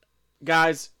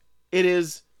guys, it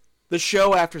is the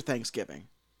show after Thanksgiving.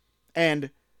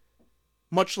 And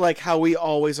much like how we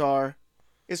always are,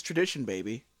 it's tradition,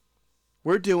 baby.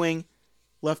 We're doing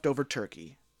leftover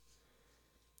turkey.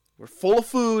 We're full of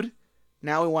food.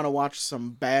 Now we want to watch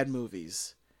some bad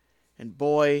movies. And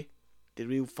boy, did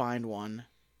we find one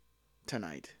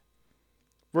tonight.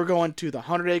 We're going to the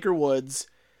 100 Acre Woods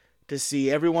to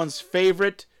see everyone's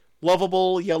favorite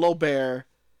lovable yellow bear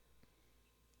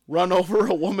run over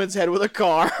a woman's head with a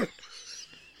car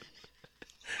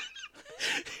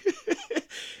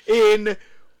in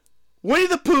Winnie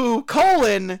the Pooh,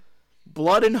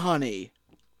 Blood and Honey.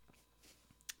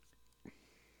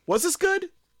 Was this good?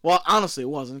 Well, honestly, it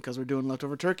wasn't because we're doing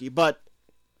leftover turkey, but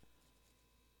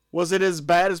was it as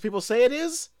bad as people say it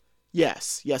is?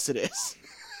 Yes. Yes, it is.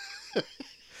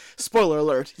 Spoiler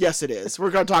alert. Yes, it is.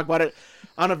 We're going to talk about it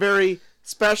on a very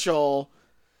special...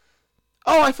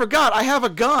 Oh, I forgot. I have a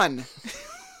gun.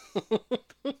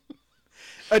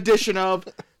 Edition of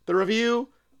the review.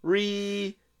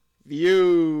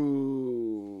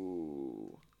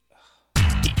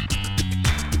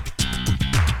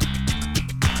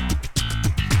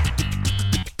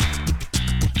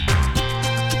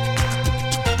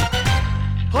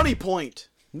 Honey Point.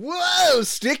 Whoa,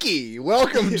 Sticky!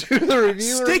 Welcome to the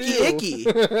review. Sticky Icky.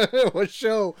 What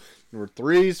show where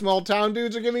three small town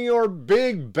dudes are giving your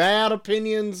big bad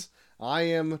opinions. I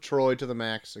am Troy to the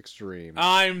max extreme.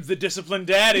 I'm the disciplined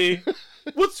daddy.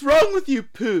 What's wrong with you,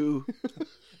 Pooh?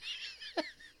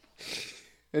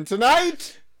 And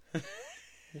tonight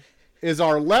is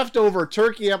our leftover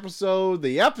turkey episode.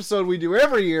 The episode we do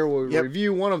every year where we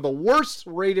review one of the worst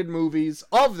rated movies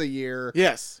of the year.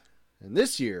 Yes. And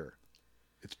this year,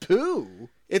 it's Pooh.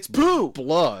 It's Pooh.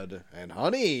 Blood and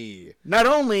Honey. Not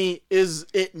only is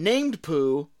it named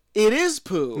Pooh, it is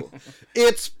Pooh.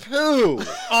 It's Pooh.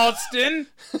 Austin.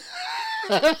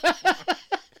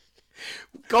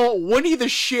 Go Winnie the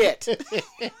shit.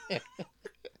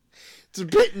 It's a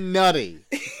bit nutty.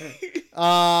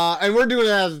 And we're doing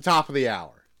it at the top of the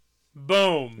hour.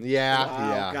 Boom.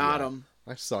 Yeah, got him.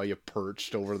 I saw you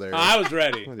perched over there. I was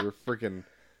ready. With your freaking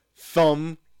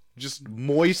thumb just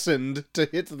moistened to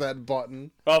hit that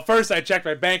button. Well, first I checked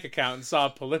my bank account and saw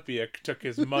Polypia took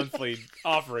his monthly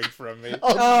offering from me.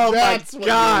 Oh my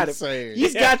God.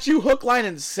 He's got you hook, line,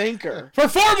 and sinker. For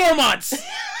 4 more months!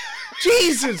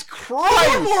 Jesus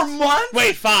Christ! 4 more months?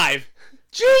 Wait, 5.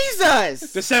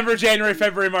 Jesus! December, January,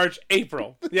 February, March,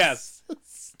 April. Yes.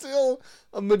 Still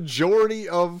a majority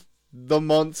of the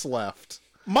months left.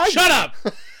 Shut up!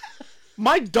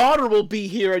 My daughter will be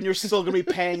here and you're still going to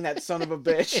be paying that son of a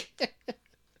bitch.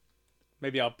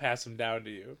 Maybe I'll pass him down to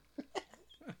you.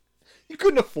 You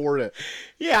couldn't afford it.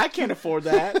 Yeah, I can't afford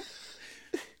that.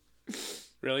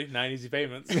 Really? 9 easy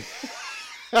payments. Is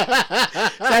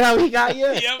that how he got you?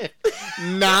 Yep.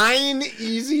 9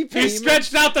 easy payments? He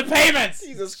stretched out the payments!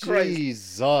 Jesus Christ.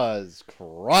 Jesus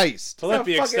Christ.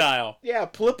 Polypiac style. Yeah,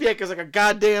 Polypiac is like a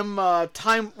goddamn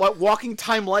walking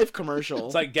Time Life commercial.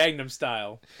 It's like Gangnam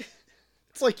style.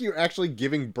 It's like you're actually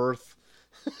giving birth.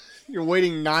 You're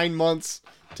waiting 9 months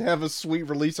to have a sweet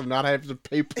release of not having to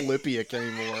pay Polypiac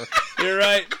anymore. You're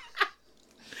right.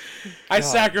 I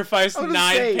sacrificed 9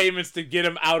 say, payments to get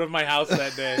him out of my house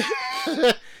that day.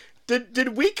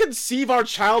 Did we conceive our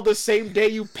child the same day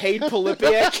you paid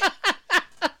Polypiac?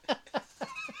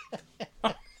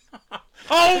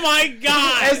 Oh my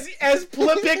God! As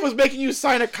Polypiac was making you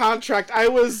sign a contract, I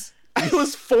was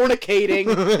fornicating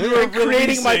and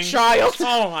creating my child.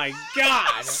 Oh my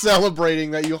God!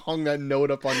 Celebrating that you hung that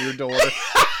note up on your door.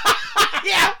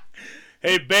 Yeah.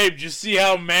 Hey babe, did you see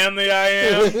how manly I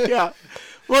am? Yeah.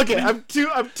 Look, I'm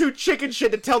too chicken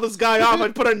shit to tell this guy off.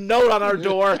 I'd put a note on our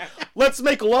door. Let's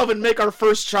make love and make our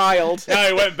first child. Now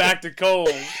he went back to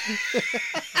cold.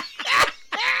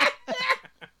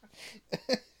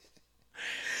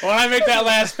 When I make that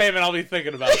last payment, I'll be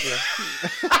thinking about you.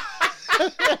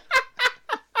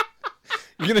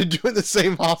 You're gonna do it in the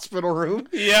same hospital room?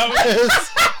 Yep.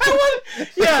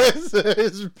 Yeah.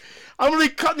 I'm gonna be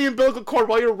cutting the umbilical cord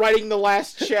while you're writing the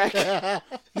last check. Then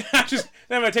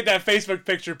I'm gonna take that Facebook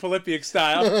picture, Polypiac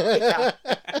style.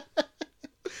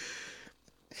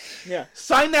 Yeah.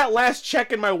 Sign that last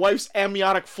check in my wife's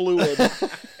amniotic fluid.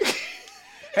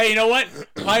 Hey, you know what?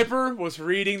 Piper was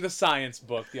reading the science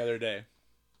book the other day.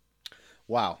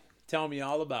 Wow. Tell me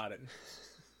all about it.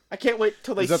 I can't wait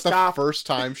till they stop. Is that stop. the first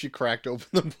time she cracked open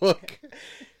the book?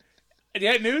 You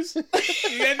got news?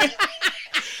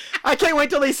 I can't wait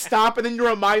till they stop and then you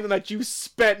remind them that you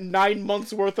spent 9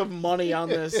 months worth of money on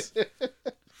this.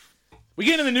 We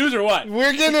getting in the news or what?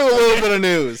 We're getting to a little bit of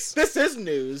news. This is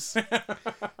news.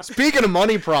 Speaking of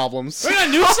money problems. We got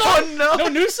a news song? Oh, no. No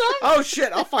news song? Oh,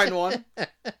 shit. I'll find one.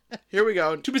 Here we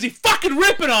go. Too busy fucking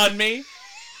ripping on me.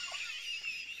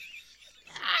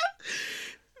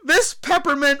 This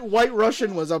peppermint white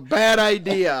Russian was a bad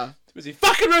idea. Too busy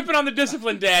fucking ripping on the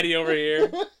disciplined daddy over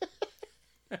here.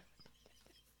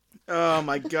 Oh,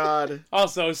 my God.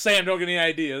 Also, Sam, don't get any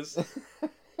ideas.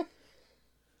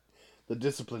 The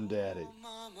disciplined daddy.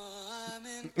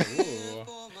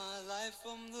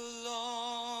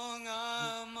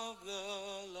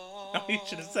 Oh, you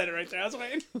should have said it right there. I was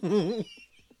waiting.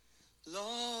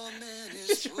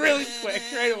 Just really quick,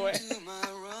 right away.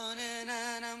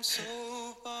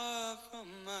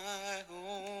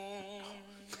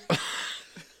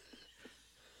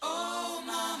 Oh,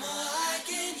 mama, I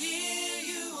can hear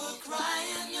you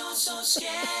crying. You're so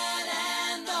scared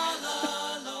and all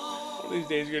alone. One of these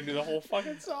days, you're gonna do the whole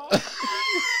fucking song.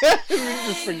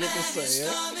 Just forget to say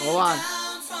it. Hold on.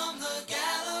 Down from the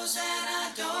gallows and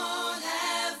I don't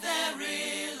have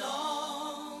very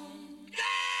long.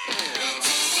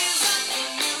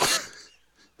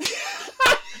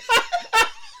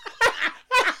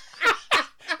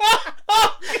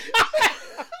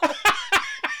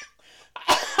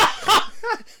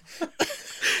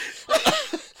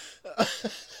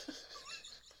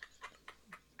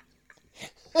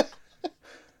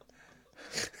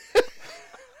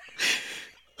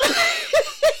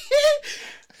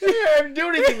 I didn't do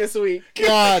anything this week.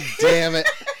 God damn it.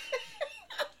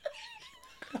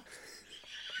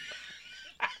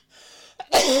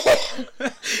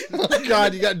 Oh,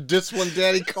 God, you got disciplined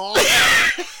daddy call.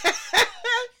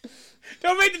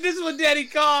 Don't make the disciplined daddy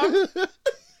cough.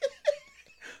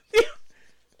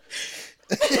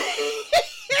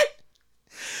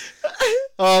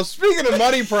 Speaking of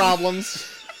money problems,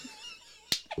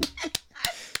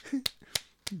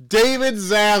 David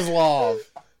Zaslav,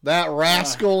 that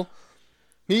rascal,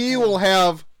 he will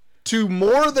have to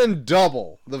more than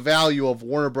double the value of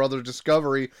Warner Brothers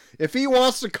Discovery if he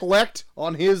wants to collect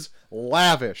on his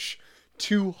lavish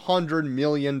 $200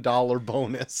 million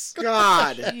bonus.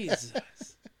 God. Jesus.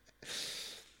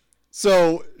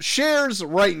 So shares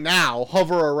right now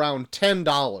hover around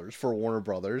 $10 for Warner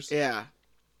Brothers. Yeah.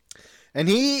 And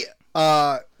he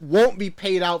won't be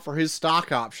paid out for his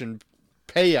stock option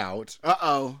payout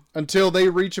Uh-oh. until they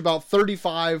reach about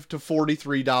 $35 to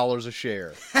 $43 a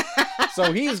share.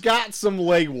 So he's got some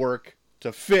legwork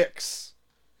to fix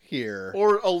here.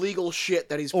 Or illegal shit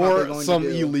that he's probably Or going some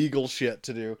to do. illegal shit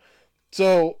to do.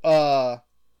 So, I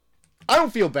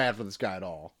don't feel bad for this guy at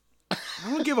all. I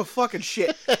don't give a fucking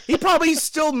shit. He probably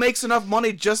still makes enough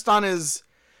money just on his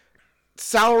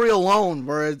salary alone,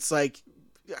 where it's like,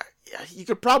 you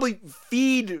could probably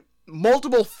feed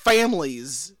multiple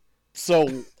families.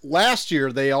 So last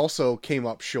year they also came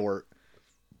up short,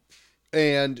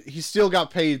 and he still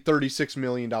got paid $36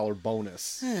 million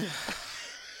bonus.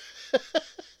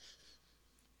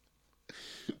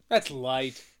 That's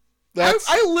light.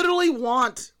 I literally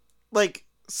want, like,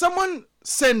 someone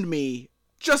send me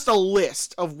just a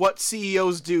list of what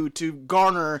CEOs do to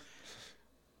garner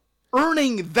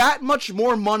earning that much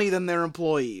more money than their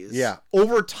employees. Yeah,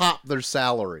 over top their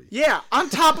salary. Yeah, on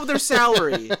top of their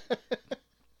salary.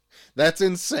 That's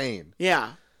insane.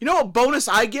 Yeah. You know what bonus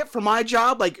I get for my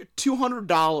job? Like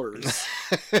 $200.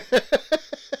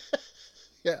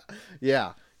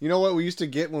 Yeah. You know what we used to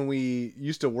get when we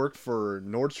used to work for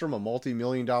Nordstrom, a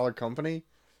multi-million-dollar company?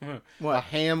 A What?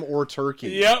 ham or turkey.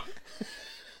 Yep.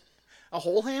 A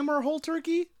whole ham or a whole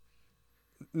turkey?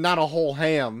 Not a whole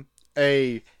ham,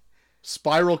 a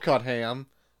spiral cut ham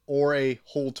or a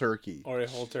whole turkey. Or a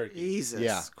whole turkey. Jesus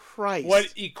Yeah. Christ. What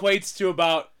equates to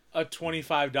about a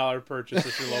 $25 purchase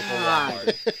at your local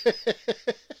Walmart.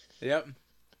 Yep.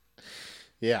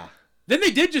 Yeah. Then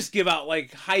they did just give out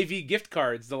like Hy-Vee gift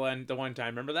cards the one time.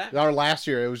 Remember that? Our last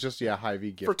year, it was just,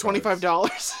 Hy-Vee gift For $25?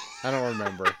 cards. I don't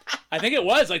remember. I think it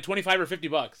was like 25 or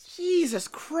 $50. Jesus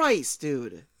Christ,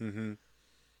 dude. Mm-hmm.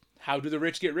 How do the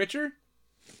rich get richer?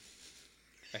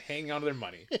 By hanging on to their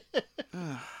money.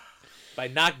 By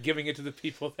not giving it to the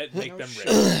people that make them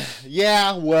rich.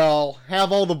 Yeah, well,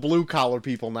 have all the blue-collar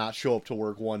people not show up to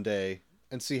work one day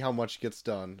and see how much gets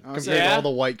done compared to yeah. all the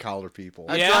white-collar people.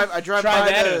 I drive Try by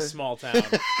that in the- a small town.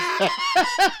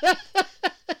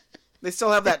 They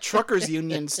still have that truckers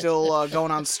union still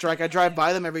going on strike. I drive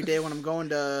by them every day when I'm going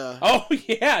to... Oh,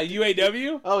 yeah.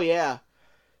 UAW? Oh, yeah.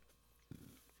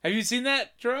 Have you seen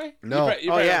that, Troy? No. You Oh, probably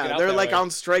don't get yeah. out They're that like way. on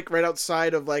strike right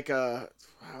outside of like a...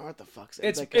 What the fuck's it?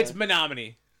 It's like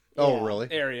Menominee Oh, Yeah. really?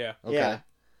 area. Okay. Yeah.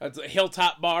 It's a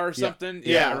Hilltop Bar or something.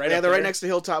 Yeah, right. they're right next to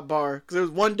Hilltop Bar. Because there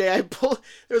was one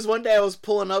day I was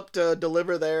pulling up to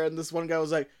deliver there, and this one guy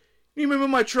was like, "You move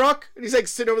my truck?" And he's like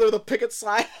sitting over there with a picket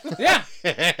sign. Yeah.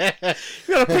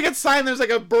 You got a picket sign. There's like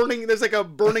a burning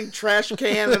trash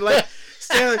can, and like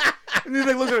standing. And he's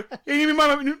like, "Look, you need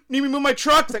me to move my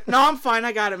truck?" It's like, "No, I'm fine.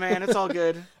 I got it, man. It's all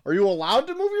good." Are you allowed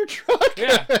to move your truck?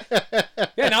 Yeah.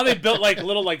 Yeah. Now they built like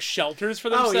little like shelters for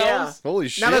themselves. Oh yeah. Holy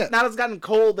shit. Now it's gotten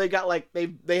cold. They got like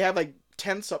they have like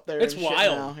tents up there. It's and shit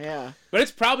wild. now. Yeah. But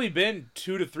it's probably been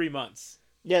 2 to 3 months.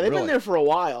 Yeah, they've Really? been there for a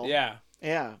while. Yeah.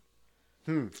 Yeah.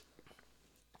 I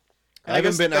haven't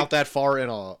guess, been like- out that far in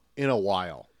a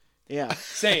while. Yeah.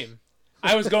 Same.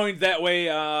 I was going that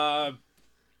way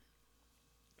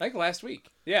like last week.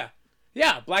 Yeah.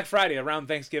 Yeah, Black Friday around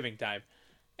Thanksgiving time.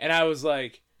 And I was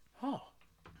like, "Oh,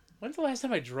 when's the last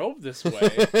time I drove this way?"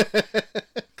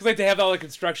 Cuz like they have all the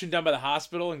construction done by the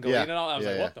hospital and Galena and all. I was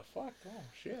like, "What the fuck? Oh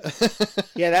shit."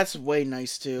 Yeah, that's way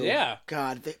nice too. Yeah.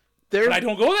 God, But I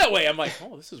don't go that way. I'm like,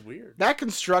 "Oh, this is weird." that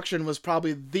construction was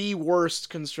probably the worst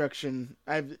construction.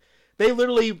 They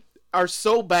literally are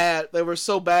so bad. They were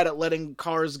so bad at letting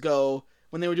cars go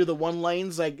when they would do the one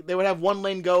lanes. Like they would have one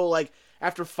lane go like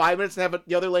after 5 minutes and have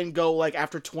the other lane go like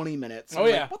after 20 minutes. Oh, I'm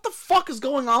yeah. like, what the fuck is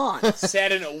going on?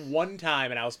 Sat in it one time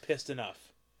and I was pissed enough.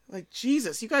 Like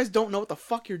Jesus, you guys don't know what the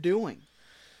fuck you're doing.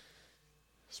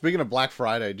 Speaking of Black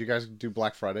Friday, do you guys do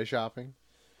Black Friday shopping?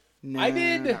 Nah, I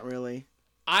did. Not really.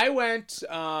 I went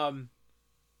to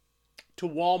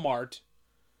Walmart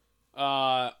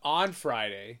on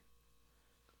Friday.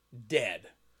 Dead.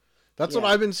 That's what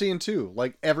I've been seeing too.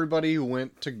 Like everybody who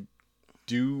went to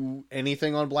do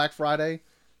anything on Black Friday,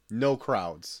 no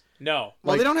crowds. No.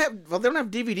 Well, Like- they don't have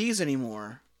DVDs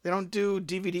anymore. They don't do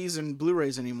DVDs and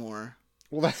Blu-rays anymore.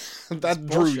 Well, that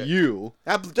drew bullshit. you.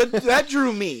 That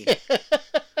drew me.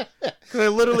 Because I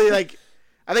literally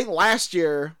I think last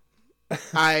year,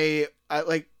 I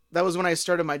that was when I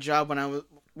started my job when I was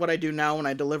what I do now when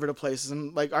I deliver to places,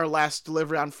 and like our last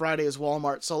delivery on Friday is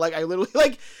Walmart. So like I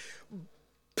literally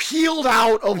peeled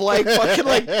out of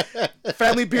fucking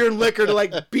Family Beer and Liquor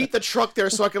to beat the truck there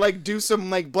so I could do some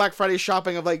Black Friday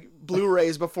shopping of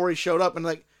Blu-rays before he showed up, and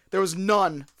there was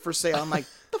none for sale. I'm like,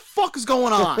 the fuck is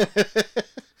going on?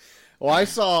 Well, I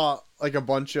saw a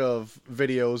bunch of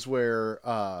videos where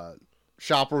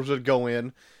shoppers would go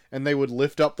in and they would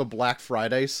lift up the Black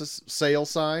Friday sale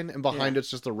sign, and behind it's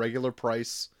just the regular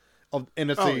price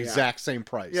and it's the exact same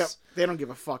price. Yep, they don't give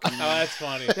a fuck anymore. Oh, that's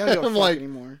funny. They don't give a I'm fuck like,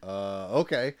 anymore.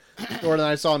 Okay. Or then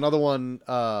I saw another one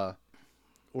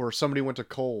where somebody went to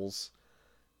Kohl's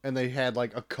and they had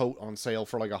a coat on sale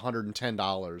for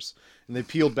 $110, and they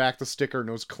peeled back the sticker and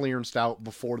it was clearanced out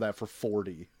before that for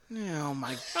 $40. Oh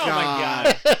my god. Oh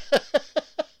my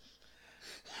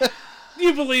god. Do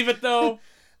you believe it though?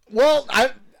 Well,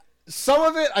 some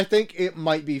of it I think it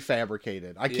might be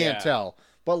fabricated. I can't Yeah. tell,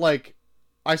 but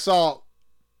I saw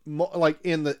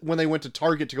when they went to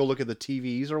Target to go look at the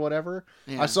TVs or whatever,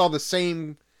 Yeah. I saw the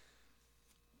same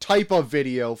type of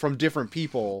video from different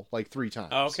people 3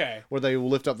 times. Okay. Where they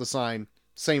lift up the sign,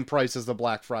 same price as the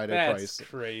Black Friday That's price.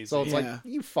 crazy. So it's Yeah.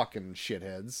 you fucking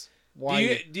shitheads.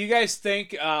 Why? Do you guys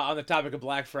think on the topic of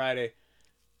Black Friday?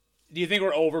 Do you think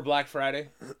we're over Black Friday?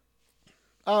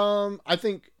 I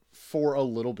think for a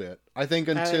little bit. I think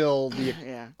until the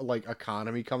Yeah.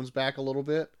 economy comes back a little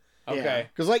bit. Okay.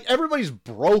 Because everybody's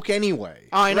broke anyway.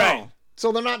 I know. Right.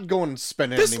 So they're not going and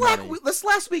spending any money. This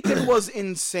last weekend was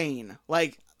insane.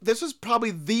 This was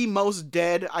probably the most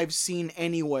dead I've seen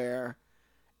anywhere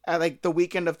at the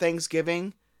weekend of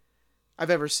Thanksgiving I've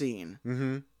ever seen.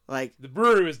 Mm-hmm. The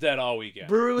brewery was dead all weekend.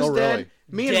 Brewery was Oh, dead.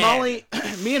 really?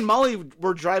 Me and Molly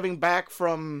were driving back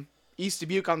from East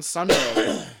Dubuque on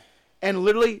Sunday, and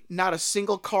literally not a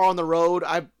single car on the road.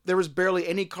 There was barely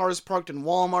any cars parked in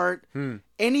Walmart.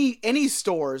 Any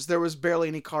stores, there was barely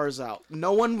any cars out.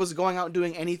 No one was going out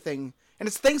doing anything. And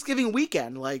it's Thanksgiving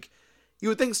weekend. You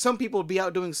would think some people would be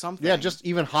out doing something. Yeah, just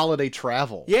even holiday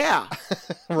travel. Yeah.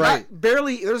 Right. There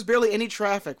was barely any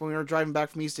traffic when we were driving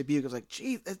back from East Dubuque. I was like,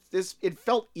 gee, it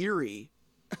felt eerie.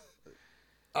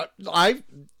 I've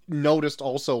noticed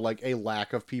also a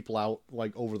lack of people out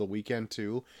over the weekend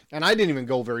too. And I didn't even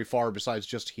go very far besides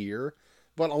just here.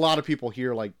 But a lot of people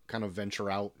here kind of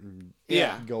venture out and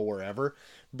go wherever.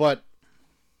 But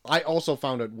I also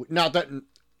found it, not that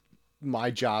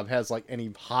my job has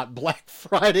any hot Black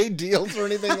Friday deals or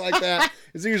anything like that.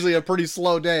 It's usually a pretty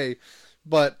slow day,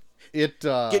 but it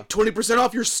Get 20%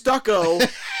 off your stucco.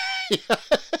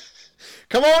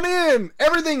 come on in,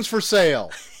 everything's for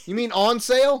sale. You mean on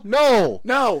sale? No,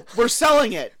 No, we're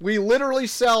selling it. we literally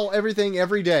sell everything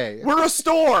every day. We're a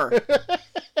store.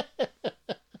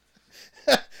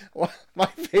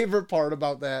 favorite part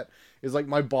about that is like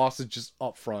my boss is just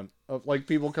up front. Of like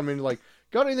people come in like,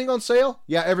 got anything on sale?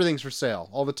 Yeah, everything's for sale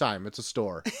all the time. It's a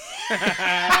store.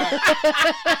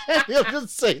 He'll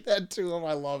just say that to him.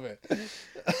 I love it.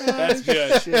 That's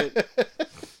good. Shit.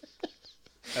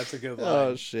 That's a good line.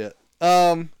 Oh shit.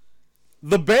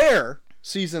 The Bear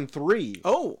season 3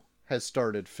 Oh. has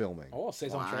started filming. Oh,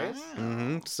 saison Wow. trays.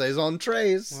 Mm-hmm. Saison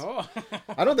trays. Oh.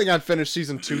 I don't think I'd finished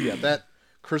season 2 yet. That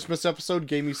Christmas episode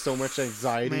gave me so much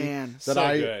anxiety Man, that So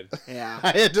I good. Yeah.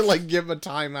 I had to like give a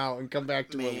timeout and come back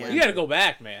to it Man. later. You gotta go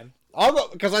back, man. I'll go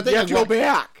because I think You have to go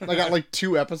back. I got like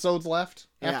 2 episodes left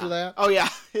after Yeah. that. Oh, yeah.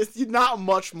 It's not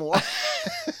much more.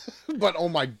 But oh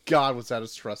my god, was that a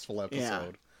stressful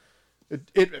episode?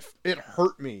 It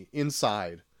hurt me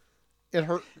inside. It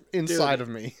hurt inside of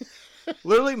me.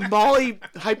 Literally, Molly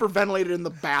hyperventilated in the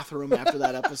bathroom after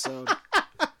that episode.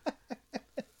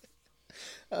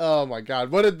 Oh my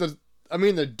god, what did the? I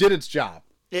mean, it did its job.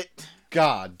 It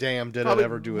God damn, did it probably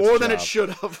ever do its more job? than it should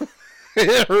have.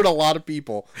 It hurt a lot of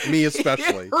people, me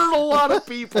especially. It hurt a lot of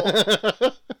people.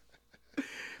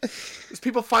 There's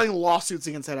people filing lawsuits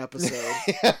against that episode.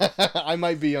 I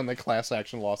might be on the class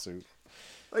action lawsuit.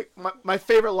 Like my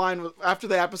favorite line was after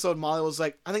the episode. Molly was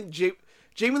like, "I think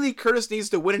Jamie Lee Curtis needs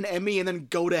to win an Emmy and then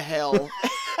go to hell."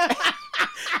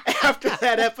 After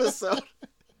that episode,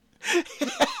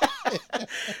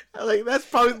 like that's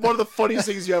probably one of the funniest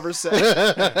things you ever said.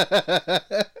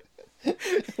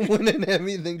 Win an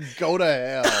Emmy, then go to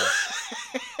hell.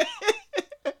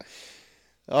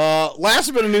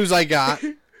 Last bit of news I got: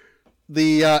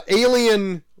 the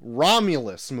Alien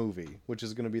Romulus movie, which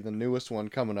is going to be the newest one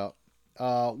coming up,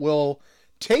 will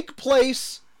take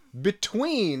place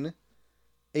between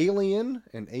Alien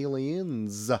and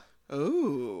Aliens.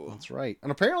 Ooh, That's right.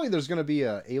 And apparently there's going to be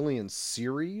a Alien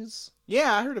series.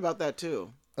 yeah, I heard about that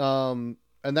too. And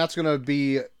that's going to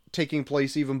be taking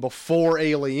place even before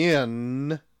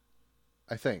Alien,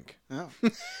 I think. Oh.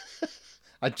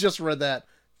 I just read that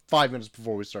 5 minutes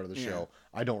before we started the Yeah. show.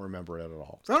 I don't remember it at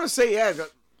all. So I want to say, yeah,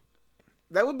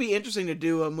 that would be interesting to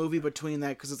do a movie between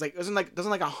that because it's like doesn't like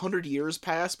 100 years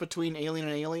pass between Alien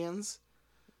and Aliens?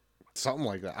 Something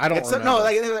like that. I don't It's remember. no,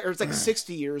 like or it's like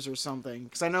 60 years or something.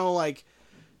 Because I know like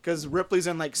because Ripley's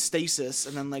in like stasis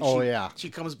and then like she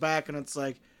comes back and it's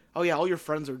like, oh yeah, all your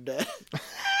friends are dead.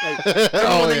 Like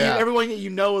everyone that you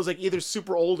know is like either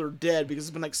super old or dead because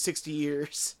it's been like 60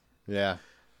 years. Yeah.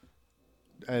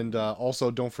 And also,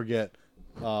 don't forget,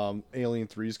 Alien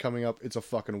 3 is coming up. It's a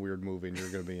fucking weird movie, and you're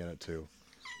going to be in it, too.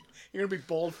 You're gonna be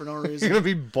bald for no You're reason. going to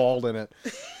be bald in it.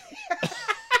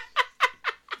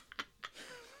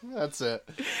 That's it.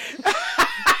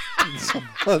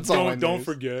 That's all my Don't news.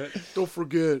 forget. Don't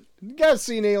forget. You guys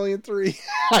seen Alien 3?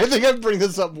 I think I bring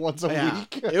this up once a Yeah.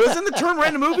 week. It was in the Turn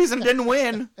Random Movies and didn't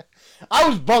win. I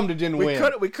was bummed it didn't We win.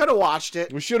 could have watched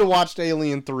it. We should have watched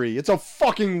Alien 3. It's a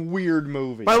fucking weird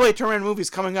movie. By the way, Turn Random Movies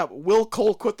coming up. Will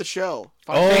Cole quit the show?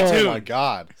 Oh Stay tuned. my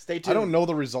god. Stay I tuned. don't know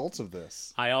the results of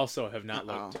this. I also have not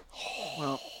looked.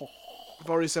 Well, I've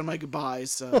already said my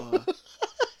goodbyes, so...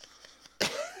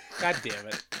 God damn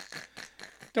it.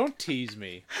 Don't tease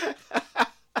me.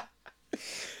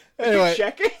 Anyway,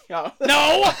 Checking? Oh.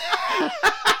 No!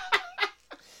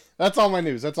 that's all my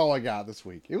news. That's all I got this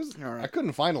week. It was All right. I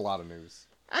couldn't find a lot of news.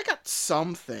 I got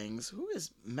some things. Who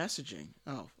is messaging?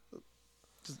 Oh,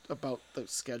 just about the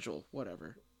schedule.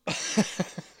 Whatever. Let's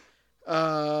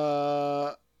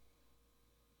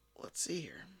see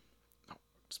here. Oh,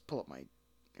 just pull up my...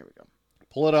 Here we go.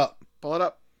 Pull it up. Pull it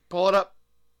up. Pull it up.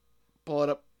 Pull it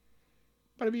up.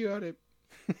 Bada be about it.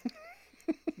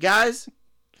 Guys,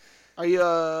 are you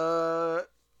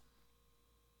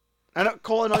I know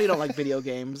Cole, I know you don't like video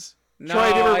games. No, Troy,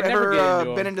 have you I never ever get into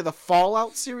been them. into the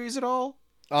Fallout series at all?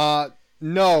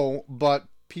 No, but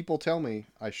people tell me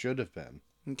I should have been.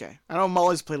 Okay. I know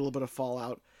Molly's played a little bit of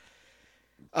Fallout.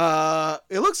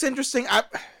 It looks interesting.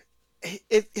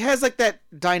 It has like that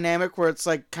dynamic where it's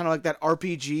like kind of like that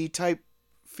RPG type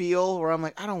feel where I'm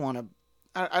like, I don't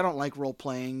like role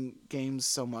playing games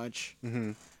so much.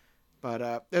 Mm-hmm.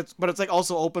 But it's like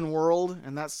also open world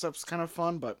and that stuff's kind of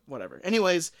fun, but whatever.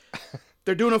 Anyways,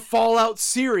 they're doing a Fallout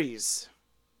series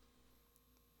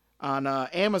on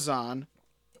Amazon,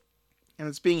 and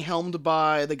it's being helmed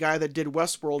by the guy that did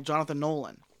Westworld, Jonathan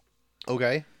Nolan.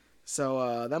 Okay.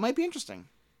 So that might be interesting.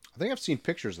 I think I've seen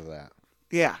pictures of that.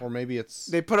 Yeah. Or maybe it's...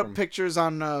 They put up from- pictures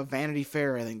on Vanity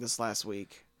Fair, I think, this last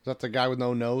week. Is that the guy with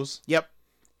no nose? Yep.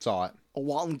 Saw it. A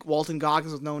Walton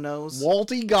Goggins with no nose.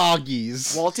 Walty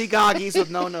Goggies. Walty Goggins with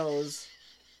no nose.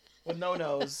 With no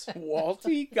nose.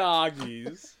 Walty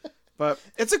Goggies. But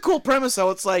it's a cool premise,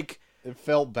 though. It's like It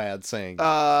felt bad saying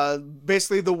it.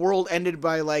 Basically the world ended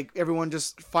by like everyone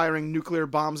just firing nuclear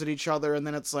bombs at each other, and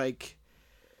then it's like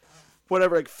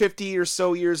whatever, like 50 or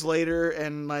so years later,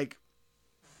 and like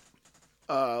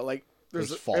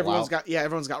there's fallout.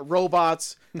 everyone's got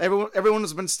robots. Everyone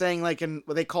has been staying like in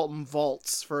what they call them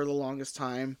vaults for the longest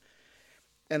time.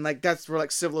 And like that's where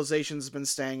like civilization's been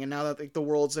staying, and now that like the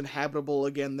world's inhabitable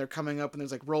again, they're coming up and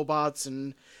there's like robots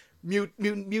and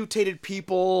mutated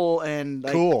people, and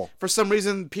like, Cool. For some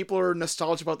reason, people are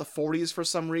nostalgic about the 40s for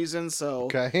some reason, so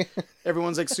Okay.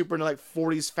 everyone's like super into like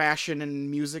 40s fashion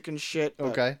and music and shit. But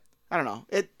Okay. I don't know.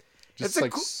 Just it's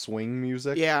like a cool, swing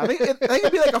music. yeah. I think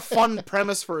it'd be like a fun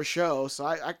premise for a show, so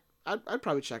I'd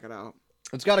probably check it out.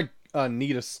 It's got a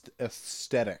neat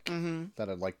aesthetic Mm-hmm. that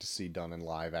I'd like to see done in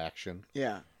live action.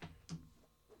 Yeah.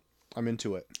 I'm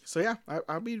into it. So yeah,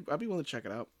 I'll be willing to check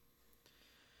it out.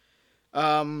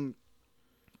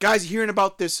 Guys, hearing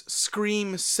about this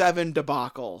Scream 7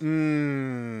 debacle.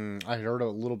 I heard a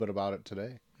little bit about it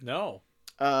today. No.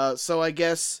 So I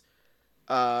guess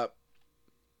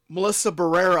Melissa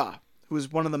Barrera, who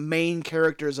is one of the main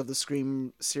characters of the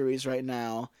Scream series right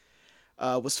now,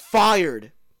 was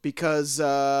fired because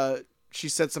she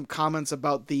said some comments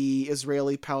about the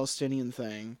Israeli-Palestinian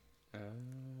thing.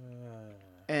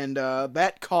 And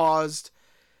that caused...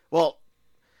 Well,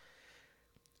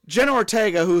 Jenna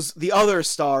Ortega, who's the other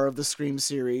star of the Scream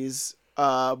series,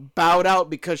 bowed out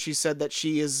because she said that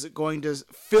she is going to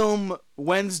film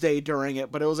Wednesday during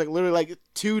it, but it was like literally like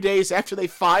 2 days after they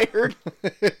fired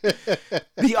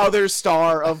the other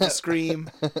star of the Scream,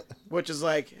 which is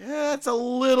like, it's a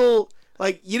little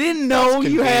like you didn't know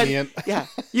you had,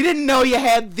 you didn't know you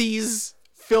had these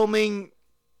filming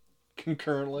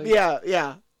concurrently. Yeah,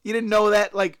 you didn't know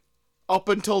that like up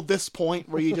until this point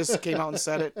where you just came out and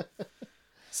said it.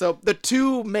 So the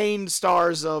two main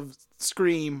stars of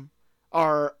Scream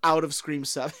are out of Scream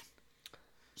 7.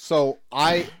 So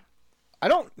I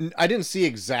didn't see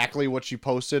exactly what she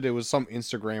posted. It was some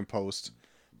Instagram post.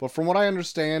 But from what I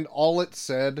understand, all it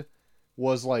said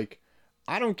was like,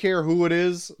 I don't care who it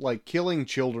is, like killing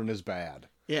children is bad.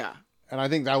 Yeah. And I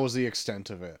think that was the extent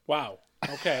of it. Wow.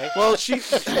 Okay. Well, she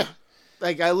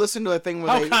like I listened to a thing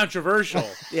where How controversial.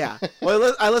 Yeah.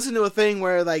 Well, I listened to a thing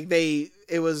where like they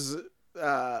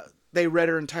read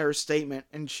her entire statement,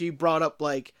 and she brought up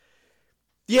like,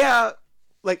 yeah,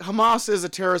 like Hamas is a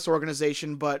terrorist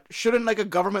organization, but shouldn't like a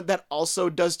government that also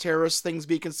does terrorist things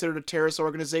be considered a terrorist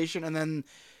organization? And then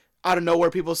out of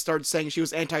nowhere, people started saying she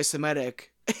was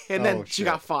anti-Semitic, and then she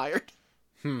got fired.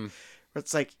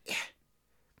 It's like,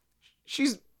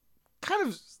 she's kind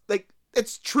of like,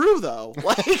 it's true though.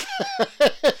 Like,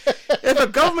 if a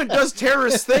government does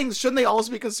terrorist things, shouldn't they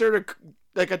also be considered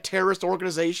like a terrorist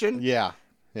organization? Yeah.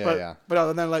 But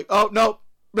other than like, oh no,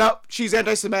 she's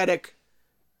anti-Semitic.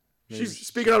 She's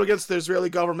speaking out against the Israeli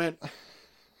government.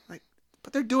 Like,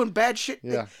 but they're doing bad shit.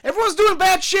 Yeah. Everyone's doing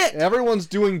bad shit. Everyone's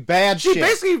doing bad shit. She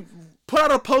basically put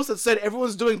out a post that said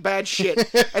everyone's doing bad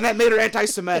shit, and that made her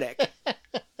anti-Semitic.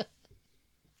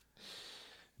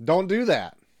 Don't do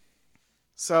that.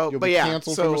 So, You'll but be yeah,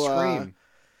 canceled so from a Scream.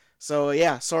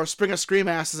 So our Spring of Scream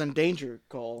ass is in danger,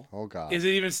 Cole. Oh god. Is it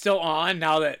even still on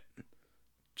now that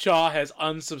Chaw has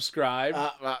unsubscribed?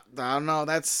 I don't know.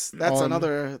 That's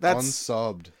another. That's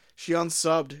unsubbed. She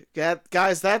unsubbed. Yeah,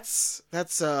 guys, that's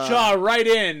Chaw, write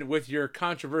in with your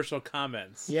controversial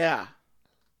comments. Yeah.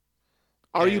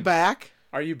 Are you back?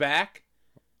 Are you back?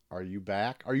 Are you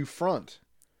back? Are you front?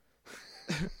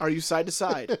 Are you side to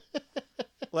side?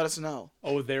 Let us know.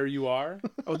 Oh, there you are.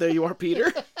 Oh, there you are,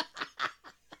 Peter.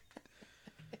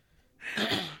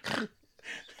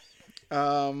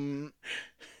 The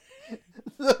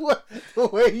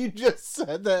way you just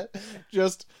said that,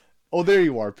 oh, there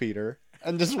you are, Peter,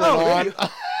 and just went on.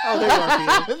 Oh, there you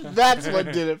are, Peter. That's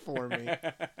what did it for me.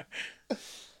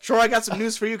 Troy, I got some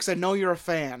news for you because I know you're a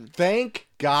fan. Thank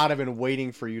God I've been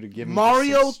waiting for you to give me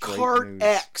Mario some straight Kart news.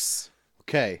 X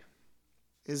Okay.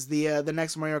 is the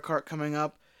next Mario Kart coming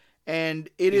up, and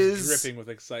it He's is dripping with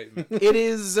excitement. It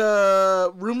is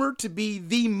rumored to be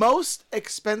the most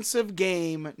expensive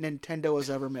game Nintendo has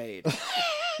ever made.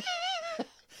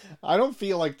 I don't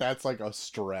feel like that's like a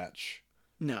stretch.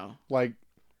 No. Like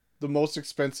the most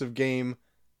expensive game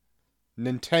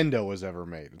Nintendo has ever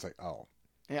made. It's like, oh.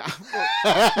 Yeah.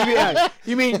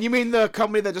 You mean the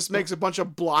company that just makes a bunch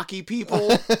of blocky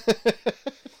people?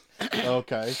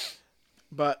 Okay.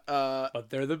 But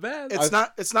they're the best.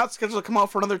 It's not scheduled to come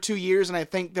out for another 2 years, and I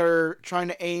think they're trying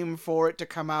to aim for it to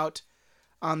come out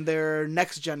on their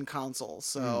next gen console.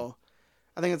 So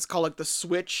I think it's called like the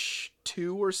Switch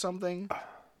 2 or something.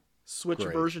 Switch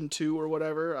Great. version 2 or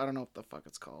whatever. I don't know what the fuck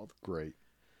it's called. Great.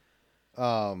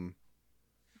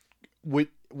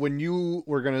 when you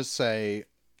were gonna say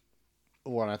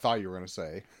what I thought you were gonna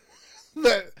say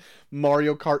that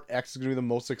Mario Kart X is gonna be the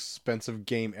most expensive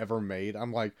game ever made,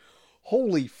 I'm like,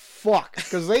 holy fuck,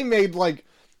 because they made like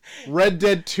Red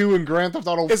Dead 2 and Grand Theft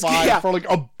Auto 5 for like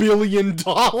 $1 billion.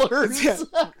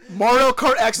 Mario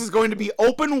Kart X is going to be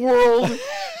open world,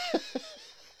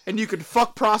 and you can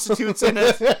fuck prostitutes in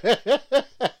it.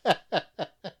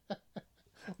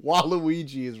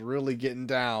 Waluigi is really getting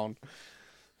down.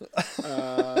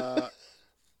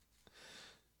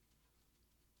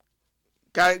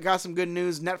 Got some good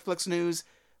news. Netflix news.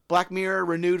 Black Mirror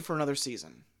renewed for another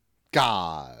season.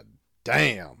 God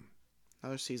damn.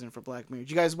 Another season for Black Mirror.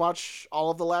 Did you guys watch all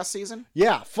of the last season?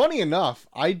 Yeah, funny enough,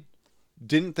 I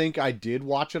didn't think I did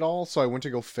watch it all, so I went to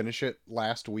go finish it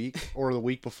last week or the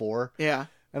week before. Yeah.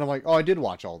 And I'm like, oh, I did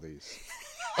watch all these.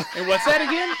 And what's that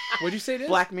again? What'd you say it is?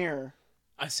 Black Mirror.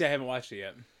 I see. I haven't watched it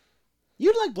yet.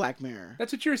 You'd like Black Mirror.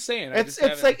 That's what you were saying. It's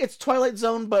like it's Twilight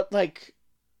Zone, but like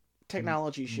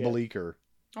technology shit. Bleaker.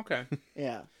 Okay.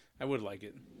 Yeah. I would like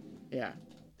it. Yeah.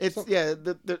 It's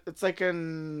it's like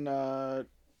an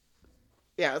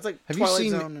it's like Have Twilight you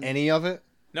seen Zone any of it?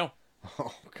 No,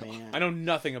 Oh god. Man. I know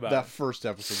nothing about That it. first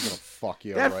episode's gonna fuck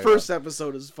you That right first up.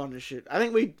 episode is fun as shit. I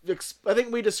think we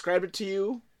described it to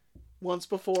you once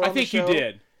before. I on the think you show,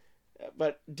 did.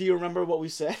 But do you remember what we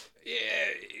said?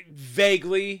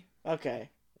 Vaguely. Okay.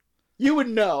 You would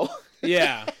know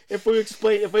Yeah. if we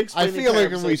explain. I the feel entire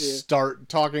like when we episode to you. start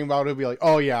talking about it, it'll be like,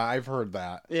 oh yeah, I've heard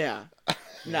that. Yeah.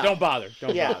 No. Don't bother.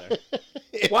 Don't Yeah. bother.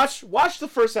 Watch the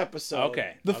first episode.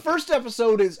 Okay. The first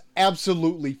episode is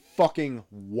absolutely fucking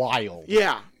wild.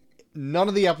 Yeah. None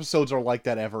of the episodes are like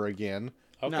that ever again.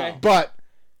 Okay. No. But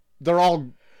they're all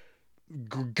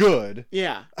good.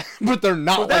 Yeah. But they're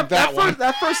not like that one.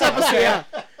 That first episode, yeah.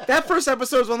 That first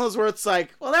episode is one of those where it's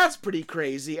like, well, that's pretty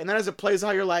crazy. And then as it plays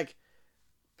out, you're like,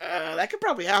 that could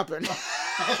probably happen.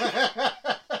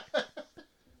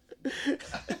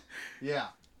 Yeah.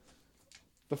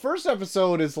 The first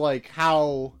episode is like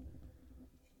how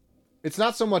it's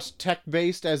not so much tech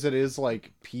based as it is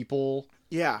like people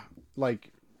Yeah.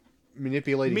 like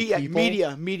manipulating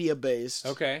people. Media based.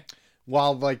 Okay.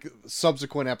 While like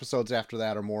subsequent episodes after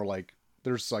that are more like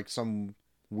there's like some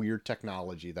weird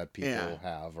technology that people Yeah.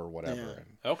 have or whatever. Yeah. And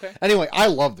Okay. anyway, I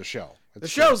love the show. The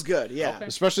show's good, yeah. Okay.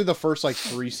 Especially the first like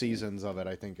 3 seasons of it,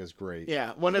 I think is great.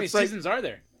 Yeah. When How many it's like seasons are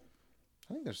there?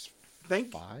 I think there's I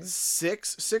think 5.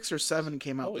 6 or 7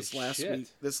 came out Holy this last shit. week.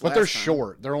 But they're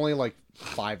short. They're only like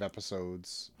 5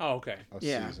 episodes Oh, okay. a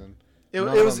Yeah. season. It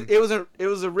None of was them- it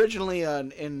was originally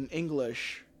an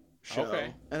English show,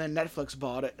 Okay. and then Netflix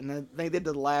bought it, and then they did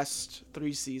the last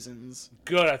 3 seasons.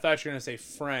 Good. I thought you were gonna say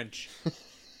French.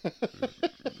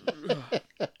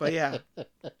 But yeah,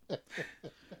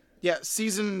 yeah,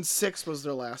 season 6 was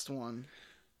their last one.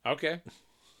 Okay.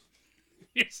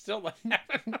 You're still laughing.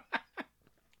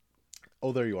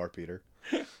 Oh, there you are, Peter.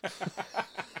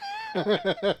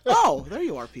 Oh, there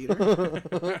you are,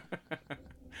 Peter.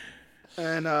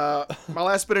 And my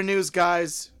last bit of news,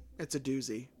 guys, it's a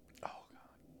doozy. Oh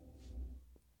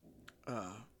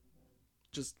god.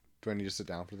 Just Do I need to sit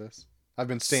down for this? I've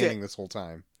been standing Sit. this whole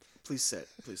time. please sit,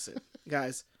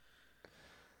 guys.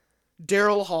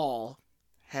 Daryl Hall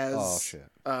has Oh shit.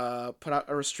 put out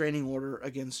a restraining order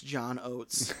against John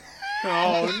Oates.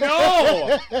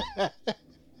 Oh no!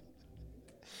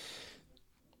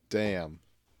 Damn.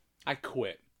 I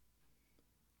quit.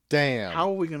 Damn. How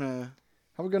are we gonna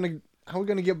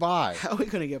get by? How are we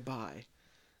gonna get by?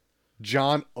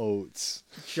 John Oates.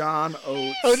 John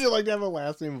Oates. How would you like to have a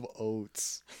last name of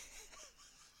Oates?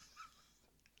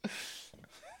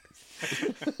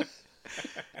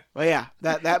 Well, yeah,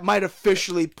 that might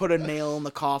officially put a nail in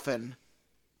the coffin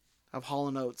of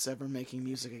Hall & Oates ever making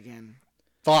music again.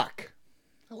 Fuck.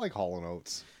 I like Hall &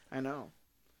 Oates. I know.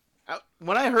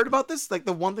 When I heard about this, like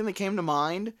the one thing that came to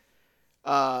mind,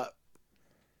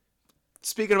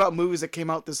 speaking about movies that came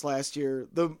out this last year,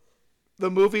 the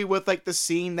movie with like the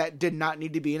scene that did not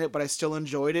need to be in it, but I still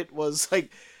enjoyed it, was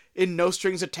like in No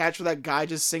Strings Attached, where that guy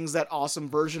just sings that awesome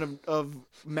version of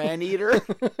Maneater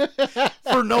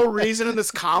for no reason in this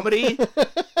comedy. I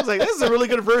was like, this is a really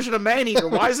good version of Maneater.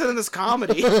 Why is it in this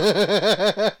comedy?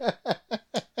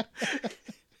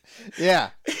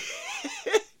 Yeah.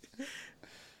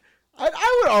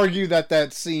 I would argue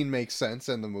that scene makes sense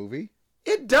in the movie.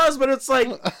 It does, but it's like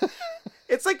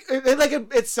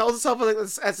it sells itself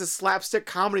as a slapstick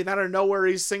comedy, and out of nowhere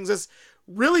he sings this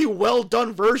really well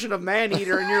done version of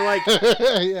Maneater, and you're like,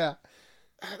 Yeah.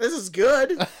 this is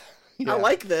good. Yeah. I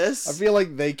like this. I feel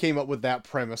like they came up with that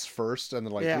premise first, and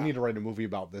they're like, Yeah. we need to write a movie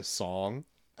about this song.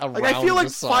 Like, I feel like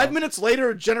 5 minutes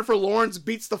later, Jennifer Lawrence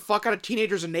beats the fuck out of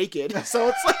teenagers naked.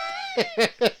 So it's like,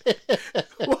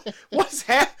 what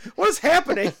is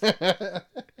happening?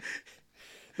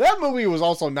 That movie was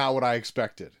also not what I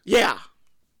expected. Yeah.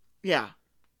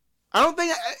 I don't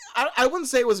think I wouldn't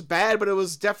say it was bad, but it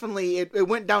was definitely it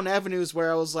went down avenues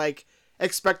where I was like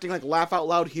expecting like laugh out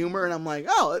loud humor, and I'm like,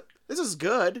 oh, this is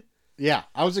good. Yeah,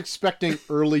 I was expecting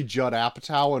early Judd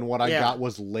Apatow, and what I got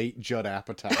was late Judd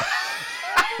Apatow.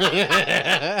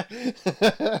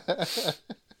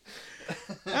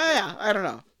 Yeah, I don't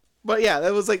know, but yeah,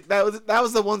 that was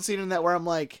the one scene in that where I'm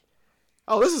like,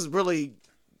 oh, this is really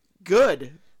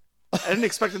good. I didn't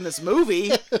expect in this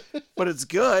movie, but it's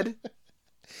good.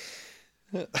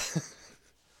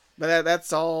 But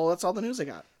that's all the news I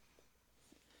got.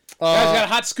 Guys, got a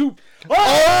hot scoop.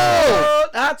 Oh,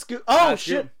 that's good. Oh Hot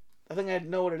shit! scoop. I think I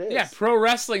know what it is. Yeah, Pro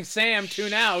Wrestling Sam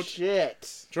tune out.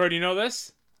 Shit. Troy, do you know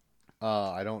this?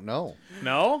 I don't know.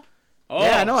 No? Oh,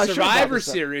 Yeah, no, I should've brought Survivor this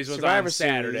up. Series was Survivor on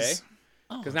Saturday. Series.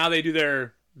 Because now they do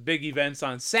their big events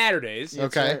on Saturdays.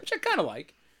 Okay. Which I kind of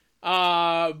like.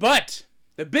 But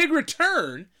the big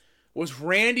return was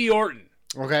Randy Orton.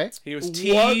 Okay. He was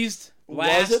teased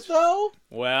last. Was it though?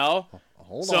 Well,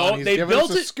 Hold so on. He's they giving built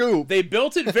us a it. scoop. They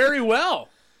built it very well.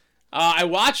 I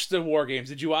watched the War Games.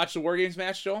 Did you watch the War Games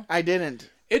match, Joel? I didn't.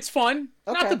 It's fun.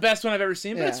 Not Okay. the best one I've ever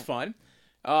seen, but Yeah. it's fun.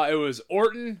 It was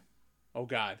Orton. Oh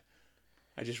God,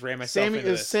 I just ran myself into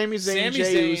this. Sami Zayn, Sami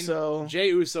Jey Zayn, Uso. Jey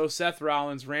Uso, Seth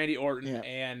Rollins, Randy Orton, Yeah.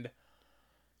 and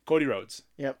Cody Rhodes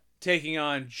Yep. taking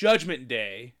on Judgment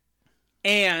Day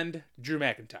and Drew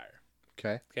McIntyre.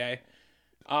 Okay. Okay.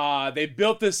 They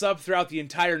built this up throughout the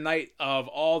entire night of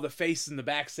all the faces in the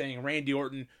back saying Randy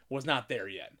Orton was not there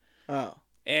yet. Oh.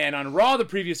 And on Raw the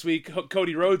previous week,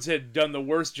 Cody Rhodes had done the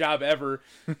worst job ever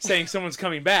saying someone's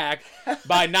coming back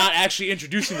by not actually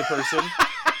introducing the person.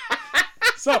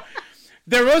 So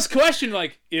there was question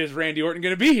like, is Randy Orton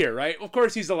going to be here, right? Of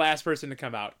course, he's the last person to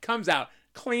come out. Comes out,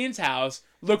 cleans house,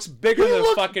 looks bigger than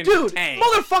a fucking tank.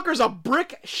 Motherfucker's a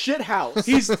brick shit house.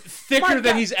 He's thicker than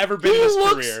God. he's ever been in his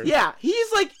career. Yeah,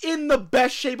 he's like in the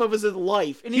best shape of his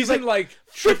life, and He's in like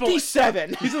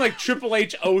 57. He's in like Triple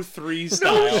H 03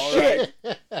 style. No right?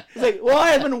 shit. He's like, well,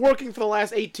 I've been working for the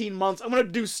last 18 months. I'm gonna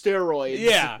do steroids.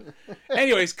 Yeah.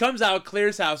 Anyways, comes out,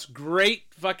 clears house. Great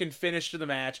fucking finish to the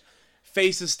match.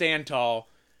 Faces stand tall.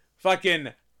 Fucking.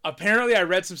 Apparently, I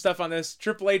read some stuff on this.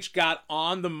 Triple H got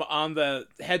on the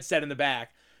headset in the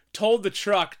back, told the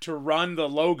truck to run the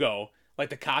logo, like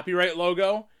the copyright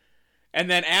logo, and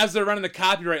then as they're running the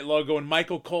copyright logo, and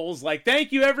Michael Cole's like,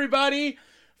 "Thank you, everybody,"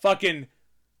 fucking.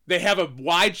 They have a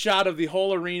wide shot of the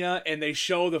whole arena, and they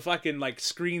show the fucking like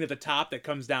screen at the top that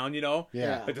comes down, you know,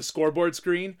 Yeah. like the scoreboard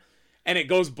screen, and it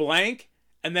goes blank,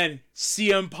 and then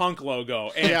CM Punk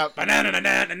logo, and Yep.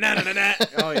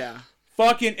 Oh yeah.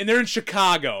 fucking, and they're in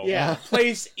Chicago. Yeah.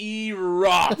 Place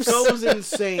erupts. Goes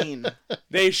insane.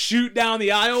 They shoot down the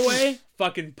aisleway.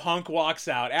 Fucking Punk walks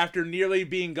out after nearly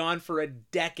being gone for a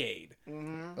decade.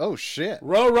 Oh, shit.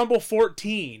 Royal Rumble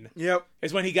 14 Yep.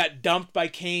 is when he got dumped by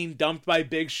Kane, dumped by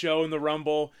Big Show in the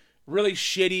Rumble. Really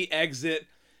shitty exit.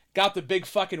 Got the big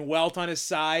fucking welt on his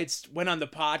sides. Went on the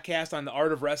podcast on the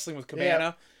Art of Wrestling with Cabana.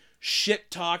 Yep.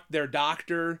 Shit talked their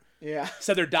doctor. Yeah.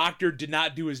 Said their doctor did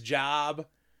not do his job.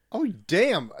 Oh,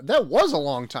 damn. That was a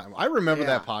long time. I remember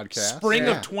Yeah. that podcast. Spring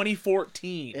Yeah. of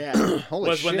 2014 Yeah. Holy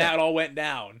was shit. when that all went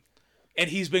down. And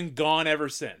he's been gone ever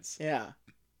since. Yeah.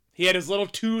 He had his little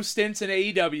 2 stints in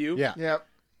AEW. Yeah. Yep.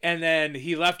 And then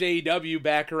he left AEW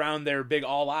back around their big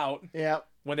All Out Yep.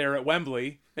 when they were at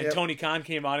Wembley. And Yep. Tony Khan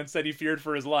came on and said he feared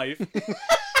for his life.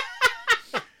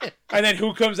 And then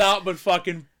who comes out but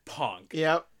fucking Punk?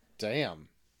 Yep. Damn.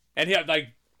 And he had like,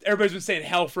 everybody's been saying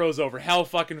hell froze over. Hell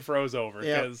fucking froze over.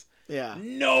 Yep. Because Yeah.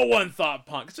 no one thought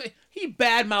Punk. So he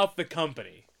badmouthed the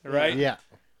company, right? Yeah.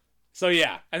 So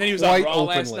yeah. And then he was Quite on Raw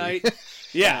last openly. night.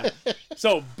 Yeah.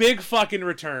 So big fucking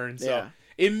return. So Yeah.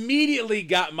 immediately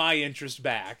got my interest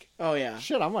back. Oh yeah.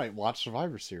 Shit, I might watch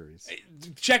Survivor Series.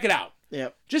 Check it out.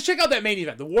 Yep. Just check out that main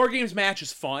event. The War Games match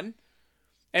is fun.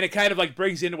 And it kind of like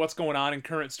brings you into what's going on in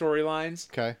current storylines.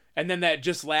 Okay. And then that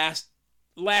just last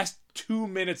 2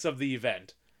 minutes of the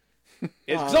event.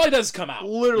 It's all it does is come out.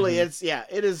 Literally, it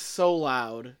is so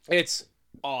loud. It's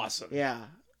awesome. Yeah.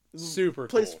 Super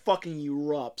Place cool. fucking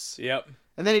erupts. Yep.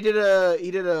 And then he did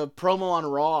a promo on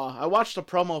Raw. I watched a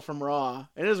promo from Raw.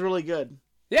 It is really good.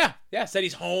 Yeah. Yeah. Said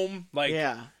he's home. Like,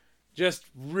 Yeah. just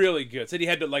really good. Said he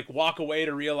had to like walk away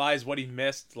to realize what he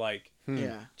missed. Like,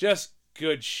 Yeah. just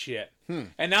good shit.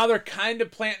 And now they're kind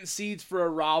of planting seeds for a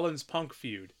Rollins Punk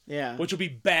feud, Yeah. which will be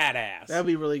badass. That'd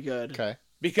be really good. Okay.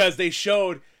 Because they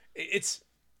showed it's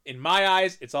in my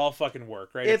eyes, it's all fucking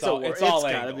work, right? It's all a work. it's all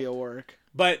It's gotta angle. be a work.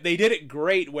 But they did it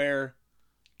great where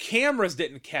cameras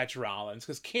didn't catch Rollins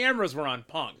because cameras were on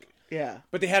Punk. Yeah.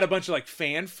 But they had a bunch of like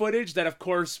fan footage that of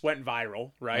course went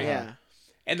viral, right? Yeah.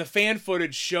 And the fan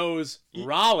footage shows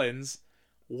Rollins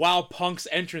while Punk's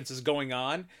entrance is going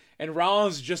on, and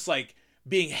Rollins just like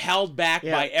being held back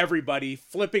by everybody,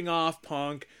 flipping off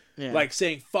Punk, like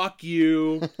saying "fuck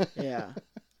you." Yeah.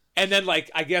 And then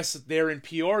like I guess they're in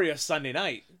Peoria Sunday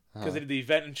night because they did the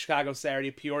event in Chicago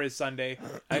Saturday, Peoria Sunday.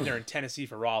 I think they're in Tennessee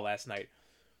for Raw last night.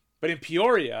 But in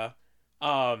Peoria,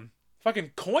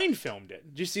 fucking Coin filmed it.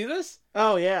 Did you see this?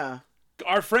 Oh yeah.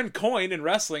 Our friend Coin in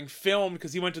wrestling filmed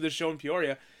because he went to the show in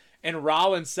Peoria, and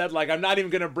Rollins said like, "I'm not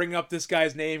even gonna bring up this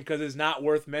guy's name because it's not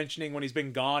worth mentioning when he's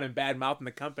been gone and bad mouthing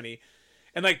the company."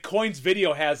 And like Coin's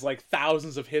video has like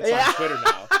thousands of hits on Twitter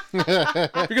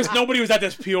now because nobody was at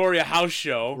this Peoria house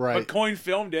show, Right. but Coin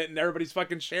filmed it and everybody's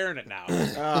fucking sharing it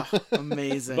now.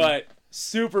 Amazing. But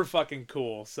super fucking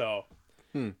cool. So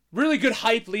really good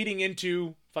hype leading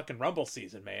into fucking Rumble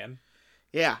season, man.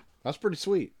 yeah. That's pretty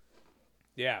sweet.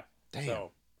 Yeah. Damn.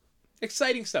 So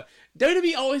exciting stuff.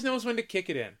 WWE always knows when to kick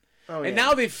it in. Oh, And yeah.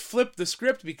 now they've flipped the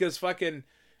script because fucking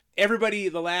everybody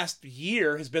the last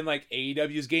year has been like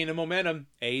AEW's gaining momentum.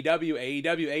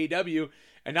 AEW.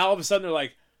 And now all of a sudden they're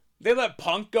like, they let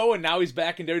Punk go and now he's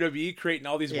back in WWE creating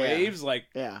all these waves. Like,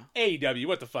 Yeah. AEW,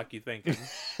 what the fuck you thinking?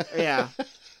 Yeah.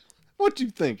 What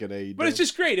you thinking, AEW? But it's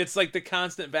just great. It's like the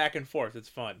constant back and forth. It's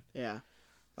fun. Yeah.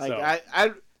 Like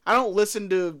So. I don't listen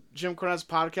to Jim Cornette's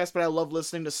podcast, but I love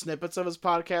listening to snippets of his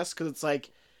podcast because it's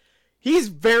like he's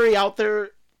very out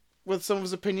there with some of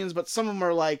his opinions, but some of them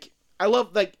are like I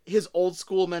love like his old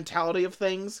school mentality of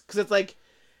things because it's like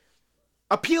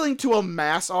appealing to a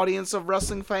mass audience of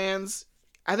wrestling fans.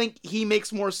 I think he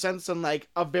makes more sense than like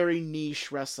a very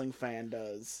niche wrestling fan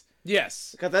does.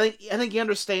 Yes. Because I think he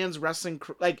understands wrestling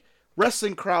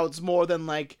crowds more than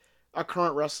like a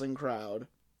current wrestling crowd.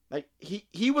 Like he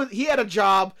had a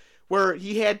job where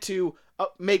he had to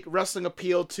make wrestling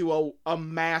appeal to a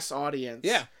mass audience.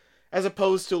 Yeah. As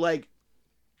opposed to like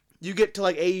you get to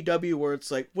like AEW where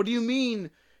it's like, what do you mean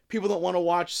people don't want to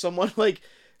watch someone like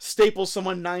staple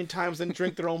someone 9 times and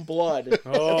drink their own blood?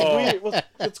 Oh. It's weird.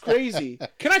 It's crazy.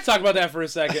 Can I talk about that for a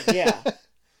second? Yeah.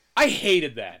 I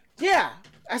hated that. Yeah.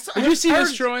 Did you see I this,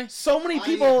 heard Troy? So many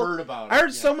people. heard about it, I heard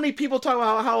yeah. so many people talk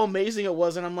about how amazing it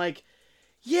was, and I'm like,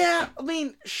 yeah, I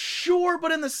mean, sure,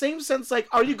 but in the same sense, like,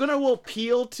 are you gonna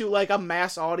appeal to like a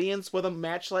mass audience with a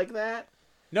match like that?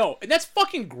 No, and that's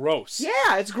fucking gross.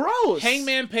 Yeah, it's gross.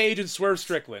 Hangman Page and Swerve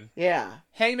Strickland. Yeah.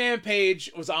 Hangman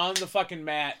Page was on the fucking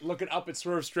mat looking up at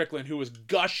Swerve Strickland, who was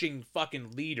gushing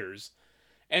fucking leaders.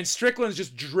 And Strickland's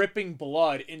just dripping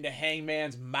blood into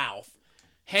Hangman's mouth.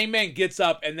 Hangman gets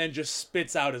up and then just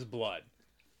spits out his blood.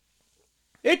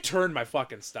 It turned my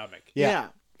fucking stomach. Yeah.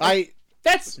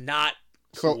 That's not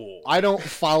So cool. I don't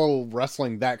follow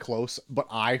wrestling that close, but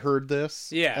I heard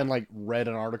this, Yeah. and like read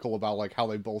an article about like how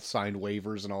they both signed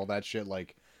waivers and all that shit.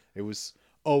 Like it was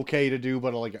okay to do,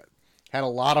 but like had a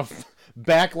lot of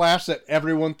backlash that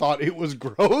everyone thought it was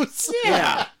gross.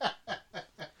 Yeah.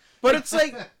 But it's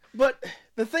like, but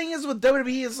the thing is with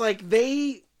WWE is like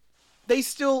they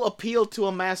still appeal to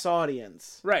a mass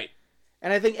audience. Right.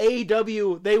 And I think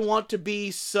AEW, they want to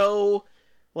be so,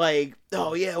 like,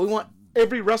 oh yeah, we want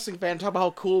every wrestling fan to talk about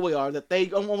how cool we are, that they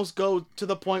almost go to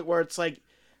the point where it's like,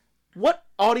 what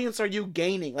audience are you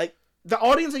gaining? Like, the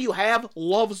audience that you have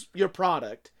loves your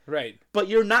product, Right. but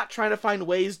you're not trying to find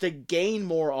ways to gain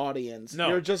more audience. No.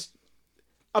 You're just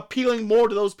appealing more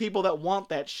to those people that want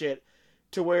that shit,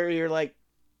 to where you're like,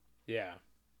 Yeah.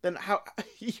 then how,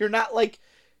 you're not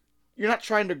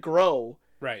trying to grow.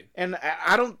 Right. And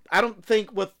I don't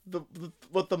think with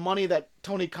the money that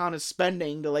Tony Khan is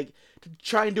spending to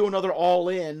try and do another All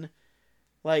In,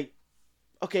 like,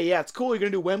 okay, yeah, it's cool you're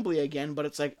gonna do Wembley again, but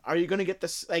it's like, are you gonna get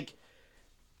this, like,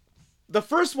 the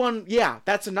first one? Yeah,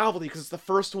 that's a novelty because it's the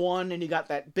first one and you got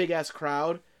that big ass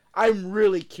crowd. I'm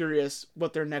really curious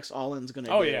what their next All In's gonna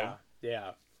Oh do. yeah.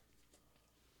 Yeah.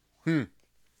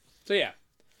 So yeah.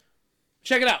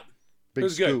 Check it out. Big it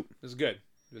was good. scoop. It was good.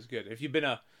 It was good. If you've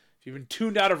been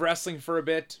tuned out of wrestling for a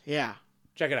bit, Yeah.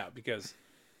 check it out because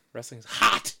wrestling's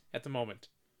hot at the moment.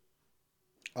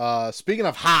 Speaking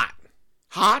of hot,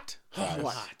 Hot.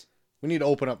 What? Hot. we need to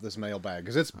open up this mailbag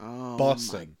because it's Oh,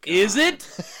 busting. Is it?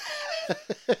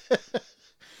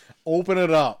 Open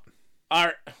it up.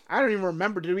 I I don't even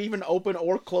remember. Did we even open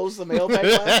or close the mailbag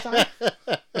last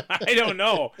time? don't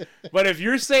know, but if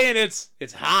you're saying it's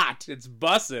hot, it's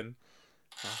bussin'.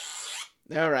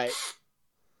 All right.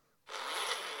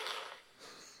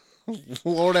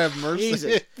 Lord have mercy.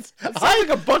 Jesus. It sounds like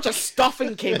a bunch of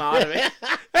stuffing came out of it.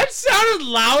 That sounded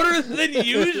louder than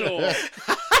usual.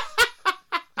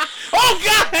 Oh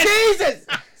God! Jesus!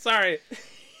 Sorry.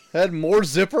 Had more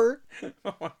zipper.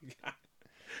 Oh my God.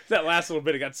 That last little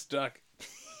bit, it got stuck.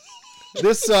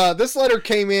 This letter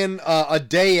came in a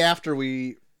day after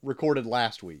we recorded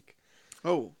last week.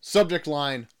 Oh. Subject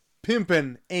line: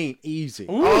 Pimpin' ain't easy.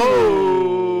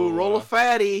 Oh, roll a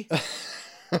fatty.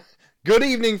 Good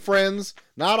evening, friends.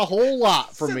 Not a whole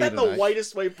lot for Said me that tonight. the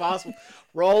whitest way possible.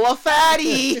 Roll a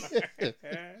fatty.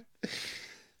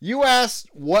 You asked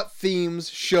what themes,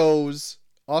 shows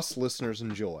us listeners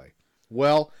enjoy.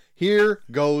 Well, here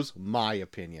goes my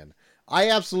opinion. I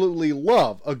absolutely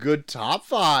love a good top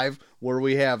 5 where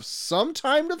we have some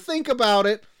time to think about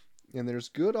it and there's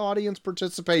good audience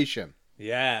participation.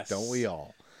 Yes. Don't we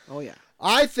all? Oh, yeah.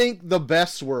 I think the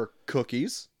best were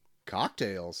cookies,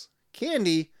 cocktails,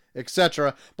 candy,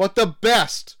 etc. But the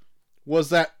best was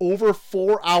that over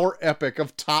 4-hour epic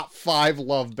of top 5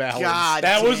 love ballads. God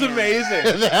That was damn.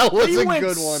 amazing. That was You a went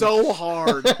good one. so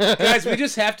hard. Guys, we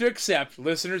just have to accept,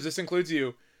 listeners, this includes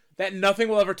you, that nothing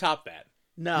will ever top that.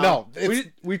 No, it's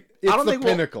don't the think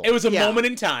we'll- pinnacle. It was a Yeah. moment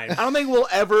in time. I don't think we'll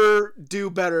ever do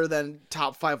better than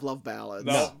top 5 love ballads.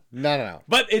 No. No.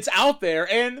 But it's out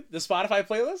there, and the Spotify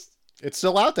playlist. It's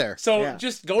still out there. So Yeah.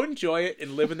 just go enjoy it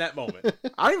and live in that moment.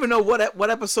 I don't even know what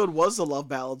episode was the love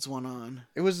ballads one on.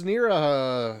 It was near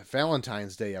a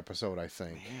Valentine's Day episode, I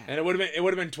think. And it would have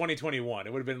been 2021.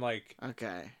 It would have been like,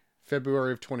 Okay.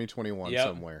 February of 2021 Yep.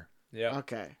 somewhere. yeah.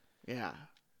 Okay. Yeah.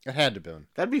 It had to have been.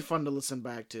 That'd be fun to listen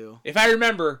back to. If I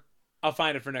remember, I'll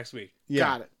find it for next week. Yeah.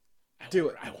 Got it. Do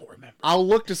it. I won't remember. I'll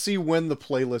look to see when the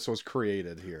playlist was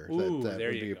created here. Ooh, that there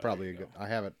would you be go, probably there a you good. I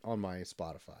have it on my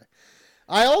Spotify.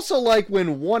 I also like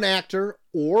when one actor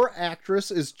or actress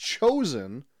is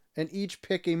chosen and each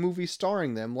pick a movie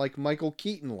starring them, like Michael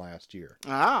Keaton last year.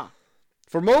 Ah.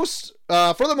 For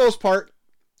the most part,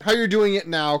 how you're doing it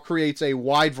now creates a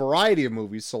wide variety of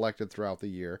movies selected throughout the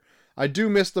year. I do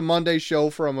miss the Monday show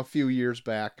from a few years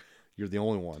back. You're the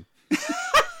only one.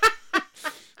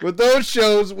 With those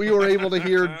shows, we were able to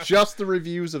hear just the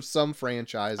reviews of some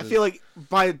franchises. I feel like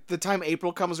by the time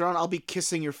April comes around, I'll be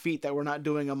kissing your feet that we're not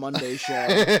doing a Monday show.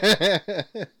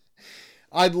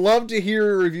 I'd love to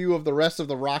hear a review of the rest of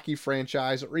the Rocky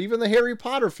franchise or even the Harry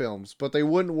Potter films, but they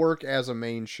wouldn't work as a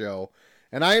main show.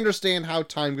 And I understand how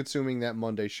time-consuming that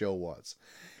Monday show was.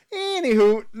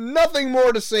 Anywho, nothing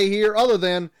more to say here other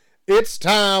than it's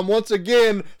time once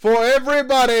again for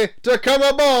everybody to come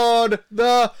aboard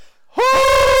the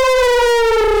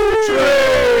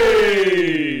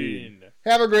train.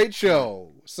 Have a great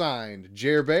show. Signed,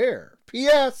 Jer Bear.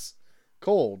 P.S.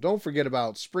 Cole, don't forget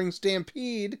about Spring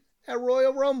Stampede at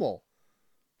Royal Rumble.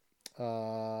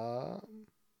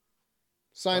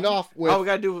 Signed off with... we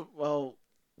gotta do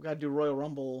Royal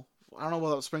Rumble. I don't know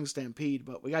about Spring Stampede,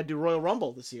 but we gotta do Royal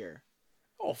Rumble this year.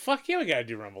 Oh, fuck yeah, we gotta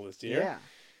do Rumble this year. Yeah.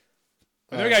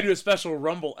 And then we gotta do a special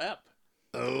Rumble ep.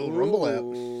 Rumble app.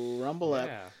 Ooh, Rumble app.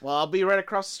 Yeah. Well, I'll be right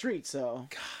across the street, so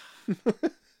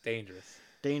Dangerous.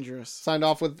 dangerous. Signed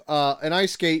off with an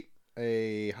ice skate,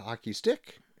 a hockey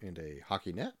stick, and a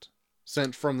hockey net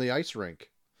sent from the ice rink.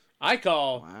 I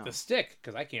call Wow. the stick,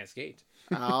 because I can't skate.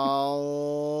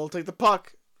 I'll take the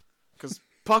puck, cause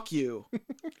puck you.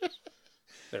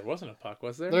 There wasn't a puck,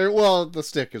 was there? The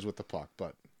stick is with the puck,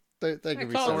 but they I can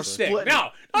be call it a separate. stick. Splitting No,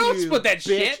 don't you split that bitch.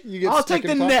 shit. You get I'll stick take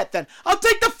the and puck? net then. I'll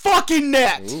take the fucking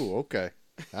net. Ooh, okay.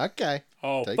 Okay.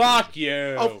 Oh, Take fuck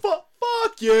you. Oh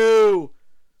fuck you.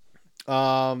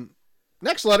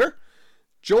 Next letter.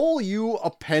 Joel, you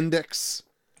appendix.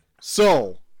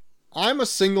 So, I'm a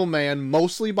single man,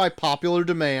 mostly by popular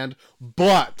demand,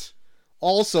 but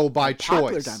also by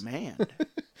Popular choice. demand.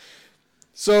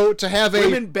 So, to have a...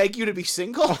 Women beg you to be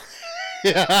single.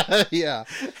 yeah.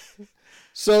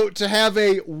 So, to have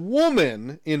a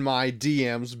woman in my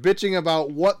DMs bitching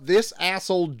about what this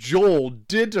asshole Joel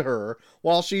did to her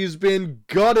while she's been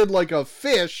gutted like a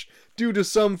fish due to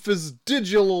some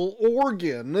vestigial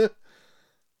organ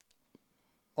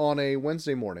on a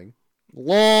Wednesday morning,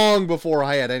 long before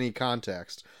I had any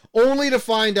context, only to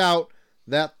find out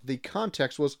that the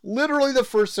context was literally the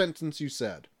first sentence you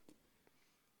said.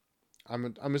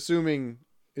 I'm assuming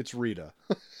it's Rita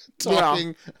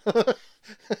talking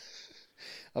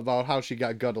about how she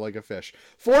got gutted like a fish.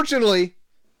 Fortunately,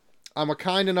 I'm a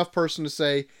kind enough person to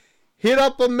say, hit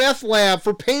up a meth lab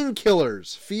for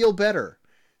painkillers. Feel better.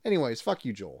 Anyways, fuck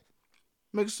you, Joel.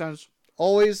 Makes sense.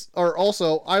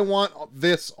 Also, I want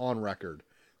this on record.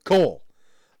 Cole,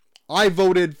 I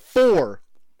voted for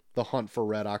the Hunt for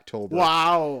Red October.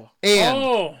 Wow. And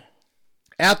Oh,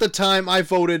 At the time I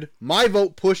voted, my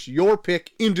vote pushed your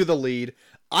pick into the lead.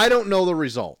 I don't know the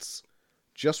results.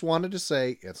 Just wanted to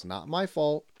say it's not my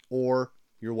fault, or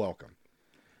you're welcome.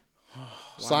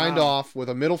 Signed off with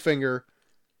a middle finger,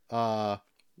 the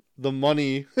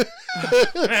money,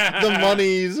 the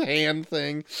money's hand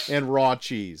thing, and raw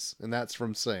cheese. And that's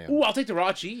from Sam. Ooh, I'll take the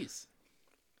raw cheese.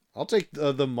 I'll take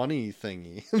the money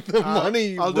thingy. The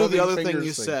money. I'll do the other rubbing thing fingers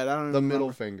you said. I don't The remember.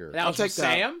 middle finger. That was from take that.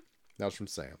 Sam? That was from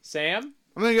Sam. Sam?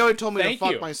 I mean, you already told me Thank to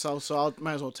fuck you. myself, so I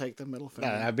might as well take the middle finger.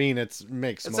 I mean, it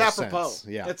makes It's most apropos. sense.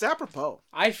 Yeah. It's apropos.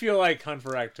 I feel like Hunt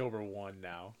for October 1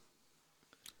 now.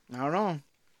 I don't know.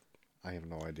 I have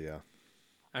no idea.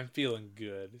 I'm feeling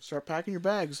good. Start packing your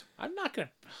bags. I'm not going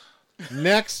to...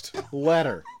 Next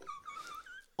letter.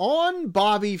 On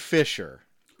Bobby Fischer.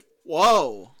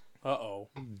 Whoa. Uh-oh.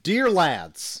 Dear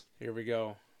lads, Here we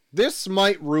go. this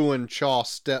might ruin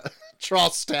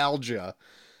nostalgia.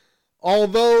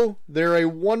 Although they're a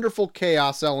wonderful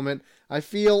chaos element, I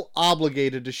feel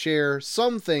obligated to share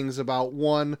some things about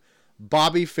one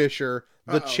Bobby Fischer,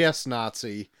 the chess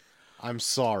Nazi. I'm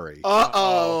sorry.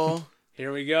 Uh-oh.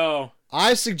 Here we go.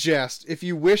 I suggest, if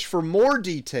you wish for more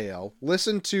detail,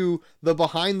 listen to the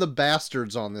Behind the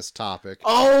Bastards on this topic.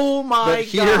 Oh my But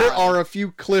here god. are a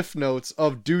few cliff notes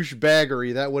of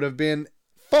douchebaggery that would have been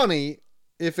funny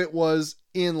if it was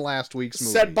in last week's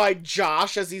movie. Said by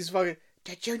Josh as he's fucking...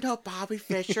 Did you know Bobby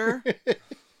Fischer?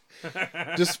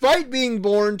 Despite being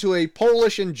born to a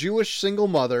Polish and Jewish single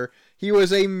mother, he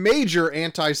was a major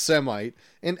anti-Semite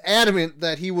and adamant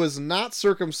that he was not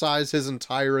circumcised his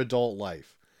entire adult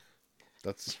life.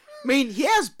 That's... I mean, he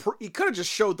could have just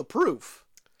showed the proof.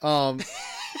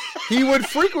 He would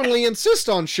frequently insist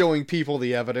on showing people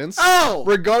the evidence, Oh!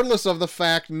 regardless of the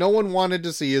fact no one wanted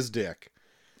to see his dick.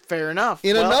 Fair enough.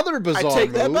 In Well, another bizarre I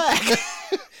take that move- back.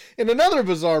 In another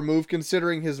bizarre move,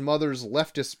 considering his mother's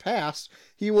leftist past,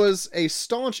 he was a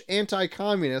staunch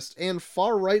anti-communist and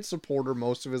far-right supporter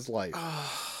most of his life.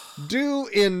 Due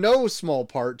in no small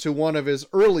part to one of his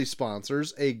early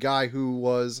sponsors, a guy who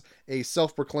was a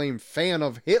self-proclaimed fan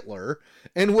of Hitler,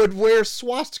 and would wear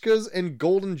swastikas and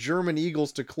golden German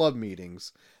eagles to club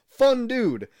meetings. Fun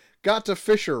dude. Got to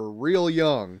Fischer real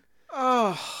young.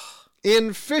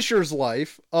 In Fischer's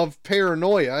life of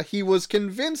paranoia, he was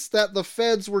convinced that the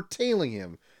feds were tailing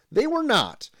him. They were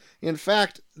not. In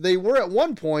fact, they were at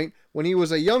one point when he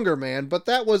was a younger man, but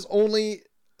that was only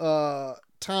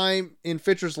time in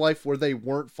Fischer's life where they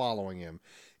weren't following him.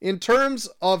 In terms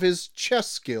of his chess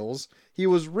skills, he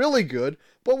was really good,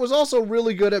 but was also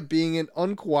really good at being an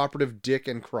uncooperative dick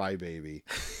and crybaby.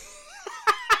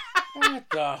 What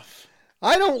the...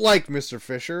 I don't like Mr.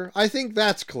 Fischer. I think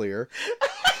that's clear.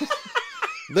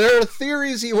 There are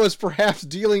theories he was perhaps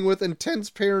dealing with intense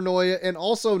paranoia and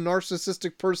also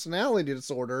narcissistic personality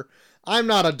disorder. I'm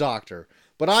not a doctor,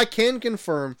 but I can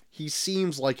confirm he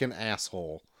seems like an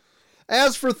asshole.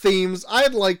 As for themes,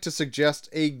 I'd like to suggest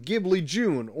a Ghibli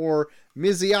June or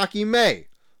Miyazaki May,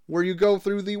 where you go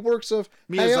through the works of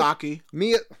Miyazaki.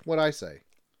 What'd I say?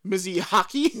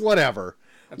 Miyazaki? Whatever.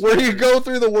 Where you go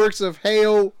through the works of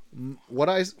Hayao... What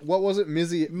was it?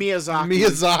 Miyazaki.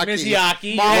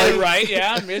 Miyazaki. Molly- Right,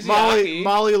 yeah. Miyazaki.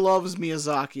 Molly loves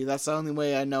Miyazaki. That's the only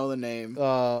way I know the name.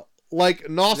 Like Is that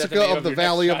the Nausicaa name of of the your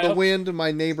Valley next of the child? Wind,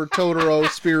 My Neighbor Totoro,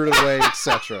 Spirited Away,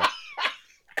 etc.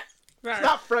 It's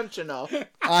not French enough.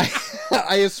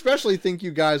 I especially think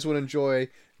you guys would enjoy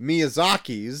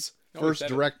Miyazaki's first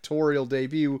said it. directorial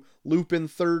debut, Lupin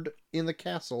III in the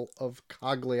Castle of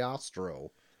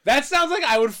Cagliostro. That sounds like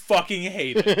I would fucking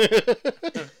hate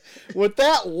it. With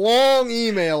that long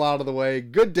email out of the way,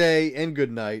 good day and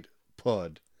good night,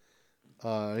 Pud.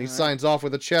 He signs off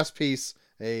with a chess piece,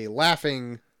 a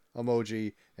laughing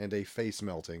emoji, and a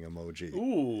face-melting emoji.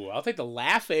 Ooh, I'll take the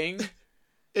laughing.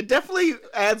 It definitely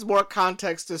adds more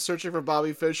context to Searching for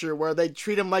Bobby Fischer, where they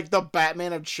treat him like the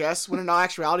Batman of chess, when in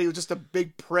actuality he was just a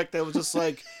big prick that was just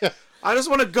like, I just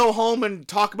want to go home and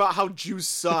talk about how Jews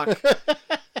suck.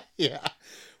 Yeah.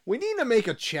 We need to make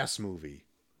a chess movie.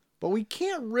 But we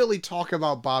can't really talk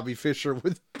about Bobby Fischer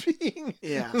with being...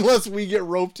 Yeah. Unless we get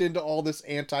roped into all this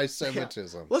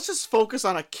anti-Semitism. Let's just focus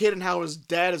on a kid and how his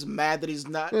dad is mad that he's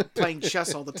not playing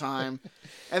chess all the time.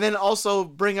 And then also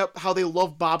bring up how they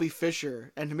love Bobby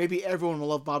Fischer. And maybe everyone will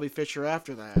love Bobby Fischer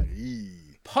after that.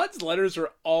 Pud's letters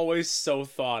are always so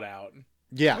thought out.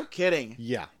 Yeah. No kidding.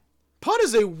 Yeah. Pud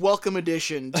is a welcome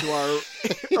addition to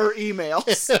our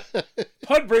emails.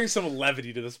 Pud brings some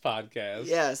levity to this podcast.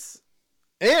 Yes.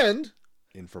 And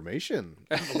information.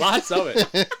 Lots of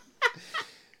it.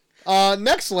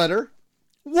 Next letter.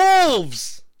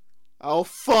 Wolves! Oh,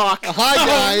 fuck. Hi,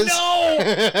 guys.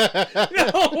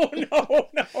 No!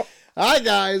 No. Hi,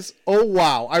 guys. Oh,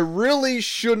 wow. I really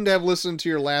shouldn't have listened to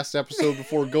your last episode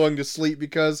before going to sleep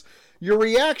because your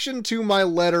reaction to my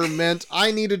letter meant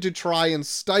I needed to try and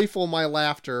stifle my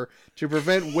laughter to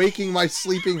prevent waking my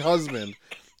sleeping husband.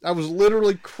 I was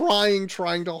literally crying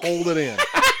trying to hold it in.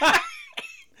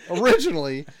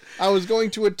 Originally, I was going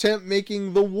to attempt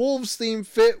making the Wolves theme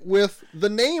fit with the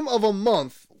name of a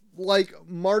month, like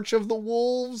March of the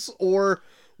Wolves or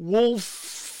Wolf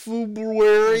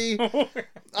February.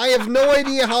 I have no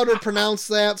idea how to pronounce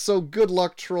that, so good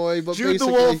luck, Troy. But Jude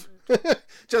basically, the Wolf.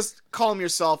 Just calm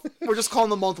yourself. We're just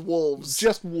calling the month Wolves.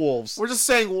 just wolves. We're just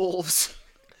saying wolves.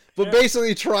 But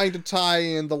basically trying to tie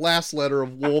in the last letter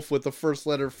of wolf with the first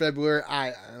letter of February.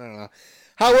 I don't know.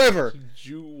 However,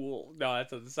 Jewel. No, that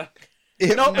doesn't sound.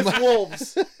 No, it's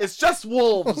wolves. It's just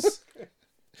wolves.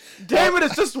 Damn it,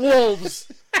 it's just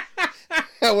wolves.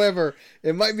 however,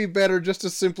 it might be better just to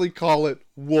simply call it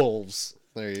wolves.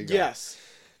 There you go. Yes.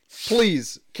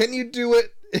 Please, can you do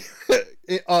it?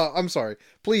 I'm sorry.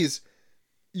 Please,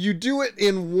 you do it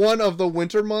in one of the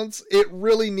winter months. It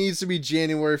really needs to be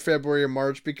January, February, or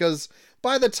March because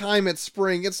by the time it's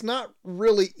spring, it's not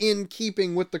really in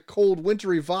keeping with the cold,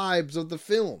 wintry vibes of the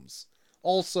films.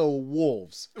 Also,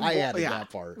 wolves. I added that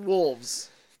part. Wolves.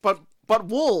 But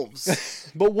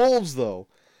wolves. But wolves, though.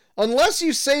 Unless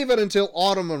you save it until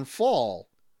autumn and fall.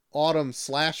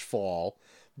 Autumn/fall.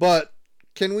 But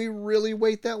can we really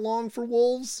wait that long for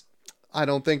wolves? I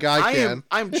don't think I can.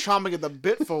 I'm chomping at the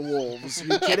bit for wolves. Are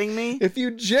you kidding me? If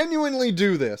you genuinely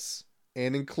do this,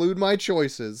 and include my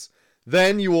choices,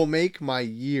 then you will make my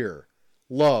year.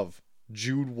 Love,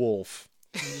 Jude Wolf.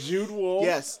 Jude Wolf.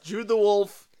 Yes, Jude the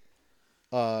Wolf.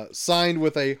 Signed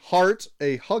with a heart,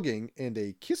 a hugging, and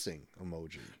a kissing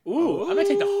emoji. Ooh, I'm gonna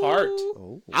take the heart.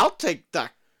 Oh. I'll take the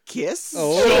kiss.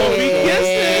 Oh. Show me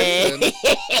kisses.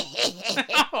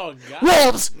 Oh God.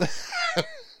 Wolves.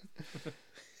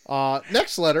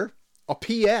 Next letter, a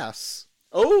P.S.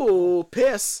 Oh,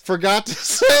 piss. Forgot to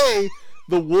say,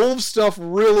 the wolf stuff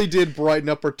really did brighten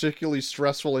up a particularly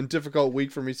stressful and difficult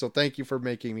week for me, so thank you for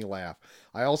making me laugh.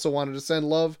 I also wanted to send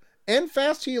love and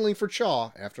fast healing for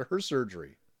Chaw after her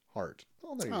surgery. Heart.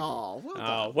 Oh, there you go. Oh, well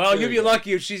Oh, done. well, you'd be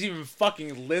lucky if she's even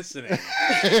fucking listening.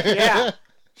 Yeah.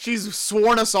 She's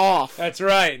sworn us off. That's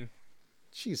right.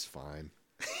 She's fine.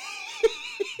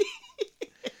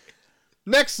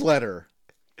 Next letter.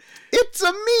 It's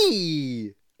a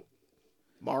me.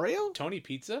 Mario? Tony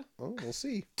Pizza? Oh, we'll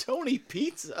see. Tony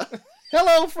Pizza.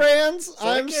 Hello, friends. that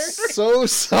I'm character? so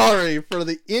sorry for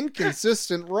the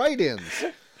inconsistent write-ins.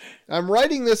 I'm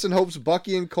writing this in hopes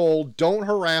Bucky and Cole don't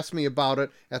harass me about it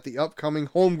at the upcoming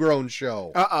Homegrown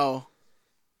show. Uh-oh.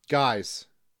 Guys,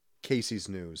 Casey's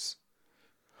news.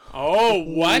 Oh,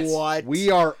 what? What? We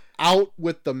are out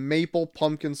with the maple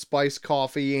pumpkin spice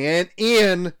coffee and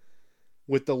in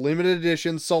with the limited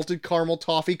edition salted caramel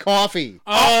toffee coffee.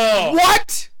 Oh.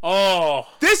 What? Oh.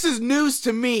 This is news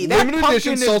to me. Limited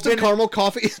edition has salted been- caramel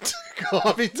coffee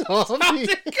coffee toffee.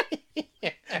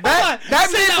 That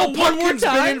Say that maple one more pumpkin's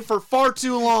been time. in for far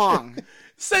too long.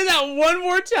 Say that one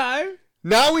more time.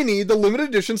 Now we need the limited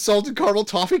edition salted caramel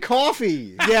toffee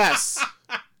coffee. Yes.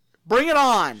 Bring it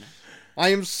on. I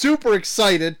am super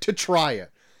excited to try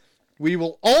it. We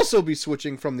will also be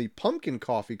switching from the pumpkin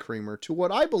coffee creamer to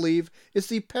what I believe is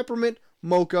the peppermint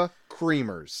mocha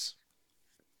creamers.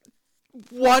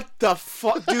 What the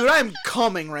fuck? Dude, I'm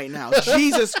coming right now.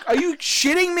 Jesus. Are you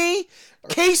shitting me?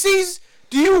 Casey's?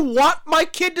 Do you want my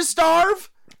kid to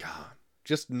starve? God,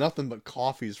 just nothing but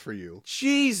coffees for you.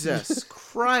 Jesus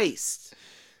Christ.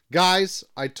 Guys,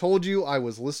 I told you I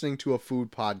was listening to a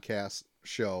food podcast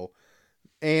show,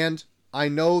 and I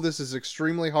know this is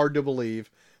extremely hard to believe,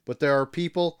 but there are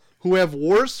people who have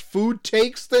worse food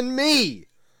takes than me.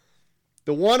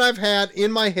 The one I've had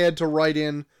in my head to write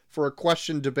in for a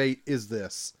question debate is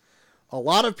this. A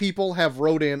lot of people have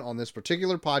wrote in on this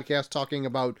particular podcast talking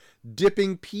about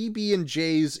dipping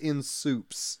PB&Js in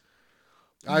soups.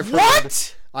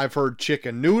 What? I've heard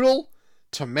chicken noodle,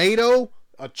 tomato,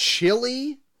 a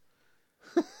chili.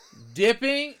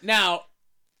 Dipping? Now.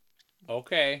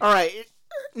 Okay. All right.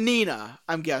 Nina,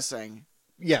 I'm guessing.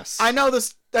 Yes. I know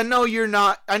this. I know you're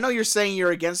not. I know you're saying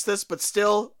you're against this, but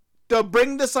still, to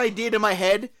bring this idea to my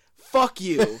head, fuck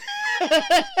you.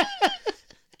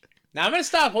 Now I'm going to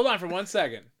stop. Hold on for 1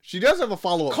 second. She does have a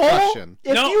follow-up Cole, question.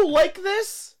 if No. you like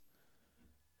this,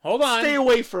 Hold on. stay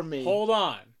away from me. Hold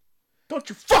on. Don't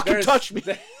you fucking touch me.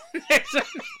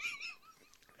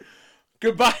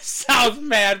 Goodbye, South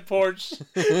Mad Porch.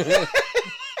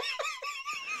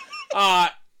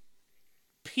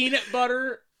 Peanut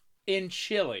butter in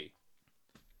chili.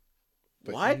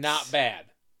 What? Not bad.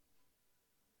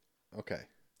 Okay.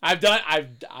 I've done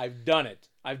it.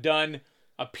 I've done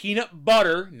a peanut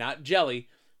butter, not jelly,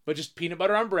 but just peanut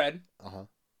butter on bread.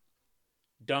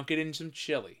 Dunk it in some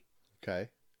chili. Okay.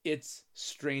 It's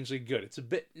strangely good. It's a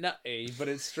bit nutty, but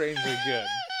it's strangely good.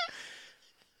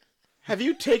 Have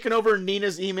you taken over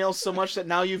Nina's emails so much that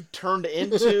now you've turned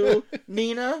into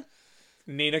Nina?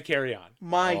 Nina, carry on.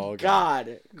 My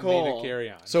God, Cole. Nina, carry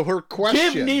on. So her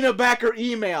question. Give Nina back her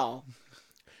email.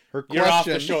 Her You're off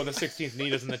question. the show on the 16th.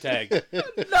 Nina's in the tag.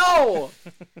 No.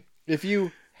 If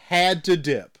you had to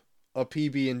dip a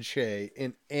PB&J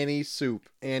in any soup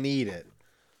and eat it,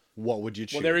 what would you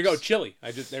choose? Well, there we go. Chili.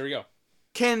 There we go.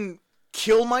 Can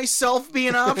kill myself be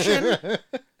an option?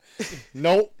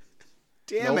 Nope.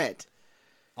 Damn Nope. it.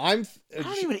 I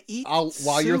don't even eat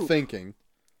While you're soup. thinking,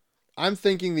 I'm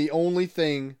thinking the only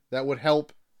thing that would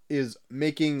help is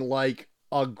making like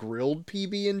a grilled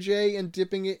PB&J and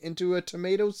dipping it into a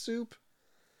tomato soup.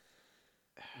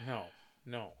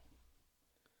 No.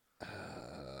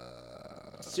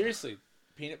 Seriously,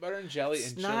 peanut butter and jelly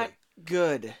It's and not chili.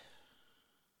 good.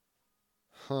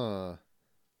 Huh.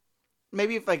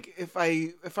 Maybe if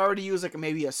I were to use like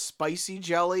maybe a spicy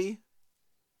jelly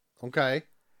Okay.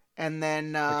 and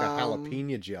then Like a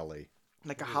jalapeno jelly.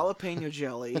 like a jalapeno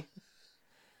jelly.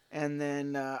 And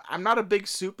then I'm not a big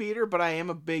soup eater, but I am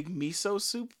a big miso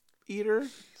soup eater.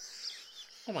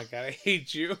 Oh my god, I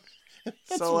hate you.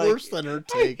 That's So, like, worse than her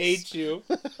I takes. hate you.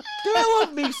 Dude, I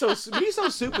love miso soup.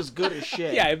 Miso soup is good as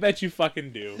shit. Yeah, I bet you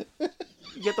fucking do.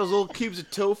 You get those little cubes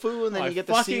of tofu and then Oh, you I get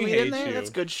the fucking seaweed in hate there. you.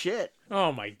 That's good shit.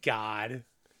 Oh my god.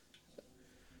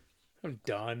 I'm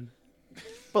done.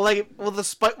 But like,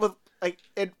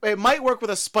 it might work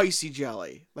with a spicy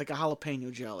jelly, like a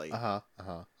jalapeno jelly,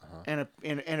 and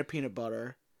a peanut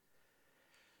butter.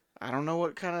 I don't know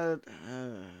what kind of.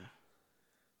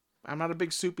 I'm not a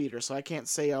big soup eater, so I can't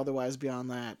say otherwise beyond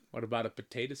that. What about a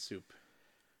potato soup?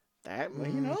 That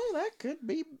that could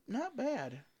be not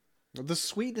bad. The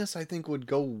sweetness, I think, would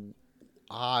go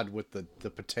odd with the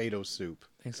potato soup.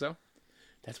 Think so?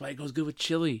 That's why it goes good with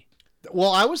chili.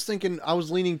 Well, I was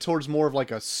leaning towards more of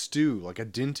like a stew, like a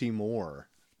Dinty Moore.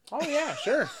 Oh yeah,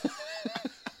 sure.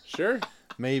 Sure.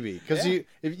 Maybe. Because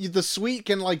the sweet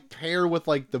can like pair with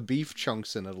like the beef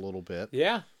chunks in it a little bit.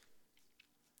 Yeah.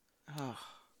 Oh.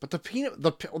 But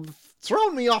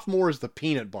throwing me off more is the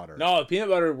peanut butter. No, the peanut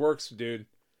butter works, dude.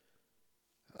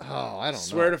 Oh, I don't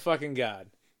Swear know. to fucking God.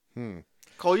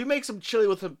 Cole, you make some chili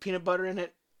with some peanut butter in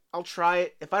it. I'll try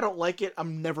it. If I don't like it,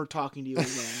 I'm never talking to you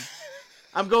again.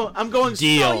 I'm going.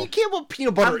 Deal. No, you can't put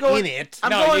peanut butter in it. You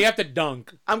have to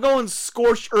dunk. I'm going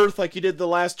scorched earth like you did the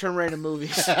last Tomb Raider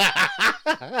movies.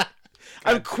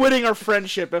 I'm quitting our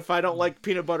friendship if I don't like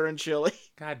peanut butter and chili.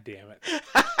 God damn it.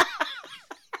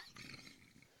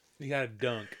 You gotta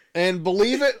dunk. And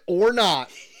believe it or not,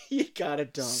 You got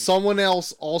it done. someone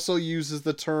else also uses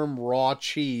the term raw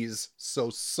cheese,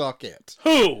 so suck it.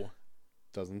 Who?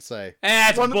 Doesn't say.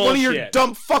 That's One bullshit. of your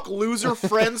dumb fuck loser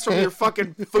friends from your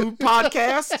fucking food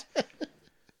podcast.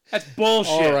 That's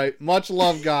bullshit. All right. Much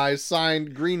love, guys.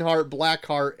 Signed Greenheart,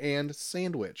 Blackheart, and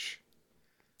Sandwich.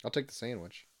 I'll take the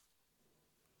sandwich.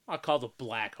 I'll call the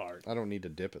Black Heart. I don't need to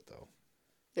dip it, though.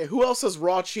 Yeah, who else has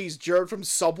raw cheese? Jared from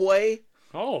Subway?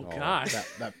 Oh, God.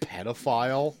 That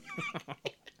pedophile.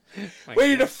 Way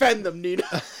to defend them, Nina.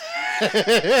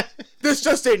 This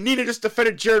just in. Nina just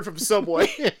defended Jared from Subway.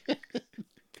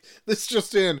 This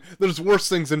just in. There's worse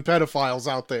things than pedophiles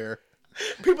out there.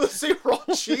 People that say raw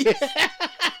cheese.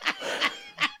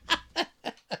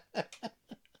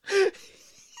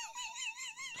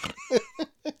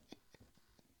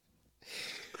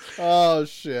 Oh,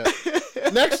 shit.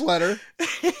 Next letter.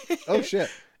 Oh, shit.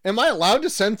 Am I allowed to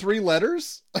send 3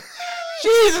 letters?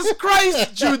 Jesus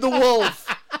Christ, Jude the Wolf.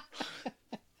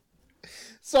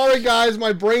 Sorry, guys.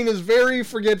 My brain is very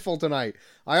forgetful tonight.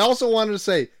 I also wanted to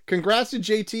say congrats to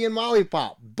JT and Molly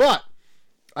Pop, but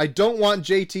I don't want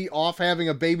JT off having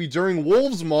a baby during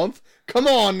Wolves Month. Come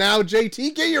on now,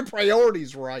 JT. Get your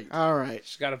priorities right. All right.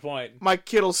 She's got a point. My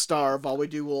kid'll starve while we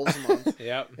do Wolves Month.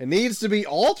 Yep. It needs to be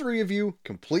all 3 of you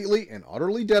completely and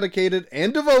utterly dedicated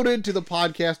and devoted to the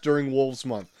podcast during Wolves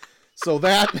Month. So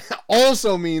that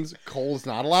also means Cole's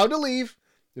not allowed to leave.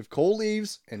 If Cole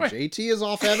leaves and JT is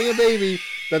off having a baby,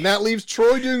 then that leaves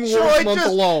Troy doing Wolves Month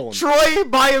alone. Troy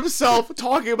by himself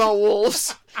talking about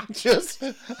wolves. Just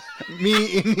me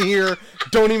in here,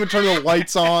 don't even turn the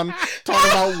lights on,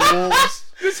 talking about wolves.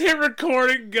 Just hit record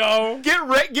and go. Get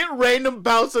random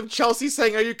bouts of Chelsea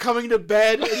saying, "Are you coming to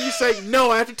bed?" And you say,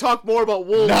 "No, I have to talk more about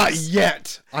wolves." Not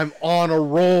yet. I'm on a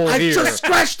roll I here. just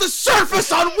scratched the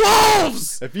surface on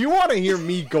wolves. If you want to hear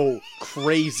me go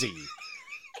crazy,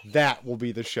 That will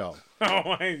be the show. Oh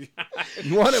my god.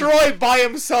 You want Troy by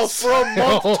himself for a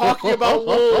month talking about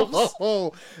wolves.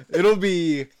 Oh, it'll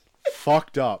be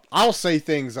fucked up. I'll say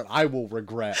things that I will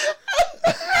regret.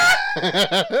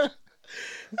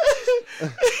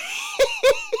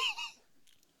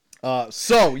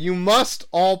 So you must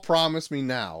all promise me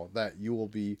now that you will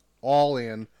be all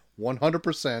in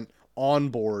 100% on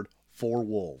board for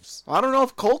wolves. I don't know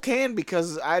if Cole can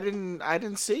because I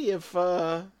didn't see if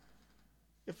a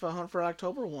Hunt for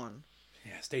October won.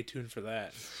 Yeah, stay tuned for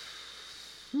that.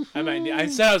 I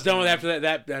said I was done with after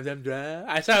that.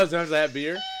 I said I was done with that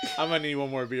beer. I'm gonna need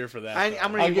one more beer for that. I'm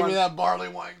gonna I'll need give one. you that barley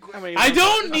wine. I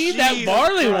don't need that Jesus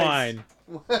barley Christ. wine.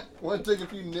 Want to take a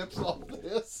few nips off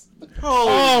this?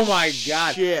 Oh my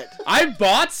god! Shit! I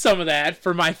bought some of that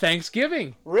for my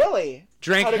Thanksgiving. Really?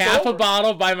 Drank How'd it go half a over?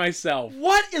 bottle by myself.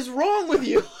 What is wrong with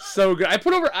you? So good. I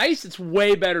put over ice. It's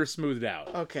way better smoothed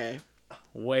out. Okay,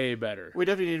 Way better. we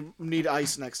definitely need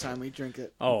ice next time we drink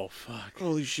it. Oh fuck.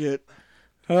 Holy shit!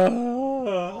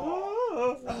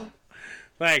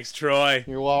 Thanks, Troy.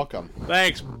 You're welcome.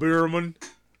 Thanks, Beerman.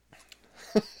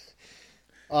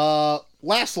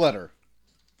 Last letter.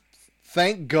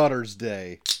 Thank Gutters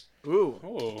Day. Ooh,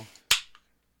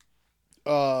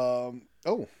 Oh.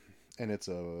 Oh, and it's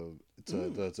a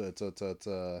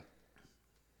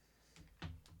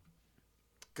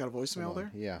got a voicemail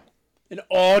there? yeah. An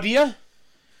audio?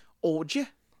 Oh, yeah.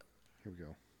 Here we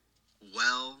go.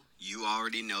 Well, you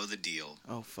already know the deal.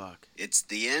 Oh fuck. It's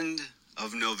the end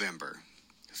of November.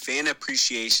 Fan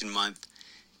Appreciation Month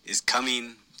is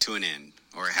coming to an end,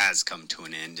 or it has come to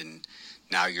an end, and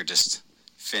now you're just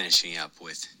finishing up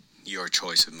with your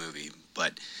choice of movie.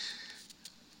 But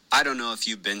I don't know if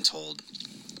you've been told,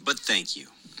 but thank you.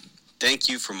 Thank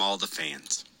you from all the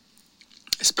fans,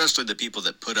 especially the people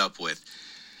that put up with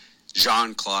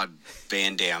Jean-Claude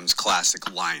Van Damme's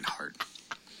classic Lionheart.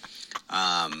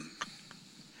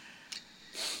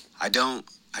 I don't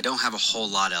have a whole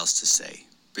lot else to say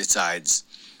besides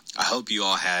I hope you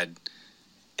all had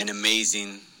an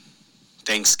amazing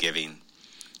Thanksgiving.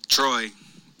 Troy,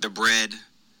 the bread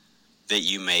that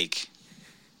you make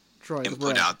Troy, the and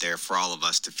bread. put out there for all of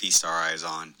us to feast our eyes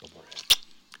on.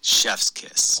 Chef's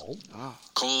kiss. Oh.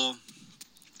 Cole,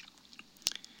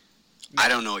 I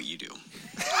don't know what you do.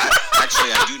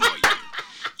 Actually, I do know what you do.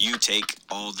 You take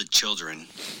all the children,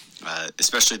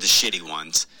 especially the shitty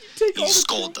ones, you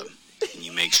scold them. And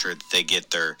you make sure that they get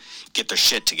their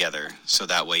shit together, so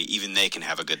that way even they can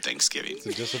have a good Thanksgiving. It's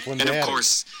a disciplined And of daddy.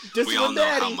 course, we all Disciplined know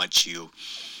how daddy. much you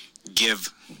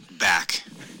give back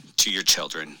to your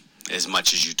children, as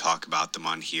much as you talk about them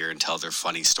on here and tell their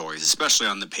funny stories, especially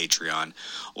on the Patreon,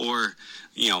 or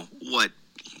what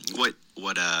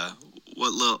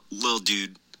little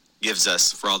dude gives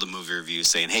us for all the movie reviews,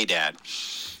 saying, "Hey, Dad,"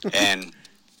 and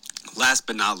last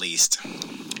but not least,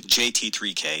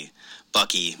 JT3K,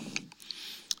 Bucky.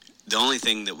 The only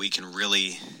thing that we can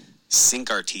really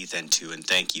sink our teeth into and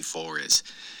thank you for is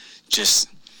just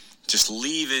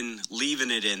leaving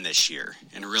it in this year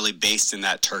and really basting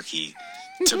that turkey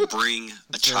to bring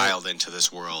a child into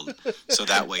this world, so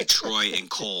that way Troy and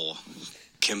Cole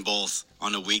can both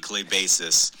on a weekly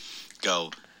basis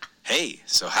go, "Hey,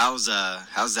 so how's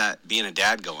that being a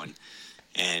dad going?"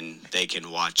 And they can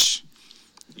watch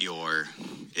your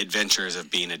adventures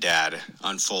of being a dad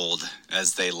unfold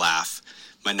as they laugh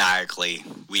maniacally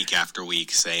week after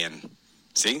week, saying,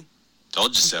 "See,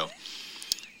 told you so."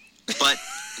 But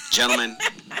gentlemen,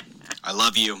 I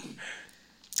love you.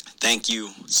 Thank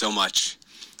you so much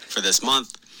for this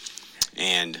month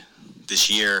and this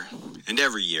year and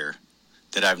every year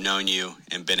that I've known you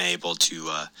and been able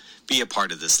to be a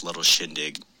part of this little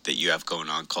shindig that you have going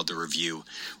on called the Review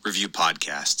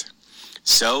Podcast.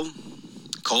 So,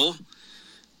 Cole,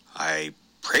 I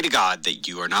pray to God that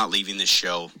you are not leaving this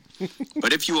show,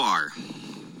 but if you are,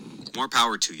 more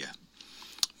power to you.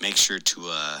 Make sure to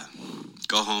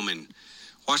go home and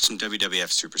watch some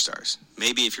WWF Superstars.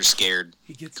 Maybe if you're scared,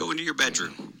 go into your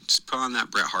bedroom. Just put on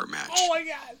that Bret Hart match. Oh my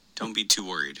god. Don't be too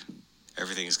worried.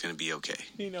 Everything is going to be okay.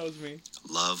 He knows me.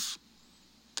 Love,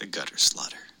 the Gutter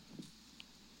Slaughter.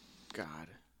 God.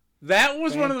 That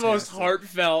was one of the most Fantastic.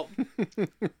 heartfelt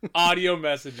audio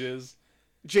messages.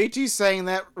 JT saying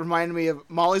that reminded me of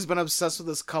Molly's been obsessed with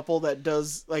this couple that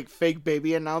does like fake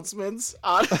baby announcements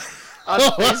on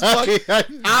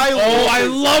Facebook. I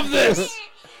love this.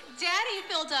 Daddy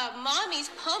filled up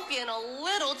Mommy's pumpkin a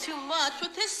little too much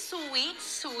with his sweet,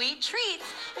 sweet treats.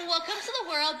 Welcome to the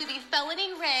world, baby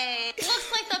Felony Ray.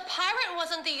 Looks like the pirate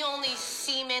wasn't the only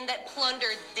seaman that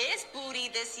plundered this booty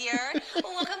this year.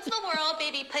 Welcome to the world,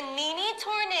 baby Panini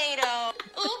Tornado.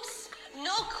 Oops,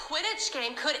 No Quidditch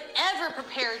game could ever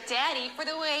prepare Daddy for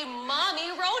the way Mommy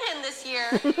wrote him this year.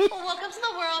 Welcome to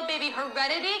the world, baby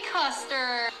Heredity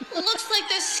Custer. Looks like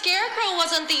this scarecrow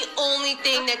wasn't the only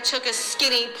thing that took a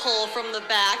skinny pull from the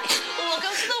back.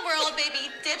 Welcome to the world,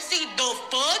 baby Dipsy the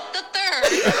Foot the Third.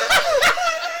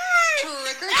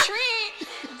 Trick or treat.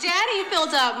 Daddy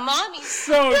filled up Mommy's.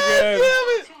 So good.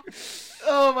 Damn it!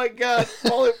 Oh my god.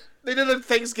 Molly, they did a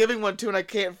Thanksgiving one too, and I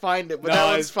can't find it, but No, that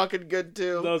one's it's- fucking good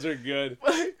too. Those are good.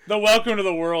 The Welcome to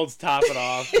the World's top it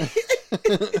off.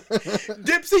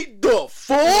 Dipsy the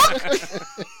fuck?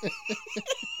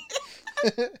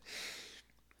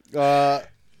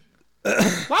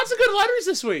 Lots of good letters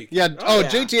this week. Yeah. yeah.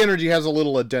 JT Energy has a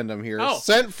little addendum here. Oh.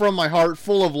 Sent from my heart,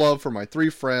 full of love for my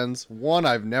 3 friends, one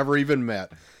I've never even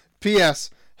met. P.S.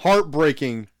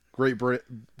 Heartbreaking. Great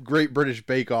British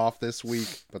Bake Off this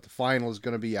week, but the final is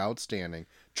going to be outstanding.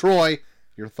 Troy,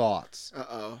 your thoughts?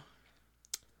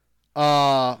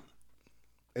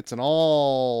 It's an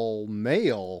all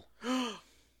male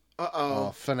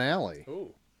finale.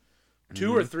 Ooh.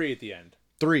 2 or 3 at the end?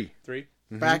 3. 3?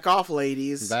 Back off,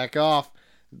 ladies. Back off.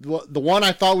 The one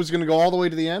I thought was going to go all the way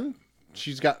to the end,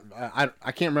 she's got, I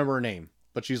can't remember her name,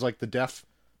 but she's like the deaf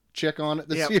chick on it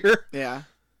this year. Yeah.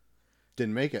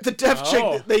 Didn't make it. The deaf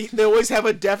chick, they always have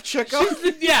a deaf chick on.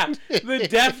 The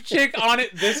deaf chick on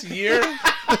it this year.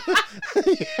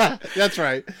 Yeah, that's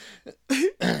right.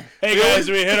 Hey guys,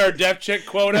 we hit our deaf chick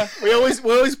quota. We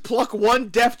always pluck one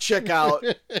deaf chick out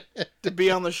to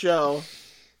be on the show.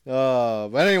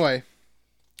 But anyway,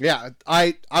 yeah,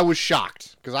 I was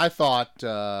shocked because I thought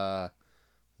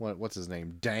what's his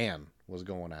name, Dan, was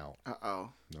going out.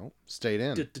 Nope, stayed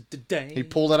in. He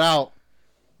pulled it out,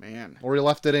 Man. or he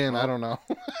left it in. I don't know.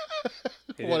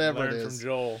 Whatever it Learn is. from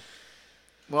Joel.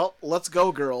 Well, let's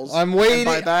go, girls. I'm waiting. And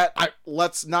by that,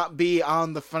 let's not be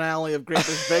on the finale of Great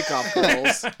British Bake Off,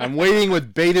 girls. I'm waiting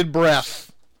with bated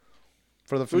breath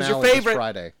for the Who's finale your this favorite?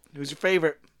 Friday. Who's your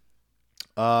favorite?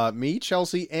 Me,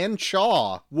 Chelsea, and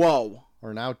Chaw Whoa.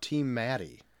 are now Team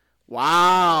Maddie.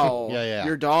 Wow. Yeah.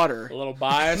 Your daughter. A little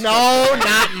biased. No,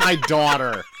 not my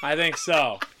daughter. I think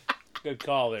so. Good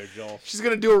call there, Joel. She's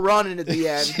going to do a run in at the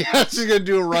end. Yeah, she's gonna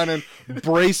do a run and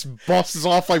Brace busts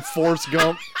off like Forrest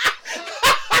Gump.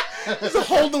 It's a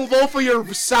holding loaf of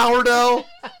your sourdough.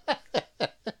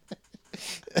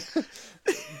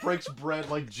 Breaks bread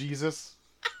like Jesus.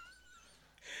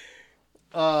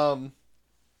 What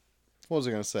was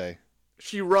I gonna say?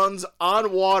 She runs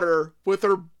on water with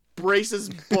her braces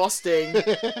busting.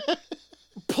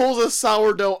 Pulls a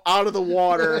sourdough out of the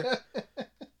water.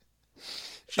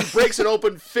 She breaks it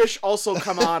open. Fish also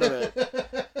come out of it.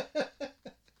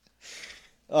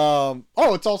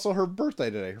 It's also her birthday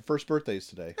today. Her first birthday is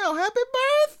today. Oh, happy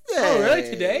birthday! Oh, really?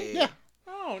 Today? Yeah.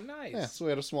 Oh, nice. Yeah, so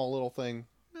we had a small little thing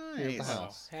here at the Nice.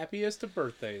 house. Happiest of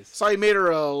birthdays. So you made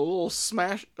her a little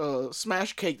smash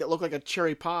cake that looked like a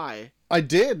cherry pie. I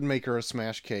did make her a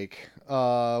smash cake.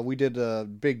 We did a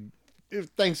big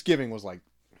Thanksgiving was like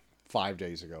 5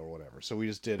 days ago or whatever. So we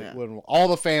just did it when all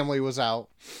the family was out.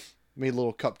 Made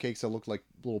little cupcakes that looked like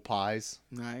little pies.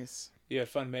 Nice. You had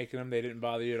fun making them. They didn't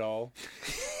bother you at all.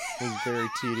 It was very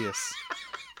tedious.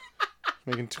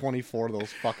 Making 24 of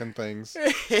those fucking things.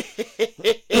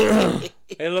 They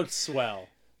looked swell.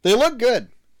 They look good.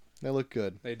 They look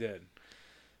good. They did.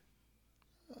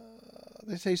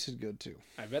 They tasted good too.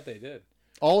 I bet they did.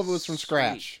 All of it was from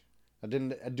scratch. I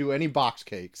didn't do any box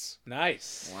cakes.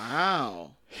 Nice.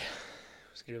 Wow.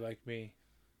 You're like me.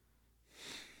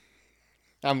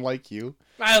 I'm like you.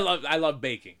 I love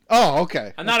baking. Oh,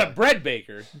 okay. I'm not a bread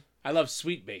baker. I love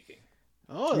sweet baking.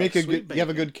 Oh, Make a that's sweet good. You have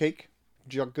a bacon. good cake.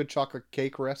 Good chocolate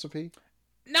cake recipe.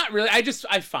 Not really.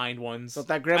 I find ones. So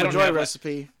that I Grandma don't Joy have, like-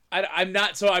 recipe. I'm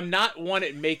not one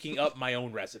at making up my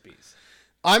own recipes.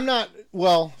 I'm not.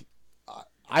 Well,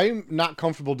 I'm not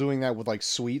comfortable doing that with like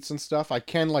sweets and stuff. I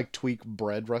can like tweak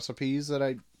bread recipes that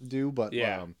I do, but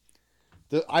Yeah.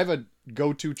 I have a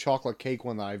go-to chocolate cake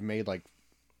one that I've made like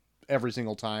every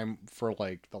single time for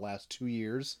like the last 2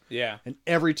 years. Yeah. And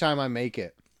every time I make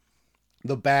it,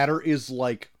 the batter is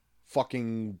like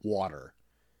fucking water.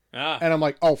 Ah. And I'm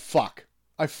like, oh fuck,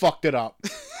 I fucked it up.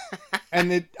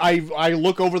 And I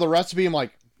look over the recipe, I'm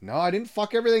like, no, I didn't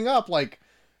fuck everything up. Like,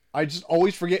 I just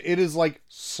always forget it is like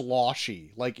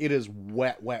sloshy. Like it is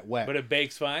wet. But it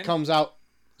bakes fine. Comes out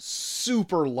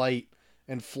super light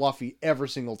and fluffy every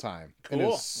single time. And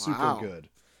Cool. it's super Wow. good.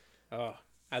 Oh,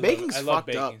 Baking's I love fucked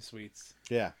baking up. sweets.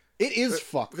 Yeah. It is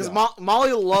fucked Because up.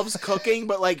 Molly loves cooking,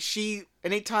 but like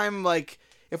anytime like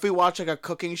if we watch like a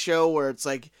cooking show where it's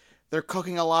like they're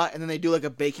cooking a lot and then they do like a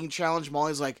baking challenge,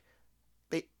 Molly's like,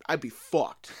 I'd be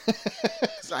fucked.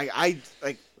 So I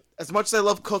as much as I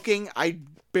love cooking, I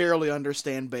barely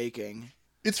understand baking.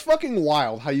 It's fucking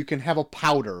wild how you can have a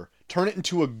powder, turn it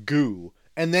into a goo,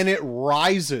 and then it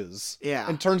rises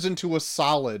and turns into a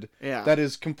solid that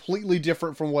is completely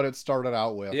different from what it started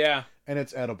out with. Yeah. And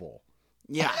it's edible.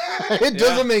 Yeah. It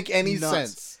doesn't make any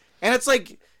sense. And it's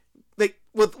like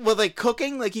with like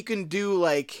cooking, like you can do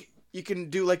like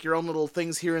your own little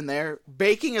things here and there.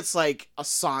 Baking, it's like a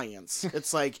science.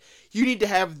 It's like you need to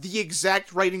have the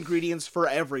exact right ingredients for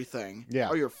everything. Yeah.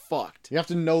 Or you're fucked. You have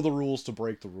to know the rules to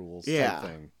break the rules. Type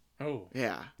thing. Oh.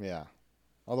 Yeah. Yeah.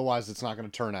 Otherwise, it's not going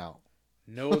to turn out.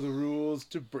 Know the rules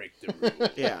to break the rules.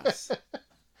 Yeah.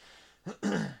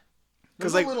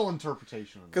 There's a little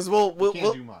interpretation. Because we'll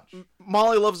can't do much.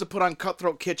 Molly loves to put on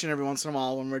Cutthroat Kitchen every once in a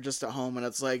while when we're just at home, and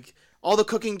it's like all the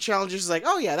cooking challenges. Is like,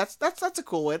 oh yeah, that's a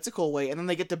cool way. It's a cool way. And then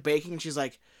they get to baking, and she's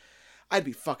like, I'd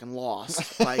be fucking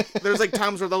lost. Like, there's like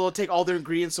times where they'll take all their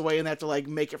ingredients away, and they have to like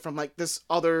make it from like this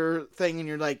other thing, and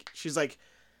you're like, she's like,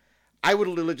 I would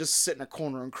literally just sit in a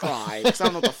corner and cry because I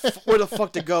don't know where the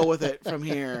fuck to go with it from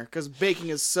here because baking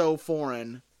is so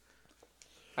foreign.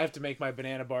 I have to make my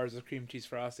banana bars with cream cheese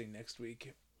frosting next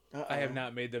week. Uh-oh. I have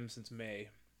not made them since May.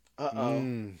 Uh-oh.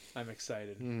 I'm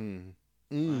excited.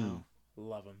 Wow.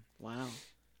 Love them. Wow.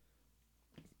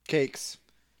 Cakes.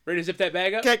 Ready to zip that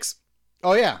bag up? Kicks.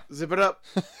 Oh, yeah. Zip it up.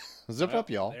 Zip up,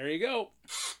 y'all. There you go.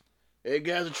 Hey,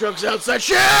 guys, the truck's outside.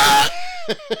 Shit!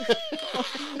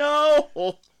 No!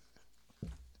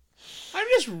 I'm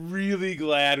just really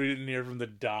glad we didn't hear from the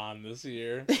Don this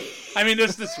year. I mean,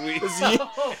 this week.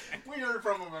 We heard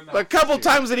from him enough. A couple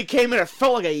times that he came in, it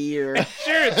felt like a year.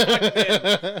 Sure as fuck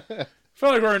did.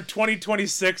 Felt like we're in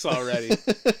 2026 already.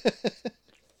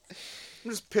 I'm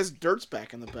just pissed dirt's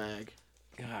back in the bag.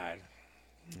 God.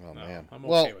 Oh, No, man. I'm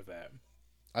Well, okay with that.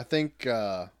 I think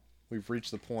we've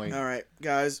reached the point. All right,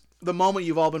 guys, the moment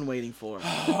you've all been waiting for.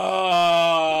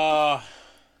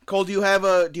 Cole, do you have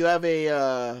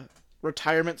a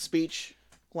retirement speech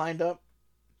lined up?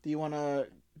 Do you want to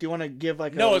give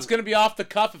like No, it's gonna be off the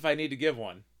cuff if I need to give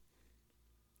one.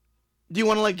 Do you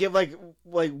want to like give like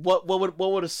what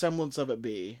would a semblance of it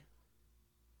be?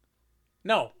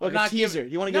 No, Like I'm a not teaser.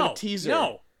 giving- You want to give a teaser?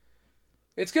 No.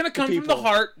 It's gonna come from the people.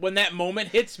 heart when that moment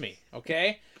hits me.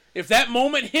 Okay, if that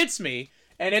moment hits me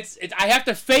and it's I have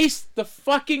to face the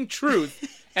fucking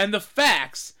truth and the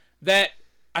facts that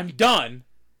I'm done.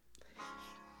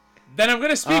 Then I'm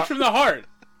gonna speak from the heart.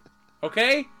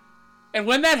 Okay? And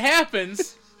when that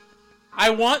happens,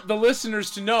 I want the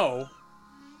listeners to know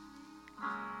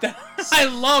that I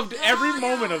loved every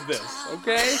moment of this,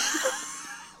 okay?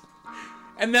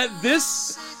 And that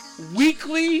this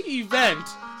weekly event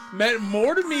meant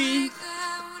more to me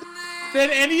than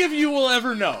any of you will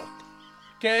ever know.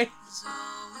 Okay?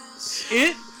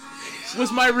 It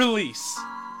was my release.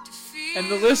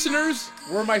 And the listeners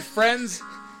were my friends,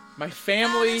 my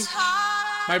family,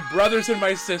 my brothers and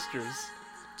my sisters.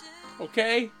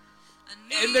 Okay?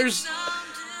 And there's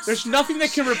nothing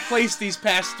that can replace these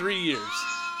past 3 years.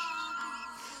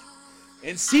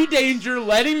 And Sea Danger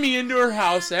letting me into her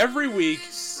house every week,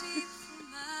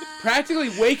 practically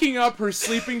waking up her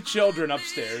sleeping children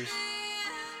upstairs.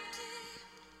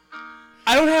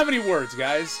 I don't have any words,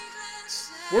 guys.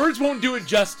 Words won't do it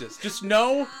justice. Just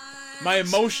know my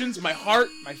emotions, my heart,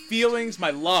 my feelings,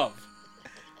 my love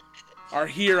are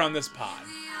here on this pod.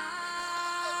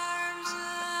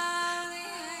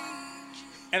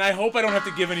 And I hope I don't have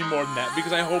to give any more than that,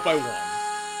 because I hope I won.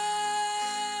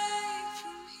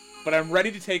 But I'm ready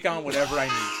to take on whatever I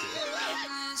need to.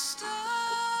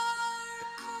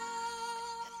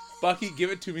 Bucky, give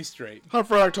it to me straight. Hunt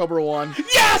for October 1.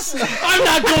 Yes! I'm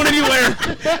not going anywhere!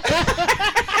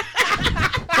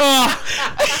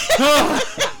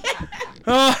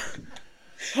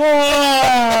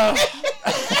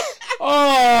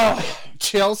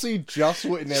 Chelsea just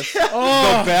witnessed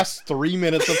the best 3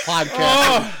 minutes of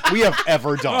podcasting we have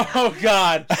ever done. Oh,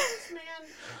 God. Man,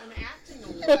 I'm acting a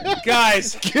little.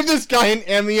 Guys. Give this guy an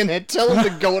Emmy and tell him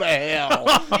to go to hell.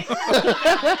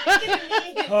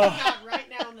 Right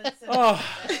now in this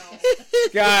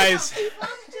Guys.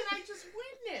 What did I just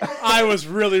witness? I was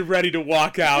really ready to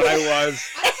walk out. I was.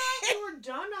 I thought you were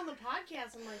done on the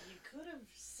podcast. I'm like, you could have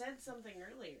said something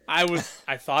earlier. I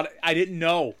didn't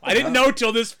know. I didn't know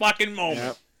till this fucking moment.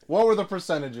 Yep. What were the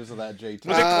percentages of that, JT?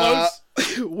 Was it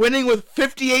close? Winning with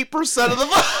 58% of the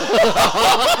vote.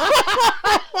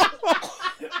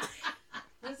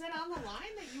 Was it on the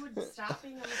line that you would stop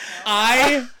being on the show?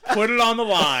 I put it on the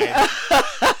line.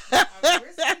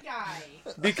 Where's the guy?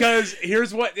 Because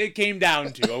here's what it came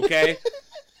down to, okay?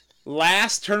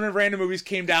 Last Tournament of Random Movies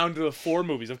came down to the 4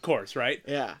 movies, of course, right?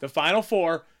 Yeah. The final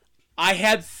 4. I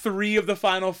had 3 of the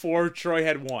final 4. Troy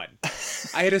had 1.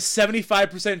 I had a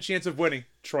 75% chance of winning.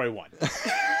 Troy won.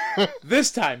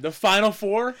 This time, the final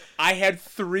 4, I had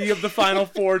 3 of the final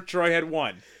 4. Troy had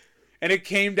 1. And it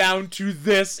came down to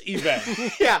this event.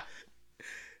 Yeah.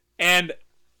 And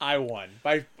I won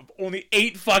by only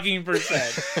 8 fucking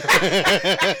percent.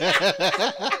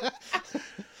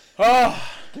 Oh,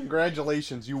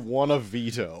 Congratulations, you won a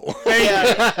veto.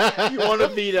 Yeah. You want a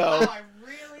veto. Oh, I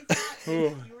really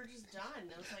thought you were just done.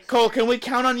 I was like, Cole, can we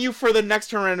count on you for the next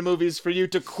turn around movies for you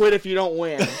to quit if you don't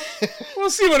win? we'll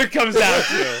see what it comes down to.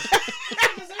 is there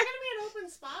going to be an open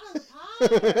spot on the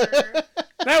pod? Or...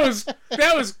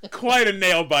 That was quite a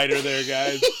nail biter there,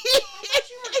 guys. I thought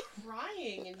you were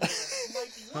crying in here. I'm like, what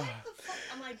the fuck?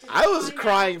 I'm like, did I you was find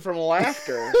crying from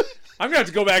laughter. I'm going to have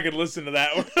to go back and listen to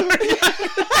that one.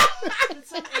 Did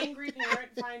some angry parent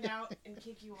find out and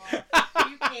kick you off?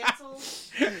 Were you canceled?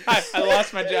 I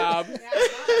lost my job. Yeah,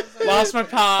 I was Lost my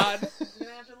pod. I'm going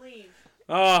to have to leave.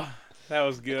 Oh, that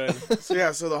was good.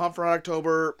 So the Hunt for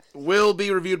October will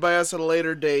be reviewed by us at a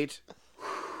later date.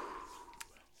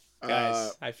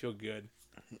 Guys, I feel good.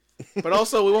 But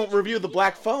also, we won't review the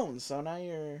Black Phone, so now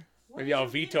you're... Maybe I'll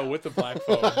veto with the black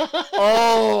phone.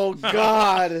 Oh,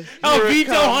 God. I'll Here it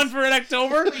veto comes. Hunt for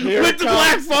October Here with it the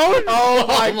comes. black phone?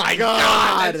 Oh, my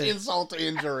God. That's insult to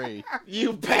injury.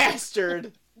 You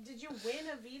bastard. Did you win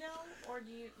a veto, or did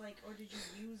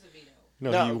you use a veto?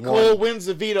 No, you Cole won. wins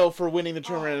the veto for winning the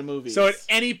Tournament of Random Movies. So at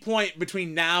any point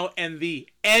between now and the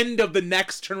end of the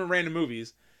next Tournament of Random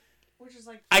Movies, Which is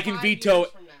like I can 5 veto.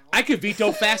 years from now. I could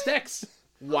veto Fast X.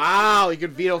 Wow, you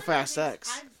could veto Fast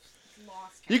X. I've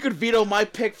lost You could veto my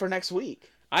pick for next week.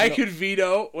 I could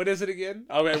veto. What is it again?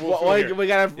 Okay, Well, hear it. we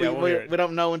gotta. Yeah, we'll hear it. We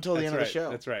don't know until the That's end right. of the show.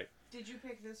 That's right. Did you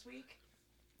pick this week?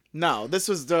 No, this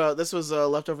was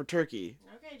leftover turkey.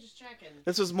 Okay, just checking.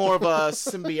 This was more of a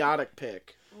symbiotic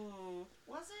pick.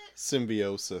 Was it?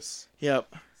 Symbiosis.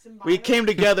 Yep. Symbiotic? We came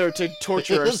together to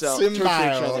torture ourselves. Torture each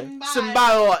other. Symbiote.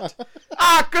 Symbiote.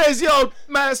 Ah, crazy old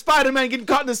man, Spider-Man getting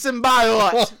caught in a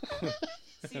symbiote.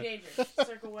 Sea Danger.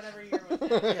 Circle whatever year was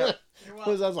it. You're What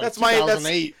was welcome. that, like That's my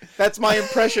 2008? that's my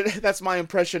impression. That's my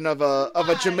impression of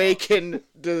a Jamaican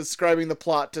describing the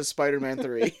plot to Spider-Man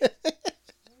 3.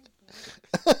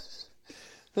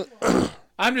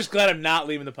 I'm just glad I'm not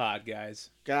leaving the pod, guys.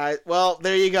 Guys, well,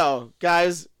 there you go,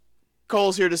 guys.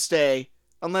 Cole's here to stay,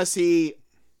 unless he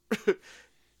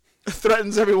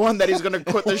threatens everyone that he's going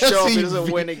to quit the show if he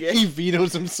doesn't win again. He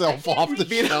vetoes himself off the show.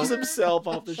 Vetoes himself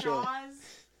off the show. Shaw's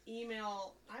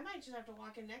email. I might just have to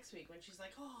walk in next week when she's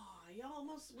like, "Oh, we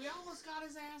almost got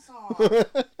his ass off."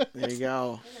 There you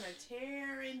go. I'm gonna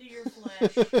tear into your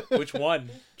flesh. Which one?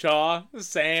 Chaw,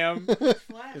 Sam, Flesh.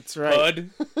 That's right. Bud.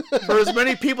 For as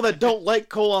many people that don't like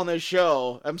Cole on this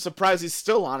show, I'm surprised he's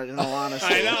still on it, in all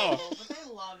honesty. I know. Oh, but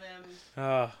they love him.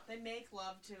 Oh, They make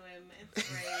love to him. It's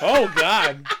great. oh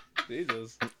God.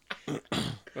 Jesus.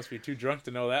 Must be too drunk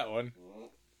to know that one.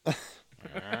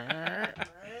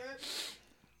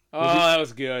 Oh, that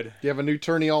was good. Do you have a new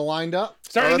tourney all lined up?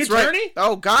 Starting a new that's right. tourney?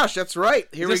 Oh gosh, that's right.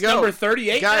 Here Is we this go. number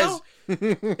 38 Guys, now?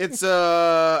 it's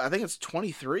I think it's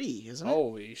 23, isn't it?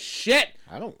 Holy shit.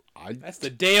 That's the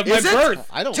day of my Is it? birth.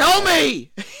 I don't Tell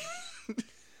me!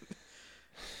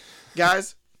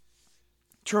 Guys,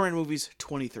 Tournament Movies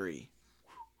 23.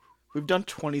 We've done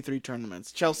 23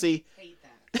 tournaments. Chelsea, I hate that.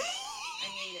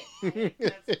 I hate it.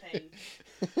 That's the thing.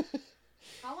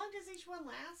 How long does each one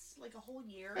last? Like a whole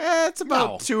year? it's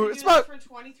about No. two. We It's do this about for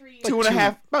 23 years. two and a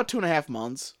half. About 2.5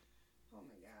 months. Oh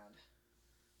my god.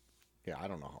 Yeah, I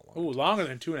don't know how long. Ooh, longer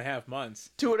than 2.5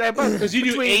 months. Because Because you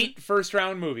do 8 first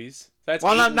round movies. That's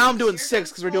Well, 8 now I'm weeks. doing Here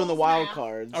 6 because we're doing the comes wild math.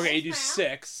 cards. Okay, you do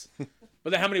 6. But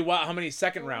then how many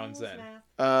second rounds then?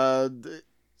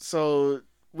 So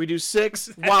we do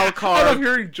 6 wild I love card,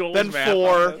 hearing Joel's then math on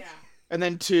 4, this. Yeah. and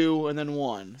then 2, and then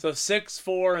 1. So 6,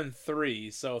 4, and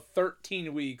 3. So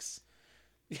 13 weeks.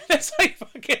 That's like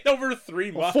fucking over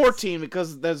 3 Well, months. 14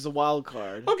 because there's the wild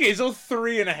card. Okay, so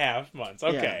 3.5 months.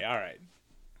 Okay, Yeah. all right.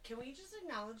 Can we just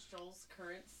acknowledge Joel's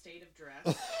current state of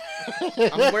dress?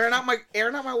 I'm airing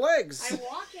out my legs. I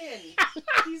walk in.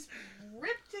 He's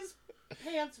ripped his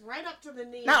pants right up to the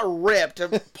knee. Not ripped. I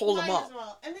pulled them Might up. as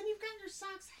well. And then you've got your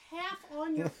socks half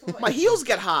on your foot. My heels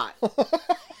get hot. What the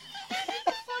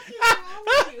fuck is wrong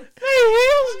with you?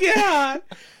 My heels get hot.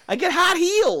 I get hot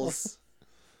heels.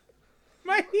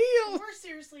 My heels. You're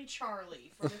seriously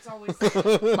Charlie from It's Always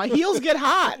Sunny. My heels get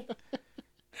hot.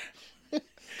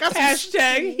 Got some,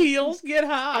 Hashtag heels get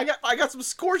hot. I got some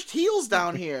scorched heels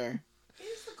down here. It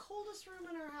is the coldest room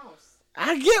in our house.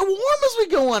 I get warm as we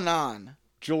going on.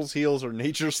 Joel's heels are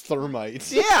nature's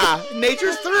thermites. Yeah,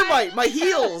 nature's thermite. My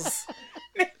heels.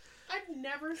 I've never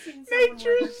never seen someone wear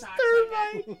their Nature's socks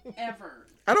like thermite. that ever.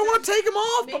 I don't want to take them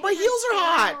off, but my heels are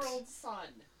hot. 8-year-old son.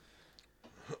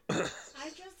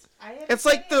 I had It's to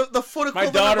like say it. the foot My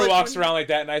equivalent. daughter of like walks when- around like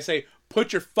that, and I say,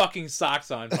 "Put your fucking socks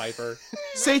on, Piper."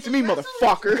 Say it to me,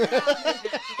 motherfucker.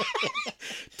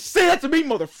 Say that to me,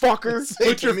 motherfucker.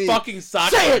 Put your fucking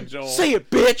socks Say on, it. Joel. Say it,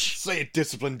 bitch. Say it,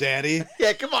 discipline daddy.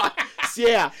 Yeah, come on.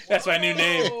 Yeah. That's my new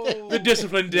name, the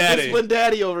Disciplined Daddy. Discipline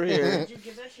daddy over here. Did you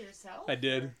give that to yourself? I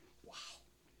did.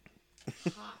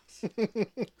 Hot.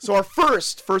 So our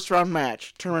first round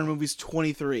match, Turnaround Movies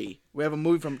 23. We have a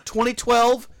movie from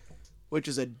 2012, which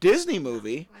is a Disney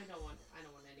movie. I don't want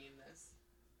any of this.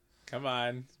 Come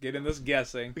on, get in this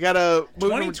guessing. We got a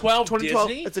movie from 2012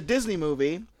 Disney? It's a Disney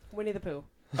movie. Winnie the Pooh.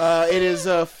 It is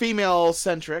female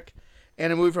centric,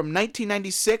 and a movie from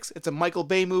 1996. It's a Michael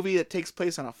Bay movie that takes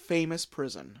place on a famous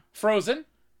prison. Frozen.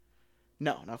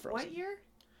 No, not Frozen. What year?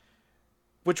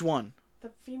 Which one? The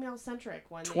female centric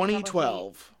one.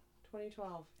 2012.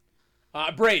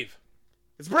 2012. Brave.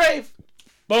 It's Brave.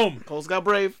 Boom. Cole's got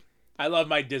Brave. I love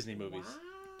my Disney movies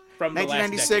from the last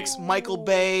 1996. decade. Michael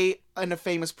Bay in a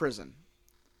famous prison.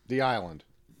 The Island.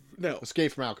 No.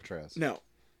 Escape from Alcatraz. No.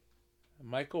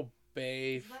 Michael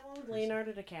Bay. Is that one with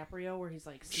Leonardo DiCaprio where he's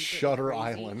like secretly Shutter crazy?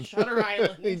 Island. Shutter He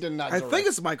Island. did not. I direct. think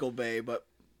it's Michael Bay, but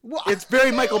it's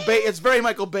very Michael Bay. It's very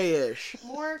Michael Bay-ish.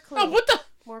 More clues. Oh, what the?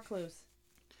 More clues.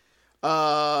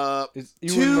 It's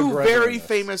Ewan Two McGregor very in this.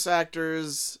 famous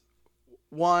actors.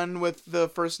 One with the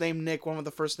first name Nick. One with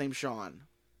the first name Sean.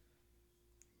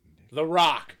 The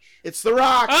Rock. It's The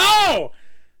Rock. Oh!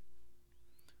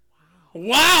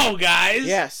 Wow, guys.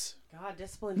 Yes. God,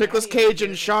 discipline. Nicolas Daddy Cage is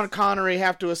and Sean Connery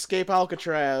have to escape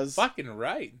Alcatraz. Fucking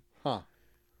right. Huh.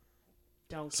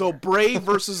 Don't So care. Brave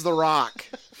versus The Rock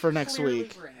for next Clearly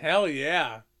week. Brave. Hell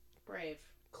yeah. Brave.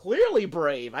 Clearly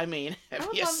Brave. I mean, have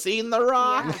I you love- seen The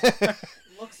Rock? Yeah.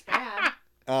 Looks bad.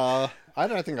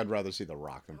 I think I'd rather see The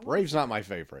Rock than Brave's not my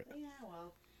favorite. Yeah,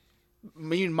 well.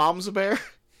 Mean Mom's a Bear?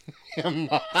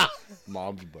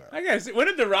 Mom's bear. I gotta see. When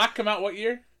did The Rock come out? What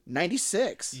year?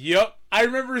 96. Yep. I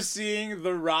remember seeing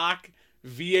The Rock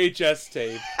VHS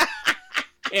tape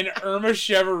in Irma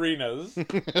Cheverina's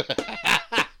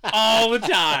all the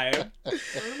time. Irma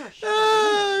Shepard.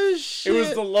 Oh, It shit.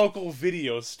 was the local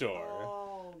video store.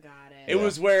 Oh, got it. It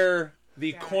was where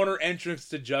the Got it. corner entrance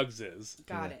to Jugs is.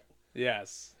 Got it.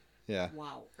 Yes. Yeah.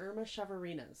 Wow. Irma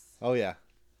Cheverina's. Oh yeah.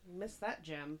 Missed that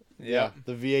gem. Yeah.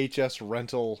 The VHS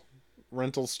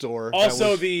rental store. that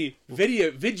Also was- the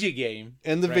video game.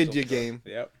 and the rental video store. game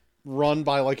Yep. run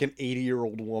by like an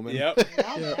 80-year-old woman. Yep. Love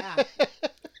that.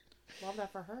 Love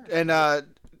that for her. And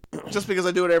just because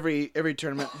I do it every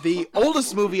tournament, the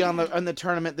oldest movie on the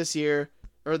tournament this year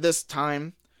or this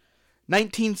time,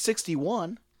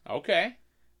 1961. Okay.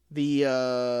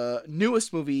 The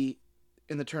newest movie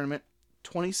in the tournament,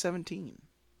 2017.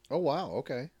 Oh wow.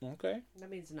 Okay. Okay. That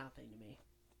means nothing to me.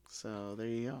 So there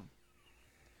you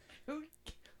go.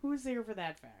 Who's here for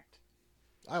that fact?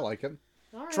 I like him.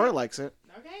 All right. Troy likes it,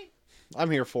 Okay. I'm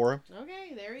here for him.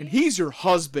 Okay. There he and is. he's your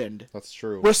husband. That's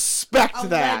true. Respect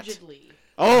that. Allegedly.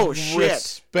 Oh shit.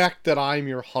 Respect that I'm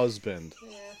your husband.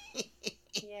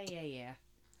 Yeah.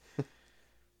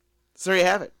 So there you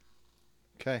have it.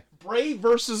 Okay. Brave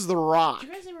versus The Rock. Did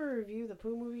you guys ever review the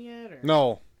Pooh movie yet? Or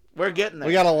No, We're getting there.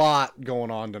 we got a lot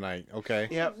going on tonight. Okay.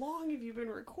 Yep. How long have you been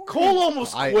recording? Cole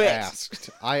almost I quit. asked.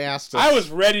 us- I was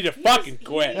ready to He fucking des-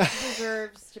 quit. He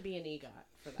deserves to be an EGOT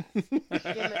for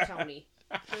that. Give him a Tony.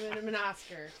 Give him an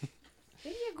Oscar.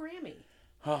 Maybe a Grammy.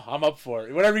 Oh, I'm up for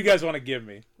it. Whatever you guys want to give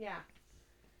me. Yeah.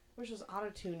 Wish those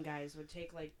auto-tune guys would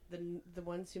take like the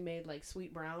ones who made like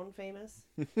Sweet Brown famous.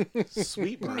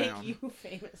 Sweet Make Brown. you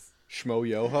famous. Schmo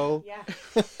Yoho. Yeah.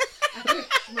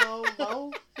 Schmo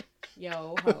lo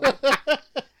yo ho.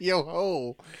 Yo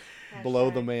ho. Blow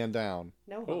the Hashtag man down.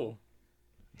 No ho. Oh.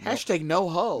 Hashtag no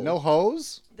ho. No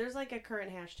hose? There's like a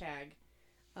current hashtag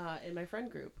in my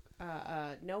friend group.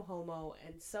 No homo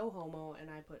and so homo, and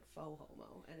I put faux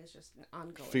homo, and it's just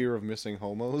ongoing. Fear of missing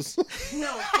homos.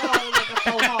 No, faux like a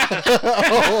faux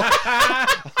homo.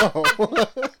 Oh.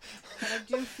 But I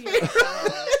do feel like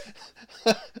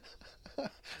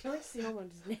I like to see homo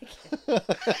just naked.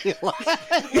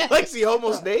 He likes the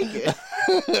almost naked.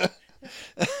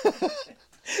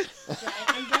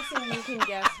 I'm guessing you can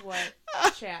guess what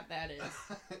chat that is.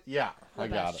 Yeah, The I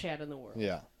got best it. chat in the world.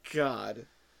 Yeah. God.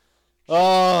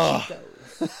 Oh,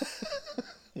 Chicos.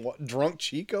 what? Drunk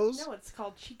Chicos? No, it's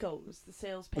called Chicos. The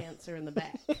sales pants are in the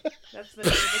back. That's the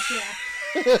name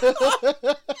of the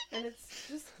chat. And it's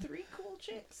just three cool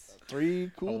chicks.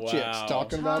 Three cool Wow. chicks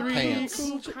talking about Three pants.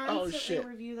 cool Who ch- oh, constantly shit.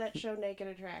 review that show Naked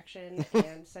Attraction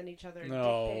and send each other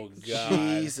Oh, dick pics. God.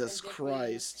 Jesus And dick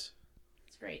Christ.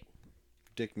 great.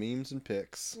 Dick memes and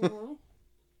pics.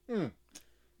 Mm-hmm.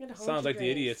 Sounds like the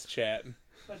idiots chat.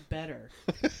 But better.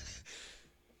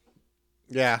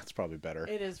 Yeah, it's probably better.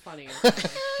 It is funnier.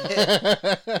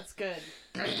 It's good.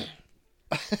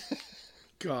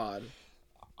 God.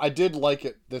 I did like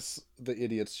it. The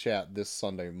idiots chat this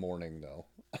Sunday morning though.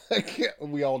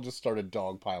 We all just started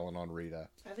dogpiling on Rita.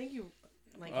 I think you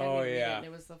had Oh, me read it, yeah. and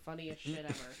it was the funniest shit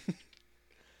ever.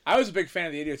 I was a big fan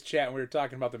of the idiots chat when we were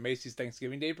talking about the Macy's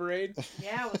Thanksgiving Day Parade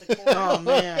Yeah, with the corn. Oh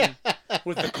man.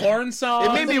 with the corn song,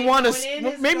 It made me Somebody want going in, to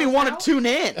his made me goes want to out? tune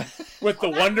in. with the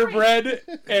that's Wonder great. Bread,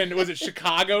 and was it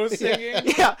Chicago singing?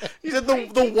 Yeah, he said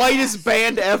the whitest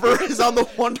band ever is on the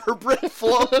Wonder Bread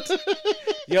float.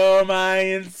 You're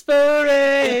my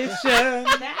inspiration.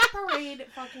 That parade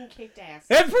fucking kicked ass.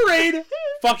 That parade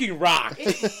fucking rocked.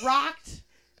 It rocked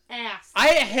ass. I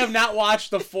have not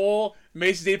watched the full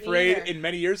Macy's Day Parade Neither. in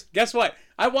many years. Guess what?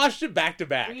 I watched it back to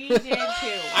back. We did too.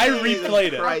 I replayed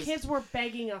it. Our Christ. kids were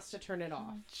begging us to turn it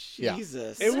off. Yeah.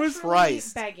 Jesus. It was Literally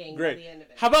Christ. begging by Great. the end of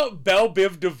it. How about Belle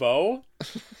Biv DeVoe?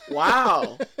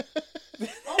 Wow.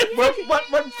 Oh, yeah,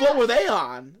 What float were they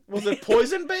on? Was it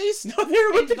poison based? No, they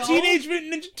were with the Vogue? Teenage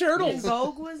Mutant Ninja And Turtles.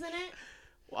 Vogue was in it.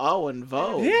 Oh, and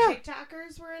Vogue. Yeah.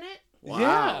 TikTokers were in it. Wow.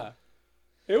 Yeah.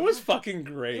 It was fucking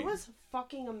great. It was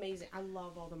fucking amazing. I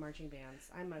love all the marching bands.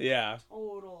 I'm a Yeah.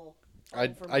 total. I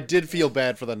for I marching did feel bands.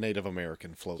 bad for the Native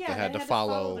American float. Yeah, they had to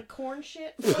follow. the corn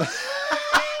shit.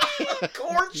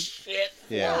 Corn shit.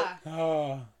 Yeah.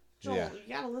 Oh, Joel, Yeah. you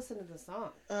gotta listen to the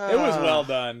song. it was well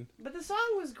done. But the song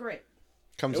was great.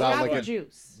 Comes It out Got like the it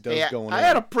juice. does Yeah, going I in.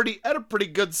 had a pretty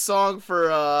good song for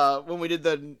when we did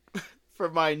the for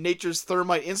my Nature's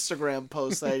Thermite Instagram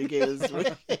post that I gave.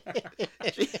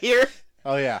 Did you hear?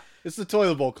 Oh yeah, it's the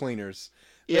toilet bowl cleaners.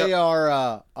 Yep. They are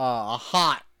a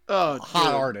hot Oh, hot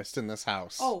dude. artist in this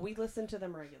house. Oh, we listen to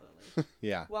them regularly.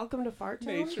 Yeah. Welcome to Fart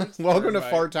Town. Nature's Welcome to Thermite.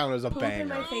 Fart Town is a Poop in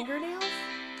my banger. fingernails.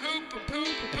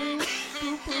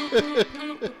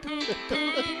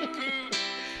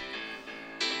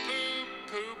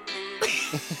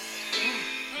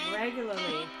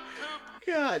 Regularly.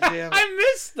 God damn it. I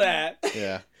missed that.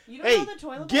 Yeah. You don't Hey, know the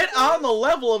toilet get bowl on song? the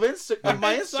level of my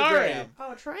I'm sorry. Instagram.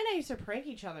 Oh, Troy and I used to prank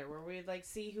each other where we'd like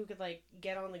see who could like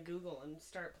get on the Google and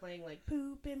start playing like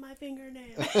poop in my fingernail.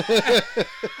 And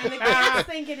the kids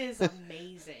think it is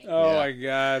amazing. Oh Yeah. my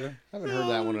god, I haven't heard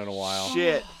that one in a while.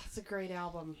 Shit. Oh, it's a great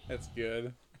album. that's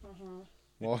good.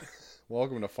 Well,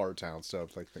 welcome to Fart Town. So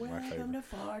it's like my Welcome favorite. to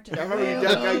Fart Town. I remember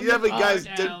you definitely guys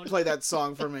Fart did Town. play that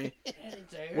song for me.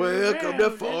 Turn Welcome to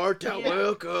around. Fart Town. Yeah.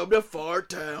 Welcome to Fart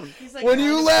Town. He's like, When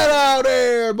you let out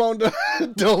air,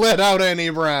 don't let out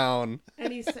any brown.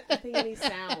 any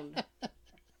sound.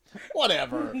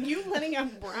 Whatever. You letting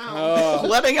out brown. Oh,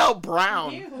 Letting out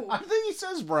Brown. Ew. I think he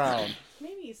says brown.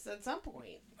 Maybe at some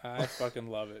point. I fucking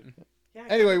love it. Yeah,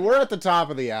 Anyway, we're at the top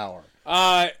of the hour.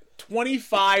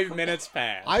 25 minutes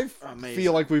past. I Amazing.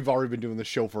 feel like we've already been doing the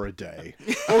show for a day.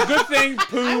 Well, good thing I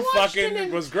Pooh watched fucking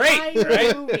an was great, entire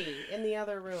right? movie in the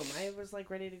other room. I was like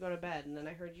ready to go to bed, and then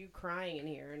I heard you crying in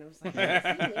here, and I was like, "Is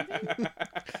he leaving?"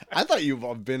 I thought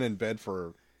you've been in bed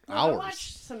for No, hours. I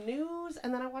watched some news,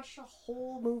 and then I watched a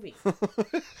whole movie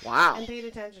Wow. and paid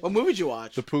attention. What movie did you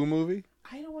watch? The Pooh movie?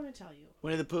 I don't want to tell you.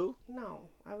 Winnie the Pooh? No,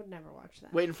 I would never watch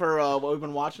that. Waiting for what we've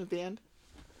been watching at the end?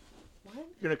 What?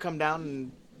 You're going to come down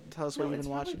and tell us what No, you've it's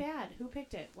been probably watching? bad. Who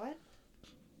picked it? What?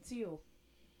 It's you.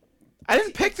 I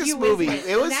didn't pick this You, movie. isn't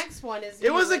It was the next one is. it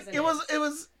you, was isn't it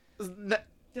was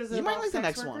Does it you might involve like the sex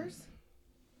next one. workers?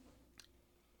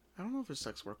 I don't know if there's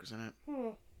sex workers in it. Hmm.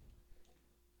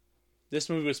 This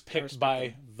movie was picked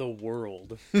by the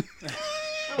world.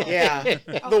 Yeah.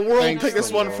 Oh, The world Thanks picked to this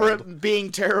the one for world. it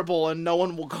being terrible and no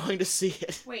one will going to see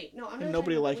it. Wait, no, I'm And not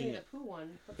nobody talking about liking Winnie it. the Pooh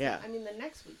one. What's Yeah. I mean the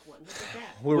next week one. What's that?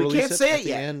 We'll We release can't say at it the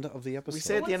yet. end of the episode. We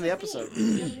say at the end of the What's episode. theme?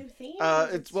 You have a new theme?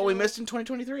 Is It's it what we still- missed in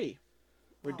 2023.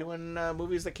 We're Oh. doing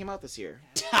movies that came out this year.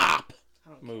 Top I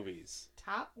don't care. movies.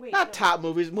 Top? Wait. Not no. top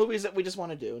movies that we just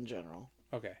want to do in general.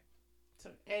 Okay. So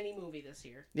any movie this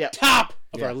year. Yeah. Top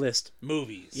of Yeah. our list.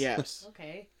 Movies. Yes.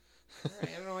 Okay. All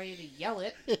right, I don't know why you had to yell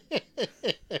it.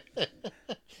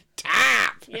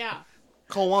 Top. Yeah.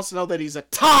 Cole wants to know that he's a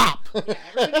top. Yeah,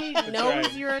 everybody knows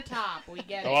right. you're a top. We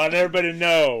get I it. want everybody to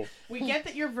know. We get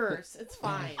that you're verse. It's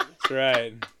fine. That's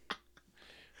right.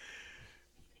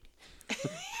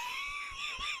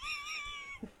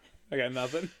 I got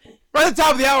nothing. Right at the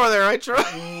top of the hour there, right, Troy?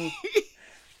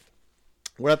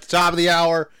 We're at the top of the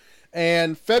hour.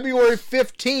 And February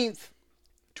 15th,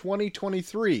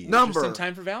 2023. Number. Just in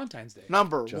time for Valentine's Day.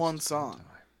 Number Just one in song.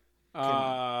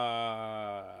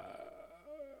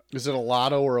 Is it a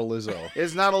Lotto or a Lizzo?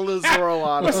 It's not a Liz or a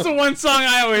lot. What's the one song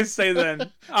I always say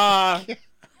then?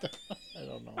 I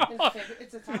don't know.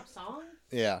 It's a top song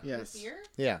Yeah. Yes. this year?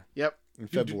 Yeah. Yep. In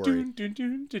February.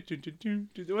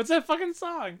 What's that fucking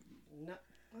song? No.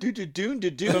 Do.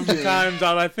 Sometimes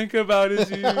all I think about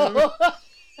is you.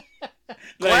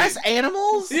 Glass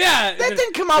Animals? Yeah. That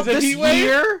didn't come out Is it this Heatwave?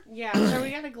 year. Yeah, so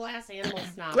we got a Glass Animal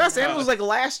snob. Glass Animals like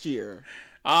last year.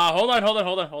 Hold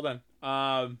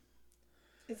on.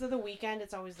 Is it The Weeknd?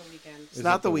 It's always The Weeknd. It's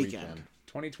not The Weeknd.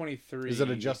 2023. Is it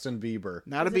a Justin Bieber?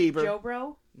 Not Is a it Bieber. Joe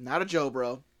Bro? Not a Joe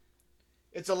Bro.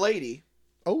 It's a lady.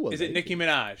 Oh, Is it Nicki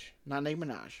Minaj? Not Nicki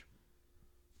Minaj.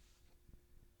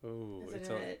 Oh, Is it's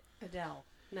it Adele?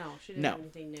 No, she didn't No. have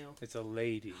anything new. it's a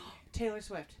lady. Taylor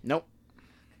Swift. Nope.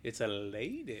 It's a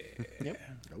lady. Yep.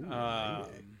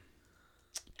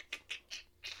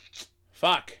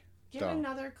 Fuck. Give Dumb.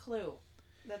 another clue.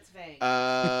 That's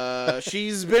vague.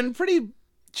 She's been pretty.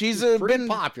 She's been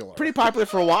popular. Pretty popular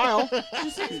for a while. She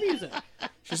sings music.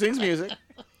 She sings music.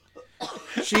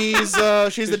 She's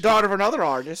the daughter of another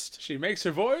artist. She makes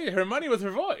her money with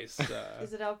her voice.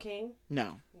 Is it Elle King?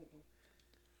 No.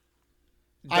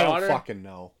 I don't Daughter? fucking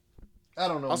know. I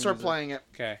don't know. I'll start music. playing it.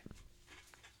 Okay.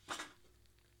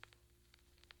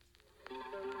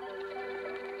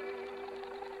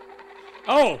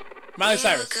 Oh, Miley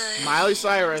Cyrus. Miley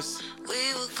Cyrus.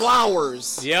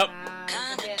 Flowers. Yep.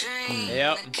 It's a hit.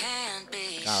 Yep.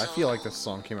 God, I feel like this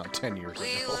song came out 10 years ago.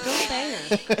 Still a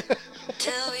banger.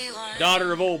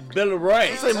 Daughter of old Billy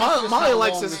Ray. Say Molly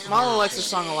likes this. Molly likes this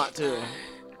song a lot too.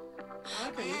 I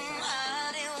like the new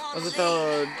song. Was it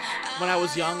the When I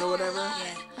Was Young or whatever?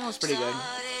 Yeah. That was pretty good.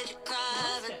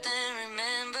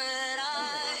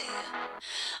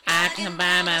 I can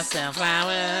buy myself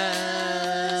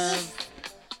flowers.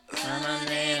 I'm a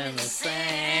man in the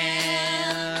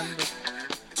sand.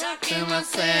 To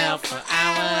myself for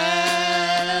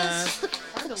hours.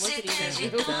 Hard to look at either of you.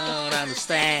 Don't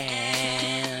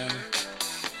understand.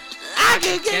 I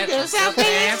can get yourself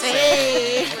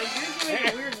fancy. Like you're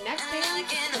doing a weird neck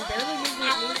dance and barely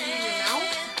moving in your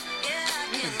mouth.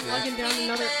 You're plugging down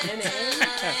another NA.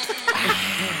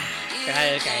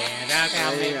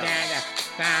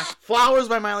 Flowers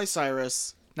by Miley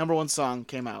Cyrus. #1 song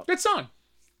came out. Good song.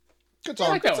 Good I song.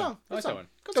 like that Good one. song. I like that one.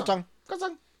 Good song. Good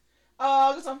song.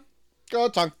 Good song.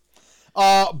 Good song.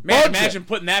 Man, Budget. imagine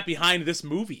putting that behind this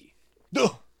movie.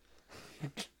 Ugh.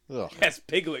 Ugh. As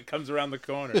Piglet comes around the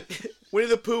corner. Winnie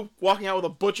the Pooh walking out with a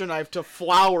butcher knife to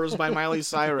Flowers by Miley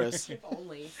Cyrus. If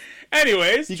only.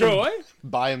 Anyways, Troy.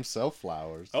 Buy himself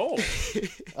flowers. Oh.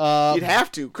 You'd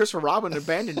have to. Christopher Robin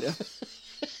abandoned him.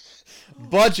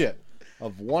 Budget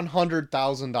of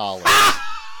 $100,000.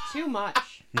 Too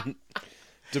much.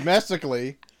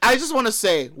 Domestically, I just want to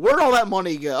say, where'd all that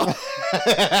money go?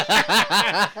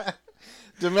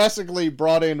 domestically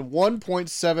brought in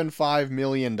 $1.75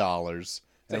 million.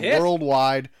 And hit.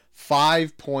 worldwide,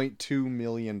 $5.2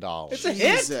 million. It's a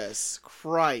hit. Jesus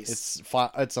Christ.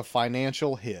 It's a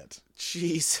financial hit.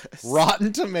 Jesus.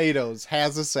 Rotten Tomatoes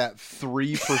has us at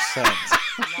 3%.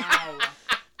 Wow.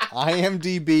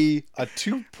 IMDb a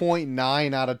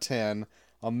 2.9 out of 10.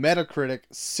 A Metacritic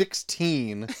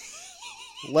 16.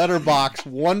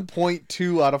 Letterboxd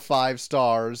 1.2 out of 5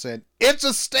 stars. And It's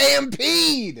a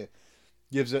Stampede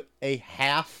gives it a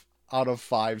half out of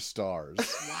 5 stars.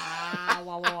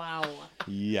 Wow.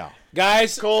 Yeah.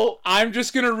 Guys, Cole. I'm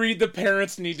just going to read the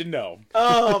parents need to know.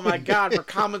 Oh my God, for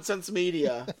Common Sense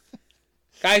Media.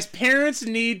 Guys, parents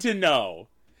need to know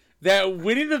that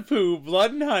Winnie the Pooh,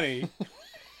 Blood and Honey,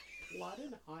 Blood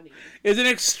and honey. is an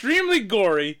extremely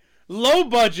gory,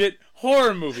 low-budget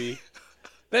horror movie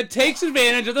that takes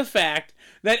advantage of the fact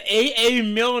that A.A.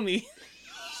 Milne...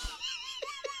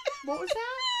 What was that?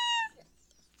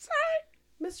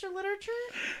 Mr. Literature?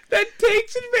 that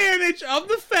takes advantage of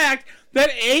the fact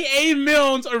that A.A.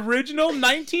 Milne's original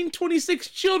 1926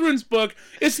 children's book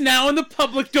is now in the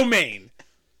public domain.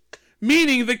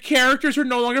 Meaning the characters are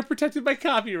no longer protected by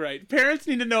copyright. Parents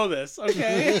need to know this,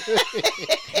 okay?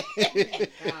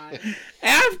 God.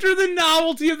 After the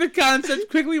novelty of the concept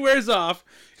quickly wears off,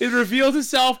 it reveals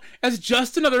itself as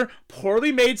just another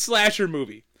poorly made slasher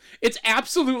movie. It's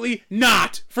absolutely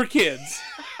not for kids.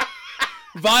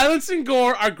 Violence and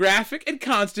gore are graphic and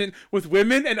constant, with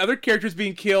women and other characters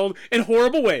being killed in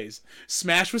horrible ways.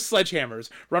 Smashed with sledgehammers,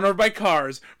 run over by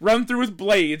cars, run through with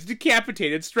blades,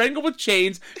 decapitated, strangled with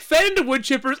chains, fed into wood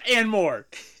chippers, and more.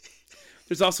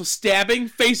 There's also stabbing,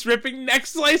 face ripping, neck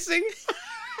slicing,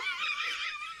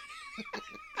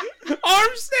 arm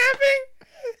snapping,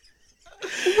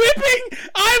 whipping,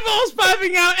 eyeballs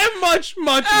popping out, and much,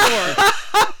 much more.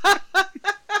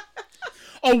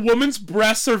 A woman's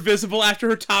breasts are visible after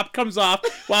her top comes off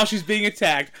while she's being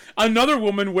attacked. Another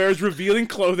woman wears revealing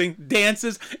clothing,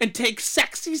 dances, and takes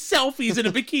sexy selfies in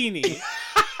a bikini.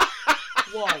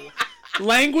 Whoa.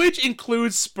 Language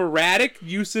includes sporadic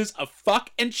uses of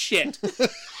fuck and shit.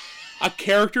 A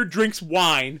character drinks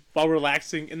wine while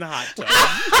relaxing in the hot tub.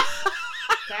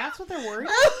 That's what they're worried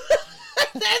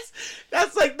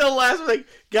That's like the last one. Like,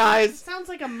 guys, Sounds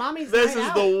like a mommy's this night is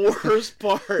out. the worst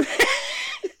part.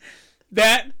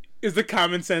 That is the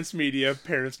common sense media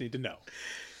parents need to know.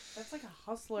 That's like a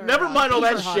hustler. Never mind all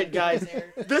that beaver shit, hunt guys.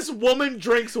 there. This woman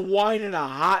drinks wine in a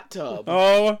hot tub.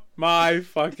 Oh my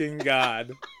fucking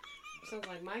god. Sounds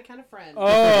like my kind of friend.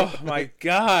 Oh my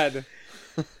god.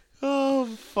 Oh,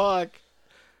 fuck.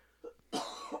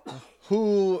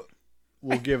 Who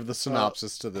will give the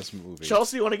synopsis to this movie?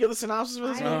 Chelsea, you want to give the synopsis for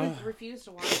this I movie? refuse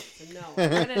to watch it, so no. I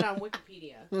read it on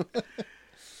Wikipedia.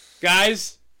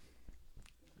 Guys,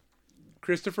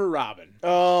 Christopher Robin.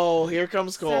 Oh, here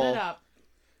comes Cole. Set it up.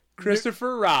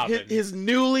 Christopher Robin. His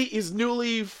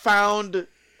newly found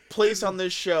place on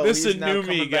this show. This He's is now new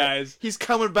coming me, back. guys. He's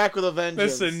coming back with a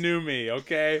vengeance. This is new me,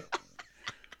 okay?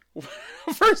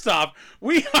 First off,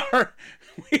 we are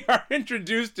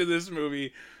introduced to this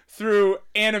movie through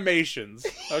animations,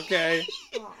 okay?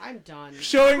 Oh, I'm done.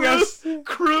 Showing us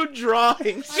crude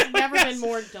drawings. I've never been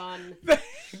more done. Come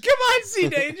on, Sea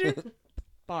Danger.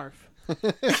 Barf.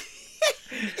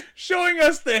 Showing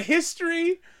us the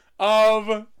history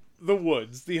of the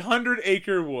woods, the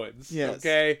 100-acre woods. Yes.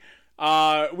 Okay.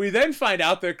 We then find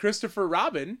out that Christopher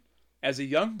Robin, as a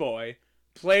young boy,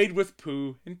 played with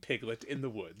Pooh and Piglet in the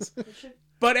woods.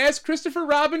 But as Christopher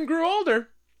Robin grew older,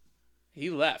 he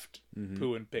left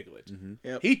Pooh and Piglet.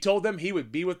 Yep. He told them he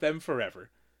would be with them forever,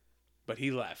 but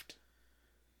he left.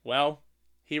 Well,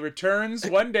 he returns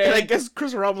one day. And I guess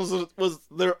Chris Robin was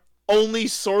their only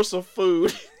source of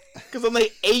food. Because then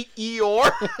they ate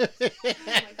Eeyore. Oh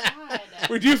my god.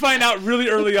 We do find out really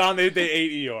early on they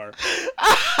ate Eeyore.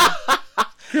 And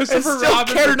Christopher still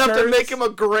Robin cared enough to returns- make him a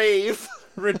grave.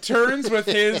 returns with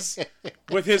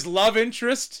his love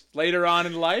interest later on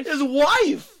in life. His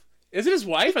wife. Is it his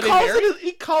wife? Are they married?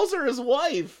 He calls her his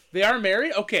wife. They are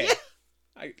married? Okay.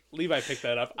 Levi picked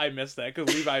that up. I missed that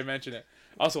because Levi mentioned it.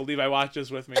 Also, Levi watched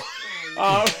this with me.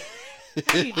 I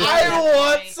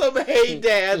want some Hey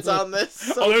Dads on this.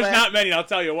 So There's bad. not many. I'll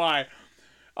tell you why.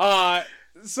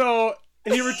 So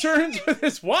he returns with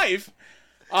his wife,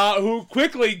 who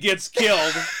quickly gets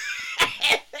killed.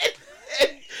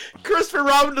 Christopher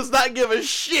Robin does not give a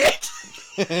shit.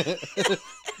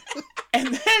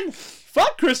 And then,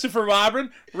 fuck Christopher Robin,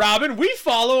 we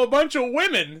follow a bunch of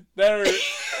women that are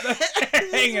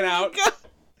hanging out.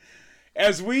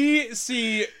 As we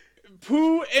see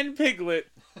Pooh and Piglet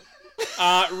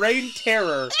rain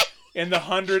terror in the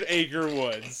 100-acre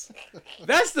woods.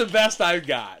 That's the best I've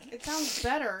got. It sounds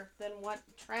better than what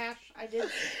trash I did.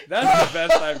 That's the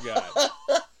best I've got.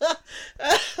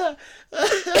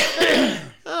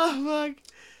 Oh, fuck.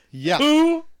 Yeah.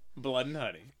 Pooh, Blood and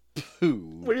Honey.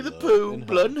 Pooh. Winnie the Pooh,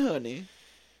 Blood and Honey.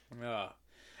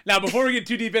 Now, before we get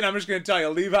too deep in, I'm just going to tell you,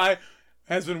 Levi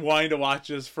has been wanting to watch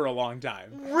this for a long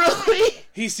time. Really?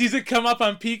 He sees it come up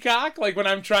on Peacock, like when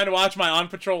I'm trying to watch my On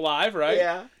Patrol Live, right?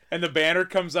 Yeah. And the banner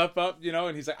comes up,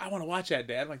 and he's like, I want to watch that,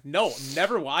 Dad. I'm like, no, I'm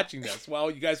never watching this. Well,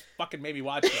 you guys fucking made me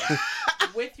watch it.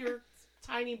 With your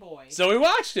tiny boy. So we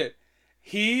watched it.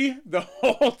 He, the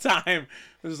whole time,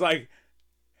 was like,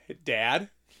 hey, Dad?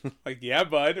 Like, yeah,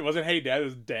 bud. It wasn't, hey, Dad. It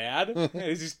was Dad. And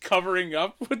he's just covering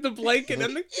up with the blanket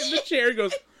in the chair. He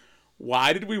goes,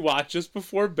 why did we watch this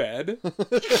before bed? Like,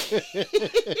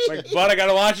 bud, I got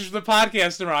to watch this for the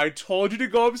podcast tomorrow. I told you to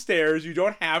go upstairs. You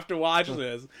don't have to watch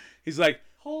this. He's like,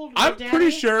 Hold me, I'm Daddy. pretty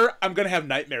sure I'm going to have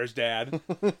nightmares, Dad.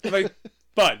 I'm like,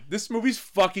 bud, this movie's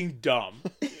fucking dumb.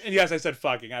 And yes, I said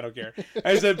fucking. I don't care.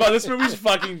 I said, bud, this movie's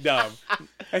fucking dumb.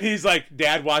 And he's like,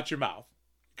 Dad, watch your mouth.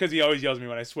 Because he always yells at me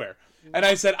when I swear. And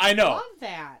I said, I know. Love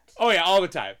that. Oh, yeah, all the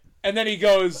time. And then he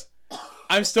goes,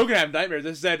 I'm still going to have nightmares.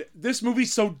 I said, this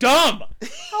movie's so dumb.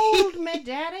 Hold me,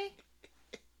 Daddy.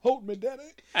 Hold me, daddy.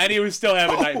 And he was still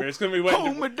having nightmares. Because we went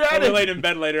oh, my when daddy. we laid in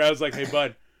bed later, I was like, hey,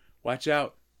 bud, watch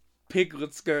out.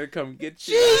 Piglet's gonna come get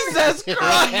you. Jesus You're a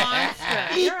Christ!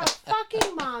 monster. You're a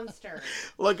fucking monster.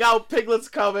 Look out, Piglet's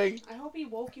coming. I hope he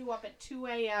woke you up at 2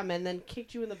 a.m. and then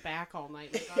kicked you in the back all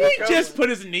night. He just put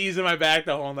his knees in my back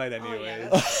the whole night Oh, anyway.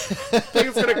 yeah,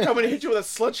 Piglet's gonna come and hit you with a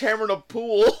sledgehammer in a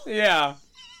pool. Yeah.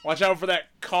 Watch out for that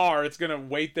car. It's gonna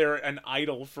wait there and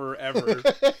idle forever.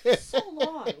 that's so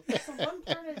long. That's the one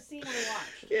part of the scene I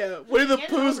watched. Yeah, Winnie the Get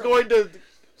Pooh's over going to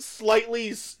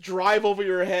slightly drive over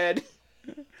your head.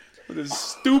 with his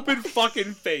stupid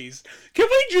fucking face. Can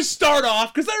we just start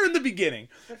off, because they're in the beginning,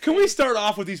 can we start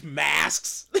off with these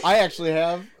masks? I actually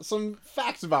have some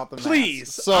facts about the masks.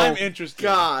 Please, So, I'm interested.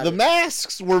 God. the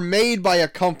masks were made by a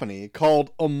company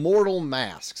called Immortal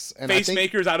Masks. And Face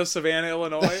makers out of Savannah,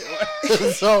 Illinois.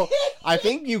 So, I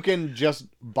think you can just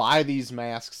buy these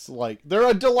masks, like, they're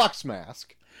a deluxe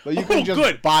mask. But you can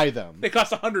just buy them. They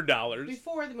cost $100.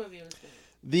 Before the movie was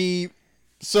made.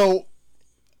 So,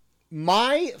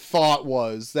 my thought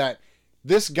was that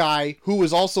this guy, who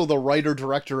was also the writer,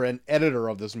 director, and editor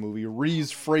of this movie,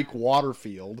 Reese Frake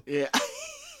Waterfield, Yeah.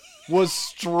 was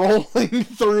strolling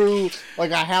through like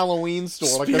a Halloween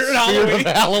store, like the Spirit Spirit of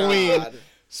Halloween. Halloween, God.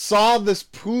 saw this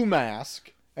Pooh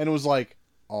mask, and was like,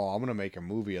 "Oh, I'm gonna make a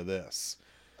movie of this."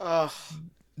 Ugh.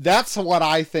 That's what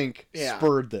I think Yeah.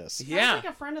 spurred this. Yeah. Sounds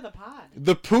like a friend of the pod.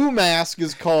 The Pooh mask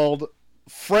is called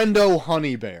Friendo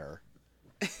Honey Bear.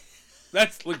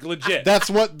 That's like legit. That's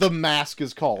what the mask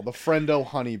is called, the Friendo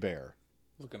Honey Bear.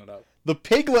 Looking it up. The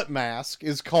Piglet mask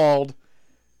is called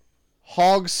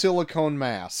Hog Silicone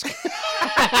Mask.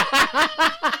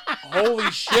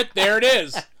 Holy shit, there it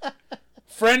is.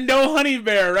 Friendo Honey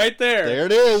Bear right there. There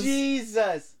it is.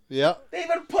 Jesus. Yep. They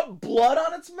even put blood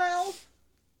on its mouth?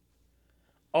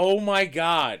 Oh my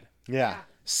god. Yeah.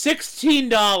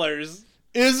 $16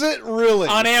 Is it really?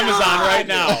 on Amazon God. right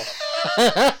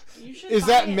now. You should Is buy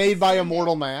that it made and by send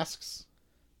Immortal Masks?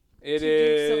 It To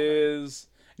Duke Silver. is.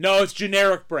 No, it's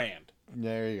generic brand.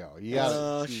 There you go. You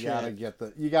Oh, gotta shit.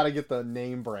 get the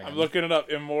name brand. I'm looking it up.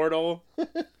 Immortal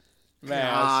Mask.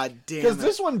 God damn because it.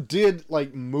 this one did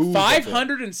like move. a bit.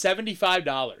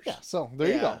 $575. Yeah. So there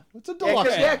you Yeah. go. It's a deluxe.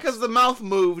 Yeah, Yeah, mask. because the mouth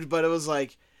moved, but it was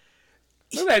like,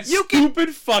 Look at that You can-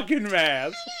 stupid fucking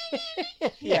mask.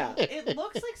 yeah. It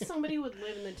looks like somebody would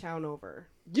live in the town over.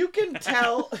 You can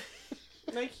tell.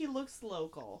 Like he looks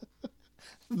local.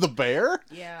 The bear.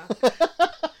 Yeah.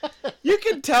 You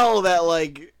can tell that,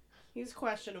 like, He's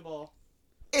questionable.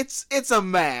 it's a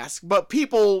mask, but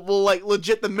people will, like,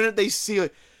 legit, the minute they see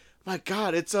it, my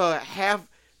God, it's a half.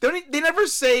 They never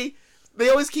say. They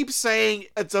always keep saying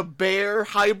it's a bear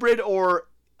hybrid, or,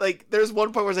 like, there's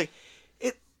one point where it's like,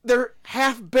 they're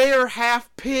half bear, half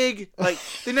pig. Like,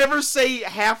 they never say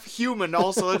half human.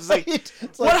 Also, it's like, It's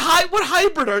what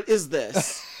hybrid is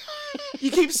this?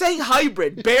 You keep saying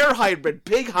hybrid, bear hybrid,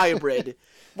 pig hybrid.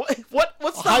 What's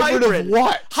the hybrid? Hybrid of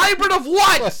what? Hybrid of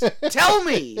what? Tell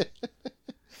me.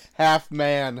 Half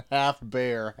man, half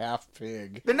bear, half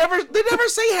pig. They never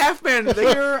say half man.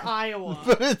 Pure Iowa.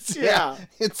 But it's Yeah.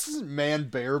 it's man,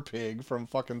 bear, pig from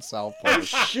fucking South Park.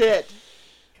 Shit.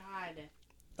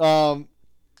 God.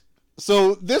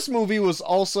 So this movie was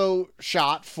also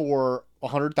shot for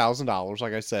 $100,000.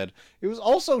 Like I said, it was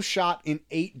also shot in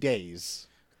 8 days.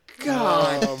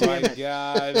 God. Oh my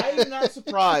god. I am not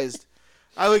surprised.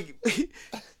 I like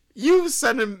you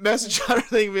send a message on our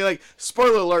thing and be like,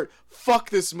 spoiler alert, fuck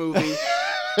this movie.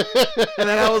 And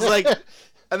then I was like,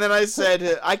 and then I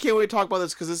said, I can't wait to talk about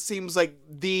this because it seems like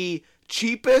the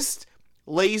cheapest,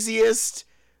 laziest,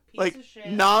 Piece like of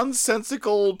shit.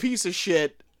 nonsensical piece of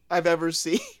shit I've ever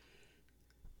seen.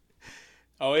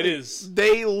 Oh, it is.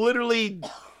 They literally,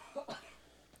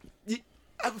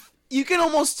 you can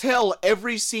almost tell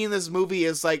every scene in this movie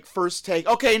is like first take.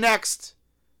 Okay, next.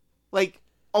 Like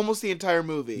almost the entire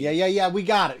movie. Yeah, we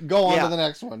got it. Go on Yeah. to the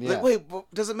next one. Yeah. Like, wait,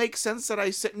 does it make sense that I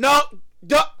said no?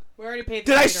 Duh, We already paid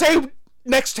the did I theater. say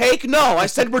next take? No, I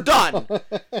said we're done.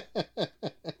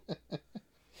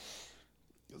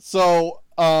 So,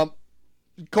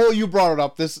 Cole, you brought it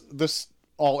up. This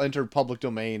all entered public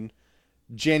domain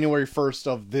January 1st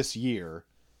of this year,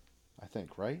 I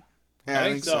think, right? Yeah, I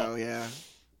I think think so. so. Yeah.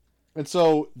 And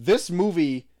so this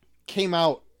movie came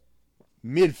out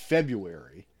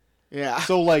mid-February. Yeah.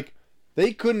 So, like,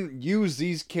 they couldn't use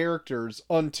these characters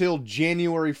until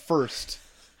January 1st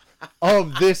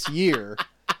of this year.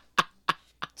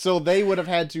 So they would have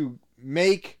had to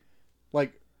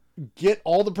get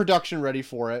all the production ready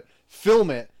for it, film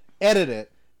it, edit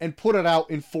it, and put it out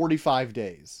in 45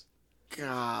 days.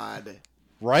 God.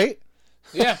 Right?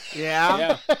 Yeah. Yeah.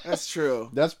 Yeah. That's true.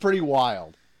 That's pretty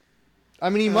wild. I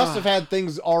mean, he must have had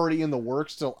things already in the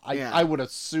works, so Yeah. I would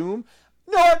assume.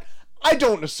 No, I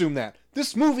don't assume that.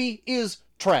 This movie is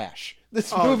trash.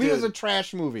 This Oh, movie dude. is a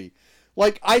trash movie.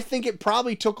 Like, I think it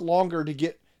probably took longer to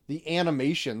get the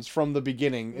animations from the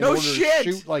beginning in No order shit!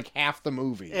 to shoot, like, half the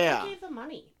movie. Yeah. Who gave the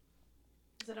money?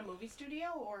 Is it a movie studio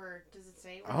or does it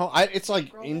say? Oh, it's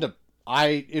like Bankrolled?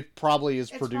 it probably is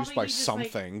It's produced probably by he just, like-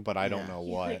 something, but I don't know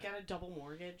He's what. like got a double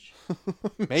mortgage.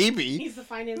 Maybe. He's the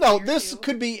financier. No, this too.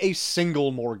 could be a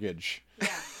single mortgage. Yeah.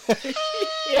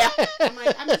 Yeah.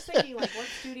 I'm just thinking, like, what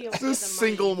studio? It's would a give the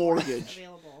single money mortgage.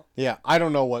 available? Yeah, I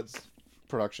don't know what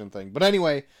production thing. But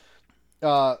anyway,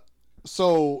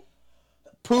 so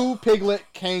Pooh, Piglet,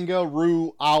 Kanga,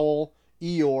 Roo, Owl,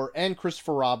 Eeyore, and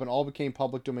Christopher Robin all became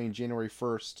public domain January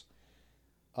 1st.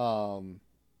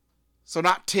 So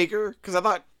not Tigger? Because I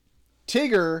thought...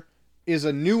 Tigger is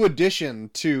a new addition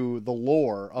to the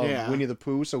lore of Yeah. Winnie the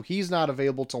Pooh, so he's not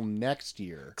available till next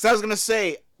year. Because I was going to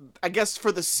say, I guess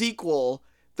for the sequel,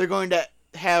 they're going to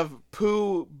have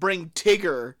Pooh bring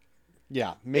Tigger.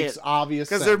 Yeah, makes obvious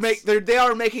sense. Because they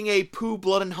are making a Pooh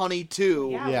Blood and Honey 2.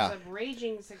 Yeah, Yeah. it was a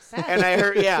raging success. And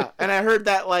I heard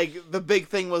that, like, the big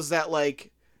thing was that,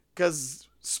 like, because,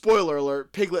 spoiler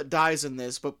alert, Piglet dies in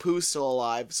this, but Pooh's still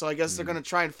alive. So I guess they're going to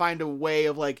try and find a way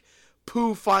of, like,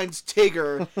 Pooh finds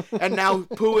Tigger, and now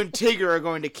Pooh and Tigger are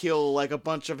going to kill, like, a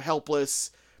bunch of helpless,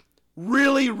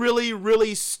 really, really,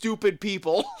 really stupid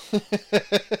people.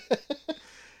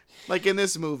 Like in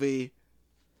this movie.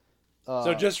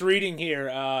 So just reading here,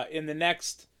 in the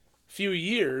next few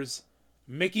years,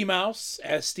 Mickey Mouse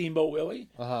as Steamboat Willie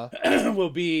will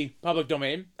be public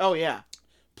domain. Oh, yeah.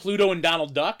 Pluto and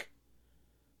Donald Duck.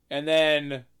 And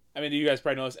then, I mean, you guys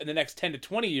probably know this, in the next 10 to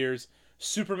 20 years,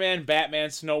 Superman, Batman,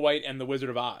 Snow White, and The Wizard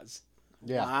of Oz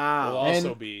Yeah. will Wow.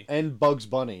 also be. And Bugs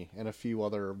Bunny and a few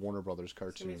other Warner Brothers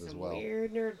There's gonna be cartoons as some well.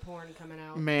 weird nerd porn coming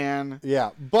out. Man. Yeah,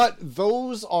 but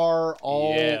those are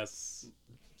all Yes.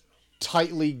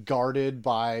 tightly guarded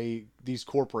by these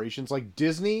corporations. Like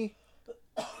Disney,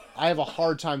 I have a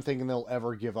hard time thinking they'll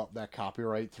ever give up that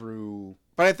copyright through...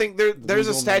 But I think there's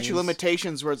a legal statute of means.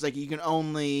 limitations where it's like you can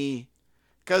only...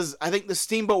 Because I think the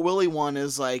Steamboat Willie one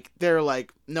is like, they're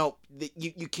like, nope,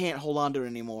 you can't hold on to it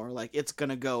anymore. Like, it's going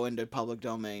to go into public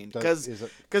domain. Is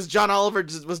Because it- John Oliver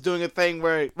was doing a thing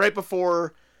where right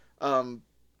before the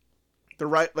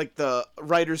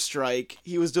writer's strike,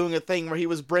 he was doing a thing where he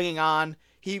was bringing on...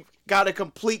 He got a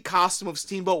complete costume of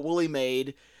Steamboat Willie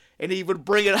made, and he would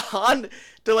bring it on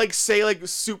to, like, say, like,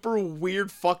 super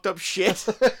weird, fucked up shit.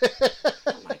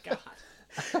 Oh my god.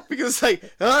 Because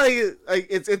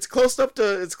it's close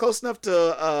enough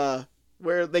to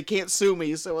where they can't sue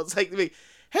me, so it's like,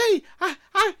 hey, I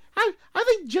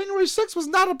think January 6th was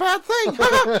not a bad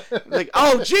thing. Like,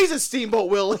 oh Jesus, Steamboat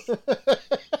Willie.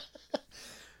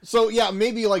 So yeah,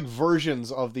 maybe like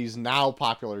versions of these now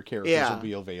popular characters Yeah. will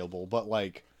be available, but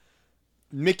like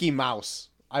Mickey Mouse,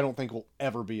 I don't think will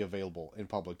ever be available in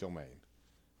public domain.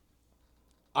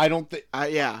 I don't think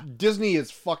Yeah, Disney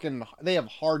is fucking. They have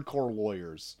hardcore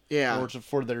lawyers. Yeah. in order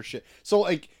for their shit. So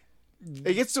like,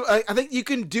 it gets to. I think you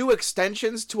can do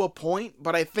extensions to a point,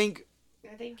 but I think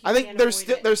I they're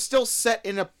still they're still set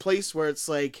in a place where it's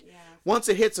like Yeah. once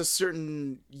it hits a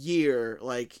certain year,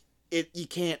 like you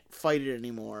can't fight it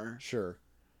anymore. sure.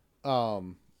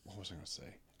 What was I gonna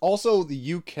say? Also,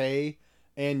 the UK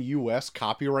and US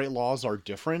copyright laws are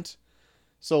different.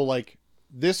 So like,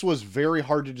 this was very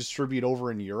hard to distribute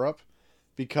over in Europe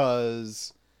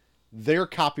because their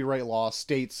copyright law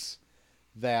states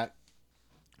that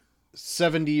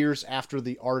 70 years after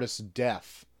the artist's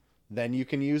death, then you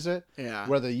can use it. Yeah.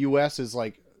 Where the US is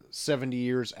like 70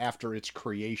 years after its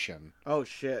creation. Oh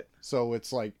shit. So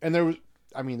it's like, and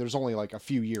there's only like a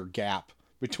few year gap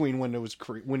between when it was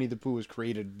Winnie the Pooh was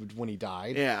created when he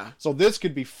died. Yeah. So this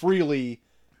could be freely,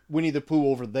 Winnie the Pooh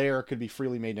over there could be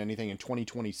freely made anything in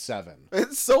 2027.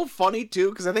 It's so funny too,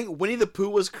 because I think Winnie the Pooh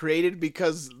was created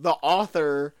because the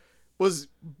author was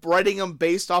writing him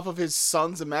based off of his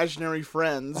son's imaginary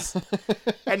friends.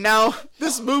 And now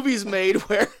this movie's made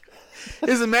where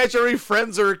his imaginary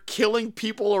friends are killing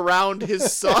people around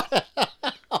his son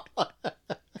God.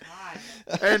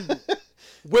 and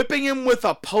whipping him with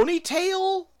a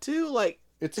ponytail too. Like,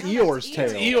 It's No, Eeyore's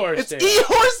that's tail. Eeyore's it's tail.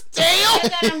 Eeyore's I tail.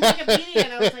 read that on Wikipedia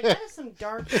and I was like, that is some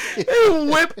dark shit. They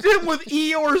whipped him with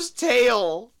Eeyore's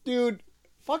tail. Dude,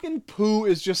 fucking Pooh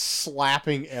is just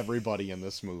slapping everybody in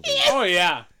this movie. Oh,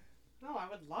 yeah. No, I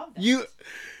would love that. You,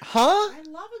 huh? I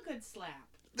love a good slap.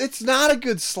 It's not a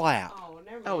good slap. Oh,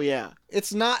 never mind. Oh yeah.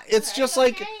 It's not. It's It's just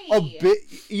like a okay. bit.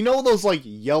 You know those like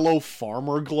yellow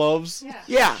farmer gloves?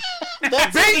 Yeah.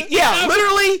 Yeah.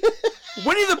 Literally,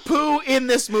 Winnie the Pooh in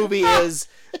this movie is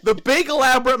the big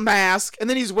elaborate mask, and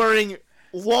then he's wearing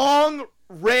long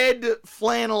red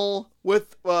flannel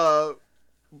with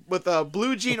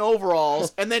blue jean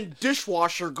overalls, and then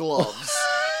dishwasher gloves.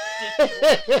 Wow,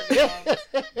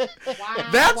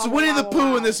 That's wow, Winnie wow, the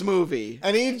Pooh wow. in this movie.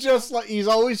 And he's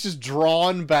always just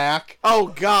drawn back Oh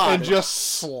God. and just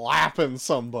slapping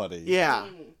somebody. Yeah.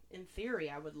 In theory,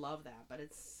 I would love that, but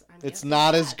it's It's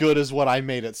not as good as what I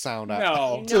made it sound.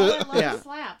 No. You know I love Yeah. a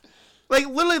slap. Like,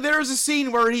 literally, there's a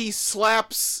scene where he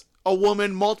slaps a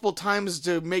woman multiple times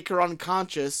to make her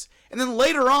unconscious, and then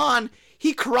later on,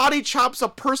 he karate chops a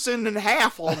person in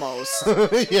half almost.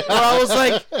 Yeah. Where I was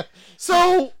like,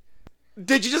 so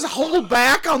did you just hold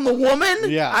back on the woman?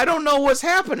 Yeah. I don't know what's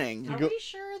happening. Are we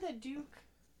sure that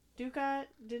Duca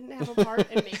didn't have a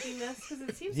part in making this? Because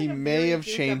it seems He like a may very have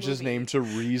Duca changed his movie. name to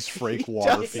Reese Frake He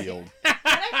Waterfield. That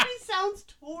actually sounds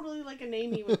totally like a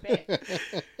name he would pick.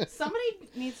 Somebody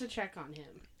needs to check on him.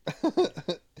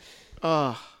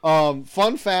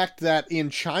 Fun fact that in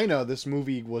China this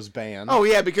movie was banned. Oh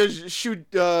yeah, because Xu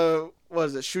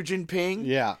Jinping?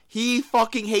 Yeah. He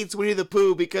fucking hates Winnie the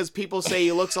Pooh because people say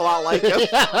he looks a lot like him.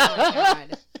 Oh my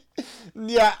god.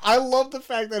 Yeah, I love the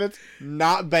fact that it's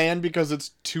not banned because it's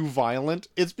too violent.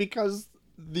 It's because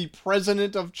the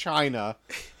president of China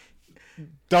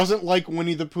doesn't like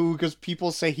Winnie the Pooh because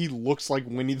people say he looks like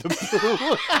Winnie the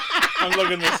Pooh. I'm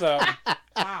looking this up.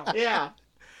 Wow. Yeah.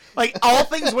 Like, all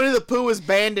things Winnie the Pooh is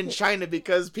banned in China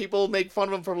because people make fun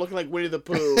of him for looking like Winnie the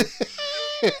Pooh.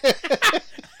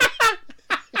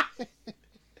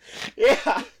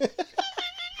 Yeah.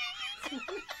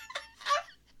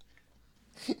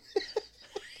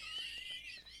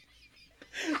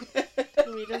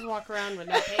 We just walk around with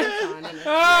no pants on. And a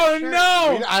Oh shirt.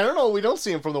 no! I don't know. We don't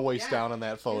see him from the waist Yeah. down in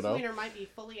that His photo. wiener might be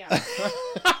fully out.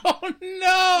 Oh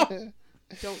no!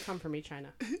 Don't come for me, China.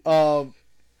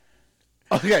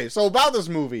 Okay, so about this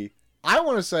movie, I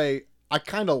want to say I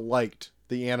kind of liked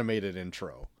the animated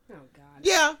intro. Oh god.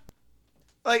 Yeah.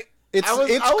 Like, It's I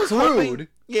was crude, hoping,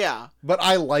 yeah. but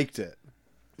I liked it.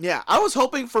 Yeah. I was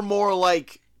hoping for more,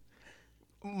 like,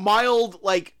 mild,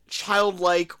 like,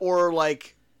 childlike or,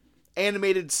 like,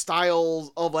 animated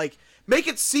styles of, like, make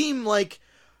it seem like,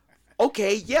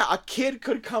 okay, yeah, a kid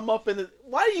could come up and...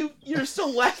 Why are you're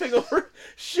still laughing over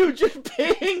Xu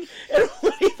Jinping and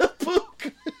Winnie the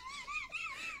Pooh?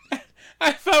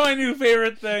 I found my new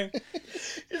favorite thing.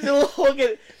 Just a little look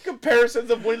at comparisons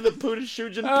of Winnie the Pooh to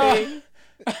Xu Jinping.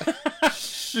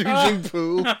 Xu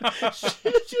Jinping.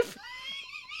 Xu Jinping.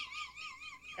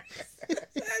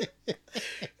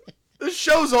 The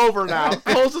show's over now.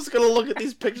 Cole's just gonna look at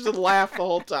these pictures and laugh the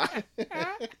whole time.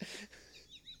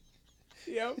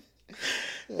 Yep.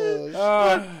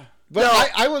 But No.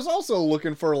 I was also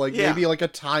looking for like Yeah. maybe like a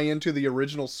tie-in to the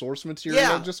original source material,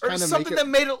 Yeah, just or kind of something make it that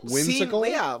made it whimsical.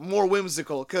 seem, more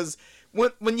whimsical. Because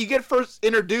when you get first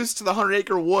introduced to the 100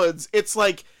 Acre Woods, it's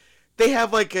like they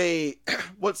have like a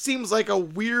what seems like a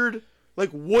weird like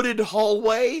wooded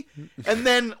hallway, and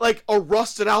then like a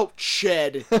rusted out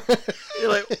shed. You're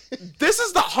like, this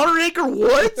is the 100 Acre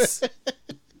Woods?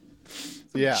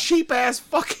 Yeah. Cheap ass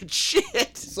fucking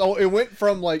shit. So it went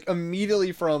from like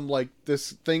immediately from like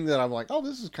this thing that I'm like, oh,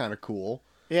 this is kind of cool,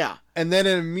 Yeah. and then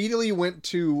it immediately went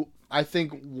to I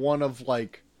think one of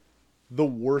like the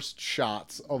worst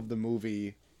shots of the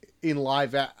movie in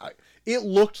live. It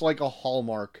looked like a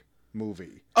Hallmark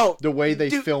movie. Oh, The way they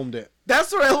dude, filmed it.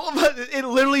 That's what I love. It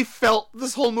literally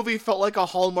this whole movie felt like a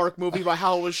Hallmark movie by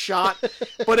how it was shot,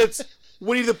 but it's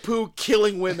Winnie the Pooh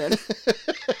killing women.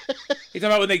 You talking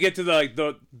about when they get to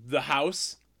the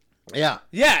house? Yeah.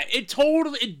 Yeah, it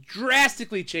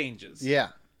drastically changes. Yeah.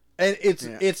 And it's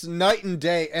Yeah. it's night and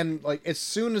day, and like as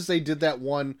soon as they did that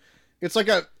one, it's like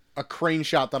a crane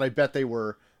shot that I bet they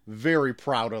were very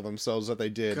proud of themselves that they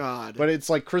did. God. But it's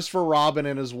like Christopher Robin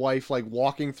and his wife like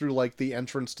walking through like the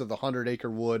entrance to the 100 Acre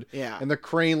Wood. Yeah. And the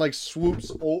crane like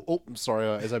swoops I'm sorry,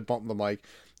 as I bumped the mic.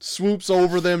 Swoops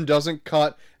over them, doesn't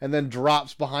cut, and then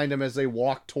drops behind them as they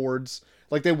walk towards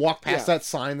like they walk past Yeah. that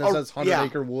sign that says 100 yeah.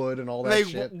 Acre Wood and all that They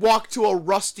shit. walk to a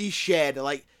rusty shed.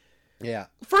 Like, Yeah.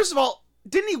 first of all,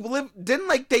 didn't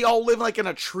like they all live like in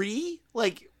a tree?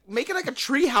 Like, make it like a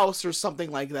tree house or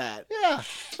something like that. Yeah.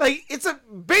 Like,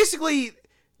 basically,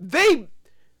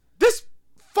 this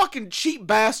fucking cheap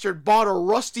bastard bought a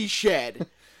rusty shed.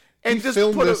 And He just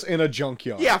filmed put this in a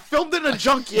junkyard. Yeah, filmed in a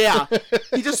junk, yeah.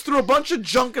 He just threw a bunch of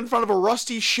junk in front of a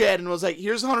rusty shed and was like,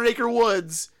 here's 100 Acre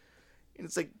Woods. And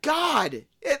it's like, God,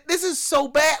 this is so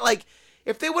bad. Like,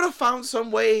 if they would have found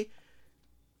some way,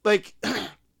 like,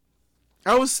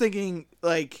 I was thinking,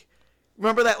 like,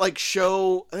 remember that, like,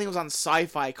 show, I think it was on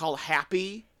Sci-Fi, called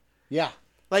Happy? Yeah.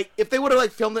 Like, if they would have,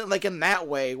 like, filmed it, like, in that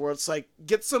way, where it's, like,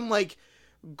 get some, like,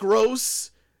 gross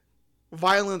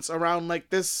violence around like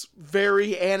this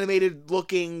very animated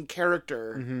looking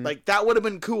character, like that would have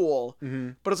been cool.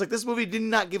 But it's like this movie did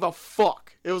not give a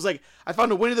fuck. It was like, I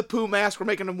found a Winnie the Pooh mask, we're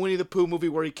making a Winnie the Pooh movie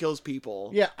where he kills people.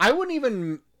 Yeah, I wouldn't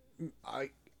even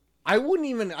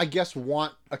I guess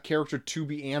want a character to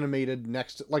be animated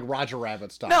next to like Roger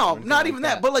Rabbit style. No, or anything not like even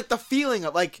that, but like the feeling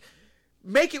of like,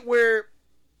 make it where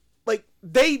like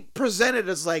they present it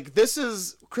as like, this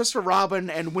is Christopher Robin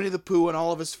and Winnie the Pooh and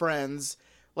all of his friends.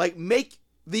 Like, make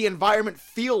the environment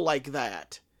feel like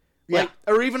that. Like,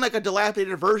 or even like a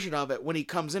dilapidated version of it when he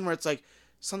comes in where it's like,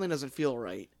 something doesn't feel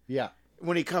right. Yeah.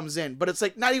 When he comes in. But it's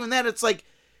like, not even that. It's like,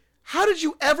 how did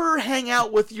you ever hang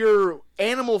out with your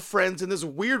animal friends in this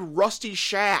weird rusty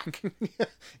shack?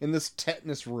 In this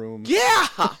tetanus room. Yeah!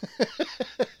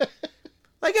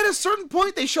 Like, at a certain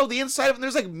point, they show the inside of it, and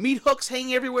there's, like, meat hooks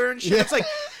hanging everywhere and shit. Yeah. It's like,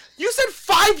 you said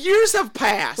 5 years have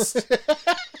passed!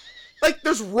 Like,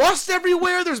 there's rust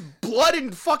everywhere, there's blood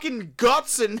and fucking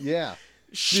guts and Yeah.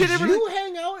 shit Did everywhere. you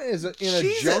hang out in a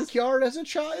Jesus. junkyard as a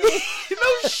child?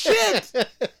 No shit!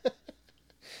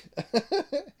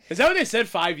 Is that what they said?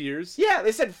 5 years? Yeah,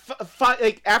 they said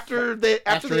like, after the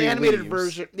After he animated leaves.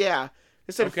 version. Yeah.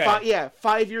 They said Okay.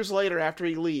 5 years later after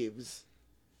he leaves.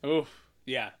 Oof.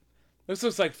 Yeah. This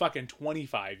looks like fucking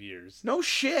 25 years. No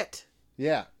shit.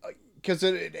 Yeah. Because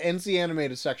it ends the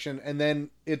animated section, and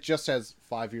then it just says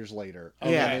 5 years later.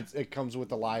 And Yeah. then it comes with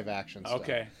the live action stuff.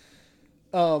 Okay.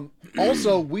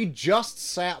 Also, we just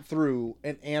sat through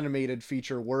an animated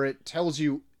feature where it tells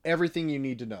you everything you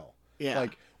need to know. Yeah.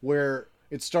 Like, where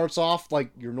it starts off like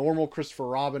your normal Christopher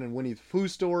Robin and Winnie the Pooh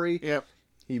story. Yep.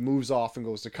 He moves off and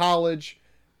goes to college.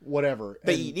 Whatever.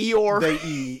 They And eat Eeyore. They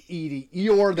eat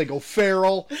Eeyore. They go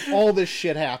feral. All this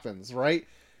shit happens, right?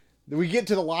 Then we get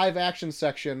to the live action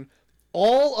section.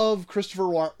 All of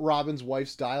Christopher Robin's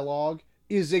wife's dialogue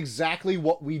is exactly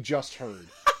what we just heard.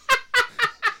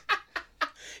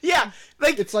 Yeah.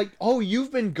 Like, It's like, oh,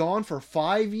 you've been gone for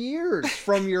 5 years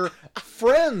from your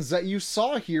friends that you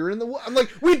saw here in the... I'm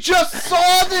like, we just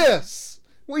saw this!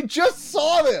 We just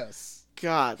saw this!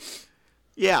 God.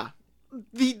 Yeah.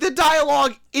 The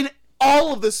dialogue in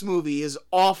all of this movie is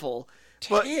awful.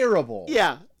 But Terrible.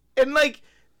 yeah. And like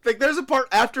there's a part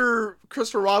after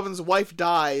Christopher Robin's wife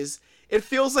dies, it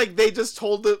feels like they just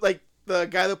told the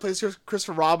guy that plays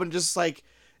Christopher Robin just like,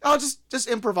 oh, just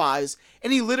improvise.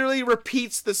 And he literally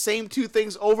repeats the same two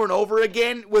things over and over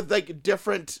again with like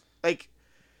different like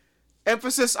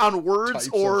emphasis on words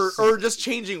Types or just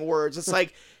changing words. It's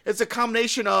like it's a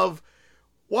combination of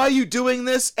why are you doing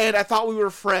this? And I thought we were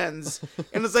friends.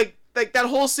 And it's like that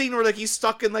whole scene where like he's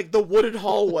stuck in like the wooded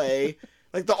hallway,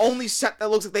 like the only set that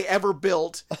looks like they ever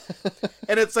built.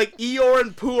 And it's like Eeyore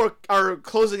and Pooh are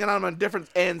closing in on different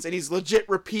ends, and he's legit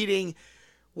repeating,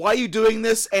 "Why are you doing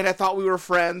this?" And I thought we were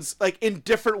friends, like in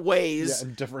different ways. Yeah,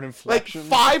 and different Like inflections.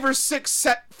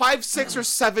 5, 6, or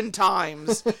 7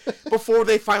 times before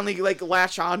they finally like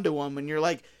latch onto him, and you're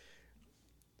like,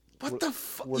 what the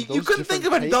fuck? were You those couldn't think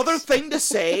of different another takes? thing to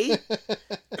say?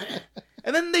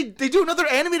 And then they do another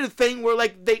animated thing where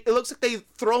like it looks like they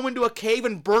throw him into a cave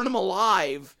and burn him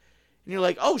alive. And you're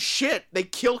like, oh shit, they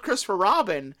killed Christopher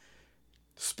Robin.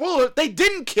 Spoiler, they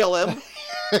didn't kill him.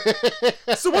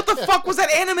 So what the fuck was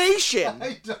that animation?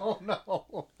 I don't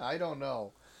know. I don't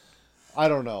know.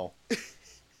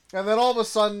 And then all of a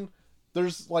sudden,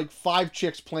 there's like 5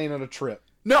 chicks playing on a trip.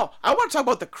 No, I want to talk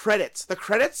about the credits. The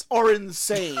credits are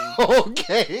insane.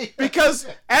 Okay. Because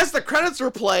as the credits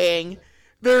were playing,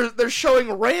 they're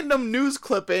showing random news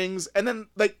clippings and then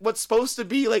like what's supposed to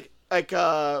be like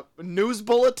news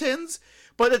bulletins,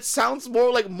 but it sounds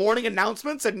more like morning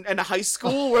announcements in a high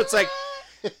school where it's like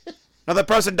another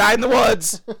person died in the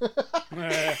woods.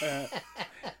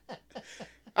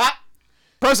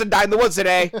 Person died in the woods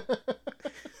today.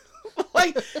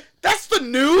 Like, that's the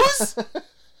news?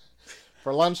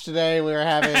 For lunch today, we were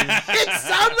having... It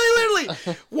sounds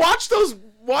literally. Watch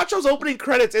those opening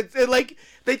credits. It like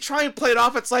they try and play it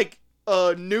off. It's like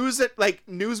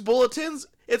news bulletins.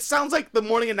 It sounds like the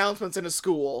morning announcements in a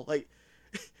school. Like,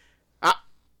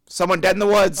 someone dead in the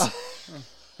woods.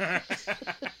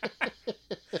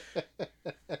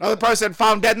 Another person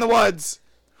found dead in the woods.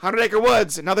 100-acre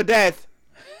woods. Another death.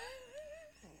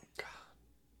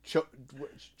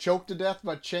 Choked to death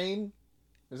by chain?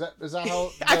 Is that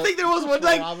how... I think there was one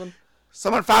like Robin?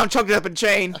 someone found choked up in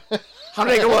chain.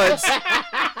 100-acre woods.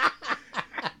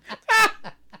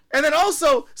 And then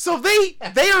also, so they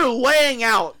are laying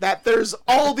out that there's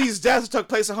all these deaths that took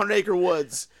place in 100-acre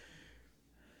woods.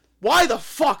 Why the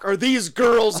fuck are these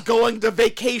girls going to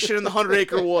vacation in the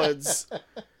 100-acre woods?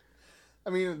 I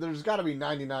mean, there's got to be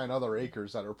 99 other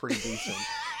acres that are pretty decent.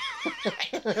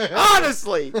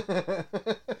 Honestly,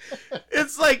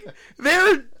 it's like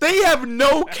they have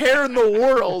no care in the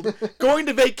world going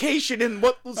to vacation in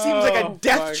what seems like a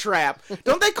death trap.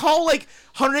 Don't they call like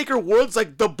 100-acre woods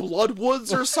like the Blood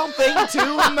Woods or something too?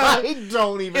 I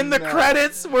don't even in the know.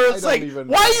 credits where it's I like, don't even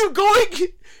why know. are you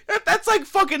going? That's like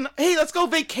fucking, hey, let's go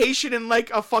vacation in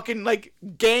like a fucking like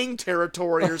gang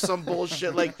territory or some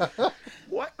bullshit. Like,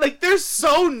 what? Like, they're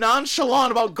so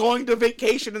nonchalant about going to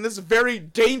vacation in this very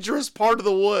dangerous part of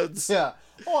the woods. Yeah.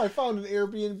 Oh, I found an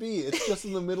Airbnb. It's just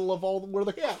in the middle of where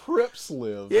the Crips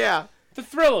live. Yeah. The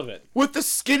thrill of it. With the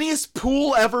skinniest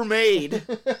pool ever made.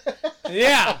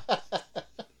 Yeah.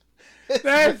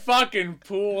 That fucking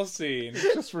pool scene.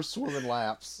 Just for swimming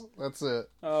laps. That's it.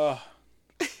 Oh.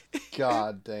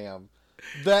 God damn.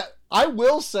 That I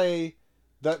will say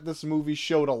that this movie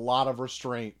showed a lot of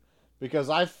restraint, because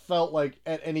I felt like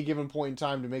at any given point in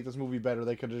time to make this movie better,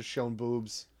 they could have just shown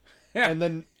boobs. Yeah. And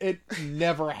then it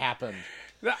never happened.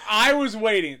 I was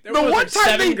waiting. There The was one like time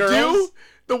 7 they girls. do,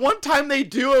 the one time they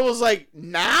do, it was like,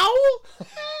 now?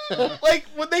 Like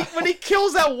when he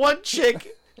kills that one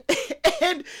chick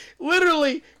and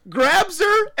literally grabs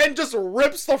her and just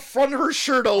rips the front of her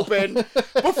shirt open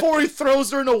before he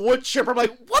throws her in a wood chipper. I'm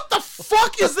like, what the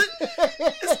fuck is it?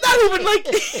 It's not even like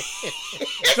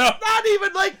it's No. not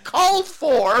even like called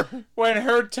for. When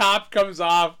her top comes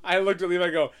off, I looked at Levi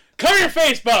and go, cover your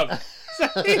face, bub.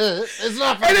 It's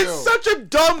not for And you. it's such a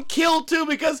dumb kill too,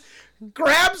 because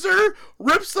grabs her,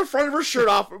 rips the front of her shirt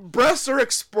off, breasts are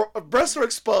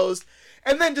exposed,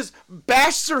 and then just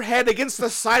bashes her head against the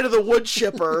side of the wood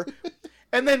chipper,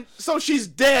 and then so she's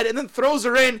dead, and then throws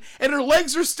her in, and her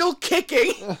legs are still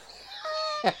kicking.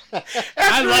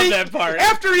 I love that part.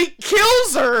 After he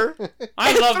kills her,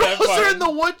 I and love that throws her part. in the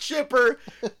wood chipper.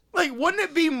 Like, wouldn't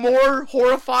it be more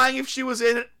horrifying if she was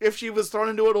thrown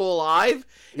into it alive?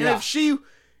 And Yeah.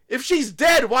 if she's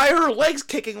dead, why are her legs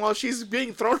kicking while she's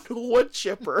being thrown into a wood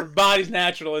chipper? Body's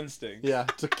natural instinct. Yeah,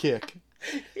 to kick.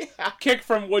 Kick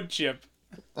from wood chip.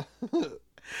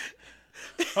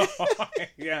 Oh my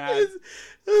god.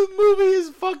 This movie is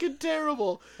fucking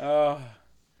terrible. Oh.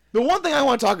 The one thing I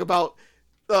want to talk about,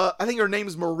 I think her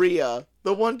name's Maria.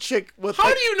 The one chick with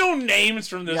How do you know names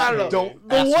from this I don't know. movie? Don't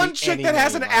The ask one me chick any that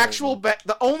has an name, I don't actual know.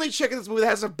 the only chick in this movie that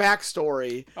has a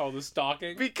backstory. Oh, the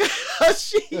stalking?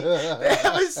 Because they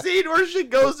have a scene where she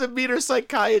goes to meet her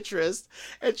psychiatrist,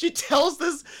 and she tells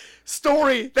this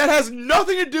story that has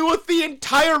nothing to do with the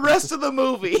entire rest of the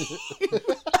movie.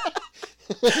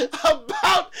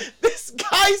 About this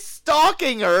guy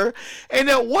stalking her, and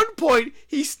at one point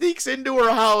he sneaks into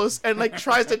her house and like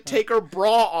tries to take her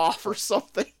bra off or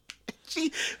something.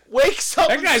 She wakes up.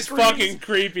 That and guy's screams. fucking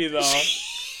creepy, though.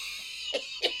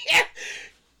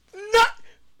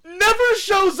 Never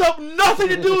shows up. Nothing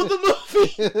to do with the movie.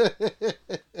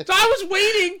 So I was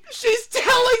waiting. She's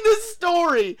telling this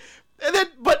story, and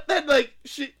then like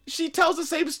she tells the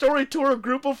same story to her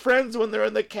group of friends when they're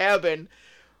in the cabin.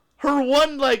 Her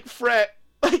one like friend,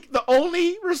 like the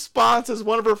only response is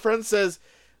one of her friends says,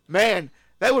 "Man,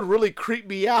 that would really creep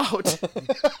me out."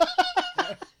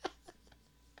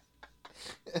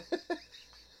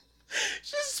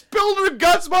 She spilled her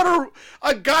guts about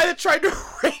a guy that tried to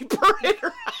rape her in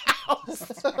her house.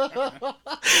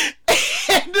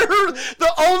 And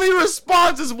the only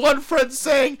response is one friend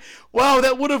saying, "Wow,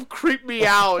 that would have creeped me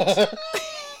out."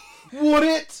 Would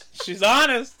it? She's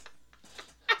honest.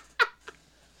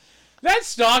 That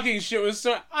stalking shit was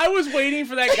so... I was waiting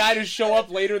for that guy to show up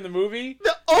later in the movie.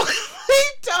 The only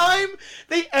time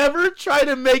they ever try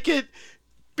to make it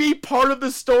be part of the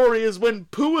story is when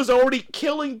Pooh is already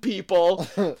killing people.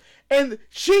 And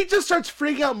she just starts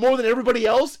freaking out more than everybody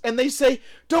else. And they say,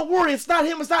 "Don't worry, it's not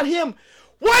him, it's not him."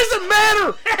 Why does it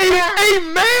matter?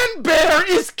 A man bear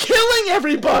is killing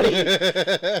everybody.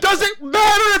 Does it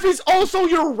matter if he's also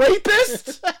your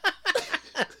rapist?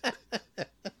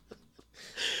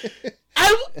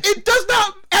 It does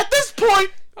not. At this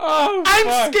point, Oh, I'm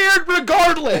fuck. scared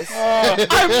regardless.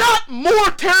 I'm not more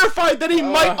terrified that he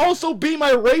might also be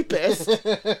my rapist.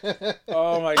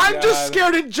 Oh my god. I'm just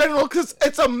scared in general because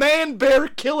it's a man bear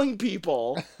killing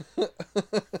people.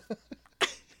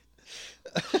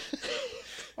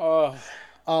 Oh.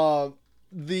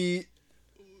 The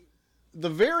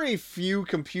very few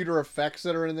computer effects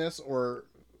that are in this, or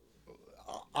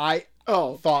I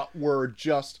thought were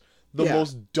just the Yeah.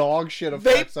 most dog shit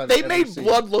They effects I've ever made seen.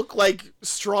 blood look like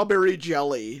strawberry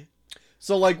jelly.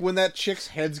 So like when that chick's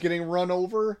head's getting run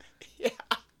over,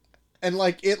 and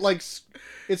like it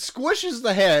squishes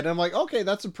the head. I'm like, okay,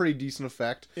 that's a pretty decent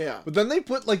effect. Yeah. But then they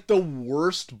put like the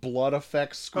worst blood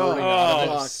effects squirting out of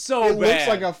Oh, it. so It bad. looks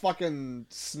like a fucking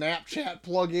Snapchat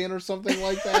plug-in or something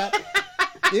like that.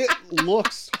 It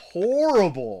looks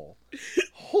horrible.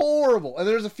 Horrible. And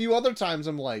there's a few other times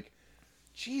I'm like,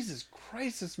 Jesus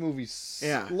Christ, this movie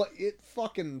it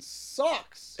fucking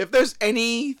sucks. If there's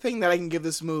anything that I can give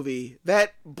this movie,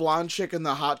 that blonde chick in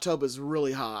the hot tub is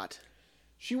really hot.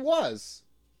 She was.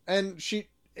 And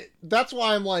that's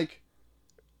why I'm like,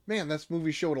 man, this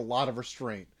movie showed a lot of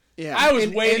restraint. Yeah. I was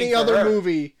In waiting any for other her.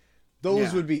 movie, those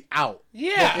Yeah. would be out the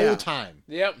Yeah. whole time.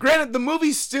 Yep. Granted, the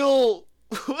movie's still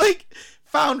like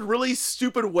found really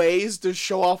stupid ways to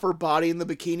show off her body in the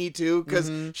bikini too,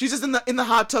 because she's just in the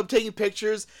hot tub taking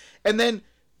pictures, and then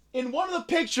in one of the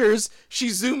pictures she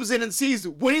zooms in and sees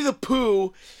Winnie the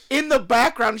Pooh in the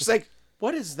background. She's like,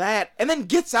 "What is that?" And then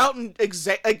gets out and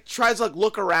tries to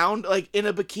look around in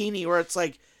a bikini, where it's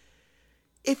like,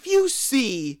 if you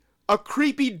see a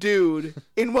creepy dude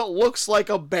in what looks like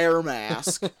a bear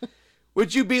mask,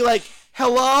 would you be like,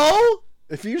 "Hello?"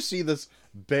 If you see this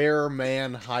bear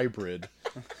man hybrid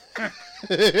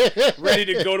Ready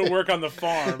to go to work on the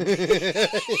farm. And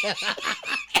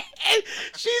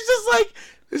she's just like,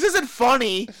 "This isn't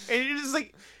funny." And you're just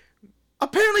like,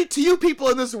 apparently to you people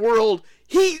in this world,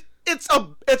 it's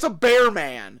a bear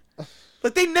man.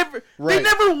 Like they never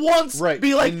once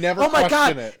be like, never "Oh my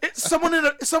god, it. someone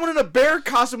in a bear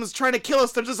costume is trying to kill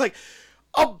us." They're just like,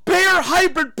 "A bear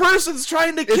hybrid person's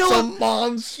trying to kill us." It's a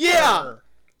monster. Yeah.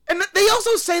 And they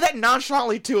also say that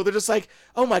nonchalantly too. They're just like,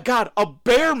 "Oh my god, a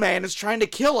bear man is trying to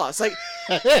kill us." Like,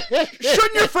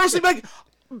 shouldn't your first thing be like,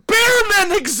 "Bear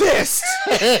men exist"?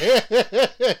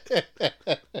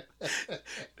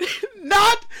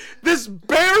 Not this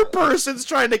bear person's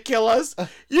trying to kill us.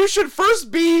 You should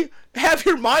first have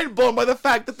your mind blown by the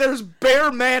fact that there's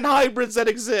bear man hybrids that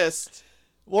exist.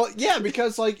 Well, yeah,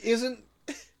 because isn't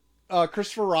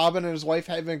Christopher Robin and his wife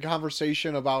having a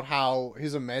conversation about how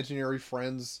his imaginary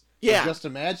friends are just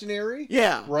imaginary?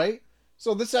 Yeah. Right?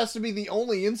 So this has to be the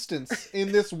only instance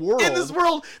in this world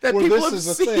that where people this have is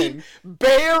a seen thing.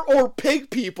 bear or pig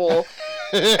people,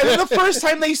 and then the first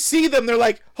time they see them, they're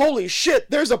like, "Holy shit,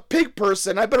 there's a pig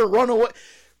person, I better run away."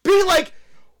 Be like,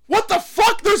 "What the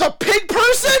fuck, there's a pig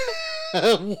person?"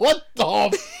 What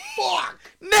the fuck?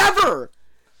 Never!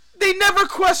 They never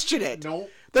question it.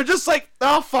 Nope. They're just like,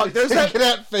 "Oh fuck, there's Take that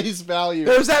it at face value.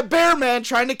 there's that bear man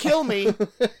trying to kill me."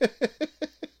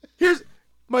 Here's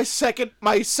my second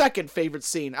favorite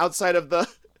scene outside of the,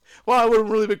 well, I would have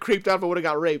really been creeped out if I would have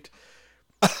got raped,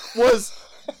 was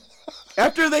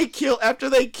after they kill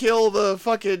the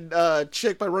fucking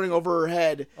chick by running over her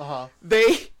head.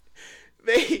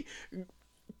 They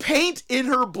paint in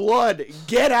her blood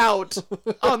 "Get out"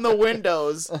 on the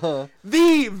windows.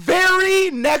 The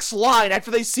very next line after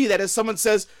they see that is someone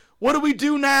says, "What do we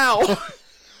do now?"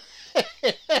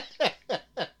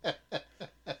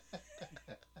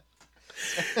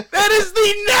 That is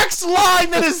the next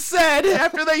line that is said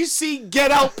after they see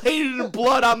 "Get out" painted in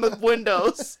blood on the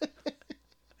windows.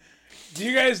 Do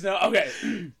you guys know?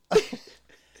 Okay.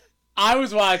 I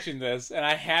was watching this and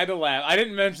I had to laugh. I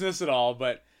didn't mention this at all,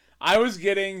 but I was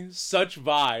getting such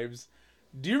vibes.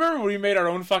 Do you remember when we made our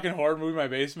own fucking horror movie in my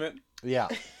basement? Yeah.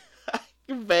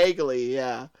 Vaguely,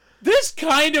 yeah. This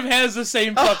kind of has the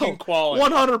same fucking quality.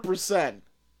 100%.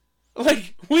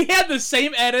 Like, we had the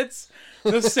same edits,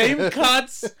 the same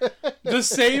cuts, the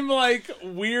same,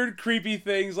 weird, creepy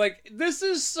things. Like, this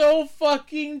is so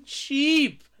fucking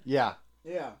cheap. Yeah.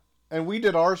 Yeah. And we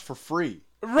did ours for free.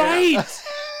 Right.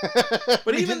 But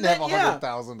We even didn't have then,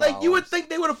 $100,000. like, you would think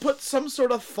they would have put some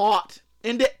sort of thought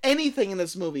into anything in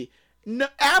this movie. No,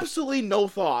 absolutely no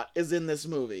thought is in this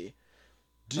movie.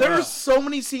 There are so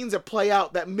many scenes that play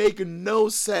out that make no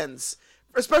sense,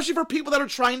 especially for people that are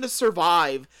trying to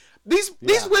survive. These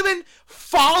women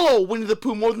follow Winnie the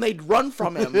Pooh more than they'd run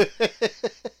from him.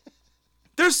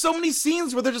 There's so many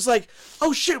scenes where they're just like,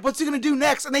 "Oh shit, what's he gonna do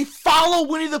next?" And they follow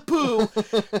Winnie the Pooh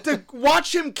to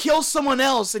watch him kill someone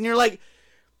else, and you're like,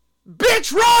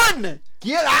 "Bitch, run!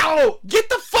 Get out! Get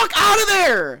the fuck out of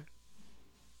there!"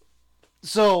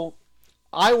 So,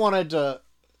 I wanted to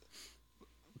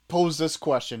pose this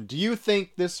question. Do you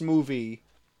think this movie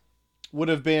would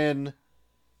have been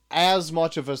as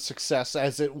much of a success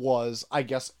as it was, I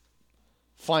guess,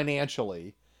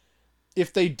 financially,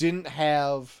 if they didn't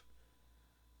have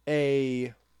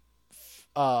a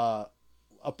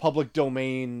public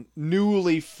domain,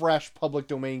 newly fresh public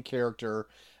domain character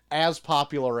as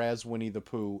popular as Winnie the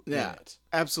Pooh in it?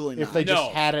 Absolutely not. If they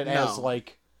just had it No. as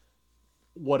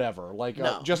whatever,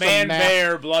 just Man, a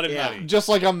bear, blood and money. just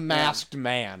like a masked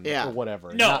man Yeah. or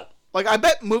whatever. No. Like, I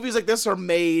bet movies like this are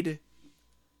made,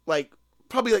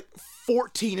 probably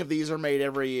 14 of these are made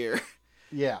every year.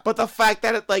 Yeah. But the fact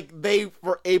that they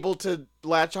were able to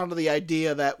latch onto the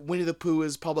idea that Winnie the Pooh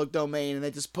is public domain, and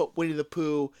they just put Winnie the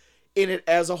Pooh in it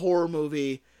as a horror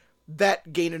movie,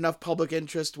 that gained enough public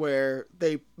interest where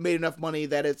they made enough money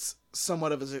that it's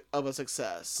somewhat of a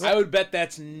success. I would bet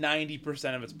that's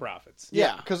 90% of its profits.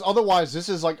 Yeah. Because otherwise, this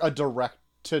is like a direct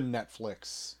to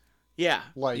Netflix, Yeah.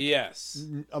 Yes.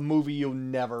 a movie you'd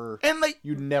never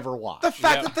watch. The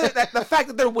fact that the fact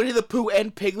that they're Winnie the Pooh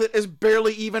and Piglet is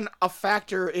barely even a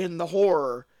factor in the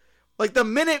horror. Like, the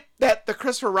minute that the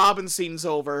Christopher Robin scene's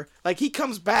over, like, he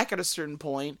comes back at a certain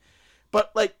point, but,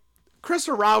 like,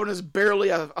 Christopher Robin is barely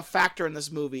a factor in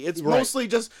this movie. It's mostly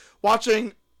just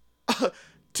watching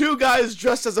two guys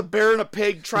dressed as a bear and a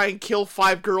pig try and kill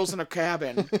 5 girls in a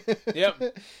cabin.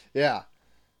 Yep. Yeah.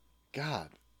 God.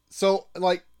 So,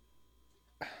 like,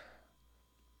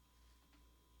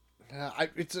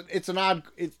 it's an odd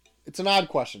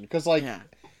question because, like,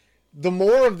 the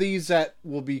more of these that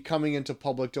will be coming into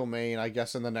public domain, I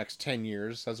guess, in the next 10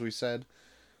 years, as we said,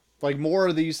 like, more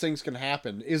of these things can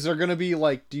happen. Is there going to be,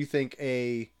 like, do you think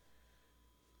do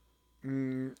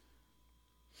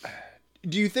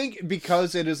you think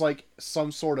because it is, like,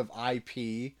 some sort of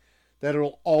IP that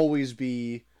it'll always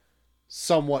be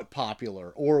somewhat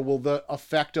popular? Or will the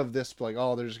effect of this be like,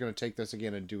 oh, they're just going to take this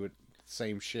again and do it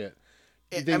same shit?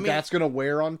 Do you think that's going to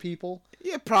wear on people?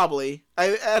 Yeah, probably.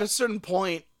 At a certain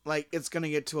point, like, it's going to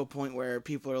get to a point where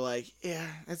people are like, yeah,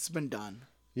 it's been done.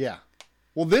 Yeah.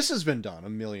 Well, this has been done a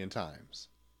million times.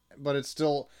 But it's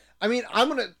still... I mean, I'm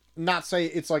going to not say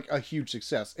it's, like, a huge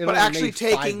success. It only made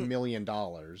 $5 million.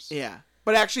 Yeah.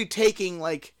 But actually taking,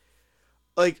 like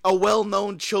a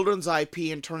well-known children's IP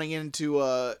and turning it into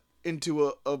a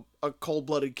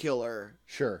cold-blooded killer.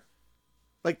 Sure.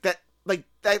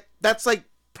 That's, like,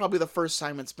 probably the first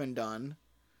time it's been done.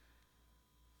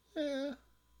 Yeah.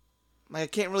 Like, I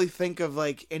can't really think of,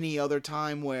 like, any other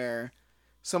time where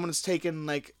someone has taken,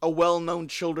 like, a well-known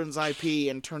children's IP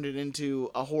and turned it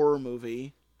into a horror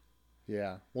movie.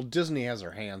 Yeah. Well, Disney has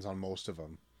their hands on most of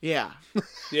them. Yeah.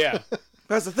 Yeah.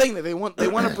 That's the thing, that they want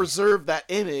to preserve that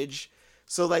image.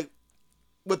 So, like,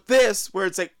 with this, where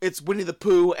it's like it's Winnie the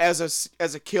Pooh as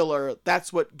a killer,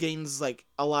 that's what gains, like,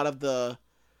 a lot of the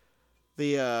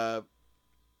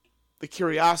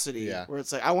curiosity. Yeah. Where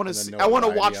it's like, I want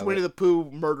to watch Winnie the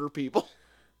Pooh murder people.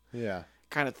 Yeah.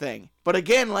 Kind of thing. But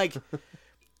again, like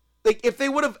if they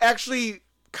would have actually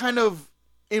kind of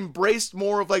embraced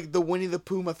more of, like, the Winnie the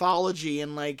Pooh mythology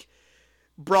and, like,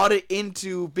 brought it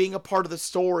into being a part of the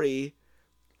story,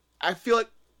 I feel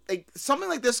like something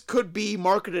like this could be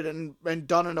marketed and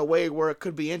done in a way where it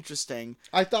could be interesting.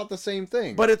 I thought the same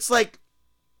thing. But it's like,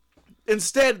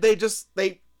 instead it was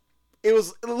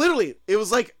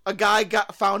like a guy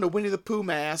found a Winnie the Pooh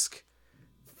mask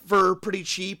for pretty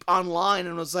cheap online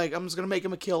and was like, I'm just gonna make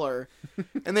him a killer.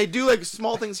 And they do, like,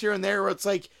 small things here and there where it's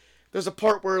like, there's a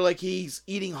part where, like, he's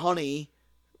eating honey,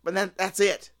 but then that's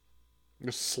it.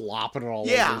 Just slopping it all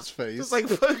over his face. Just, like,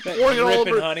 pouring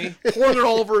it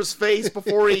all over his face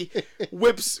before he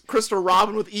whips Christopher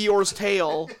Robin with Eeyore's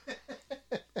tail.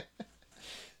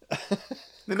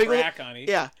 Crack on it.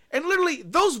 Yeah. And literally,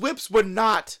 those whips would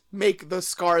not make the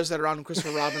scars that are on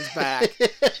Christopher Robin's back.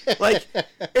 Like,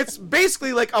 it's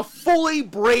basically like a fully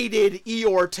braided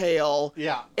Eeyore tail.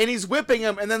 Yeah. And he's whipping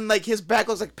him, and then, like, his back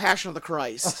looks like Passion of the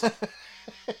Christ.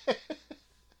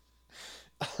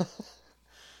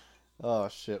 Oh,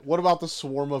 shit. What about the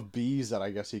swarm of bees that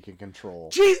I guess he can control?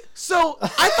 Gee, so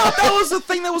I thought that was the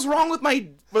thing that was wrong with my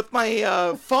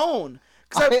phone.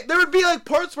 Because there would be, like,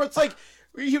 parts where it's like,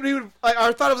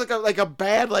 I thought it was like a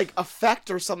bad, like, effect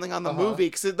or something on the movie.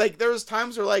 Because, like, there was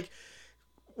times where, like,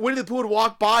 Winnie the Pooh would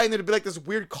walk by and there'd be, like, this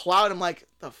weird cloud. I'm like,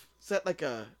 is that like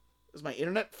is my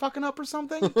internet fucking up or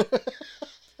something?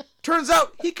 Turns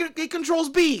out he controls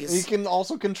bees. He can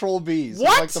also control bees.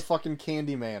 What? He's like the fucking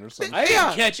Candyman or something. I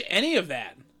didn't catch any of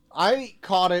that. I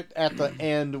caught it at the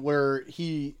end where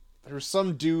there's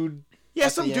some dude. Yeah,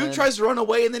 some dude tries to run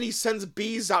away and then he sends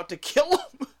bees out to kill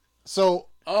him. So.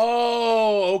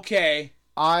 Oh, okay.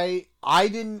 I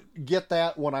didn't get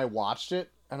that when I watched it,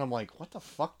 and I'm like, what the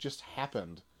fuck just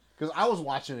happened? Because I was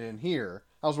watching it in here.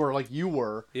 I was where, like, you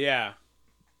were. Yeah.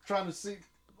 Trying to see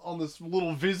on this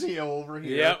little Vizio over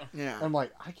here. Yep. Yeah. I'm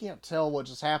like, I can't tell what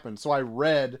just happened. So I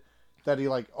read that he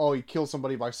killed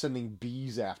somebody by sending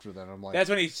bees after them. I'm like, that's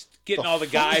when he's getting all the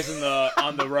guys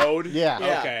on the road. Yeah.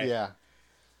 Okay. Yeah.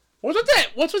 What's with that?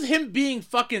 What's with him being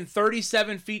fucking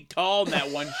 37 feet tall in that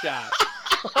one shot?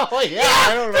 Oh yeah,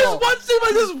 I don't know. There's one scene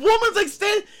where this woman's like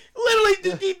standing,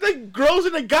 literally, he like grows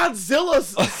into Godzilla's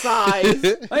size.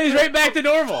 He's right back to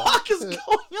normal. What the fuck is going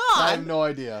on? I have no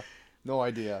idea. No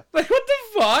idea. Like, what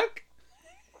the fuck?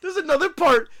 There's another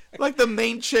part, like the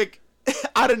main chick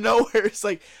out of nowhere is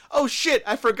like, oh shit,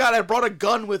 I forgot I brought a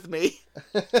gun with me.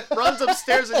 Runs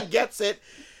upstairs and gets it.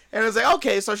 And it's like,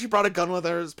 okay, so she brought a gun with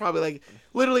her. It's probably like,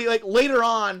 literally, like later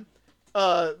on,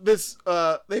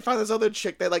 they find this other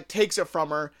chick that, like, takes it from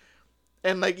her.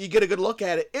 And, like, you get a good look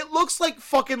at it. It looks like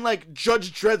fucking, like,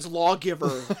 Judge Dredd's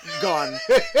lawgiver gun.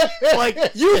 Like,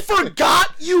 you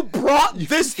forgot you brought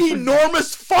this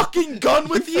enormous fucking gun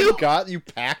with you? Forgot you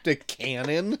packed a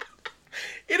cannon?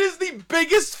 It is the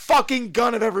biggest fucking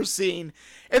gun I've ever seen.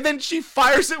 And then she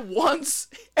fires it once,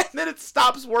 and then it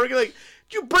stops working. Like,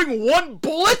 did you bring one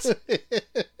bullet?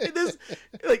 It is,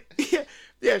 like,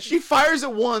 yeah, she fires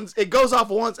it once, it goes off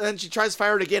once, and then she tries to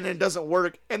fire it again, and it doesn't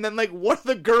work. And then, like, one of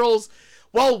the girls,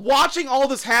 while watching all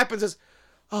this happen, says,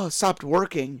 oh, it stopped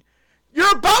working.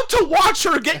 You're about to watch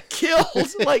her get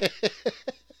killed. Like,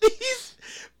 these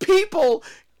people,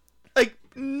 like,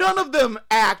 none of them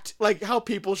act like how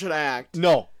people should act.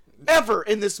 No. Ever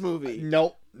in this movie.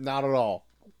 Nope, not at all.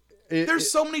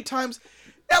 There's so many times.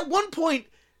 At one point,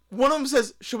 one of them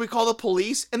says, should we call the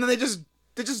police? And then they just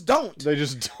don't. They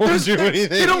just don't do anything.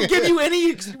 They don't give you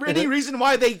any reason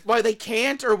why they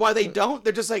can't or why they don't.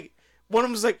 They're just like, one of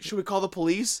them's like, should we call the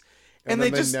police? And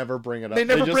they just never bring it up. They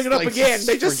never bring it up again.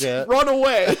 They just run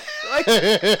away. Like,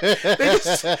 they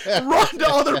just run to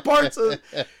other parts of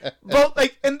both.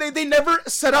 Like, and they never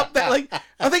set up that. Like,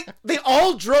 I think they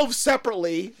all drove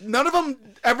separately. None of them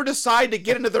ever decide to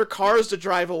get into their cars to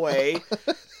drive away.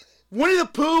 Winnie the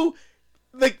Pooh,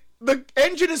 like, the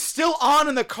engine is still on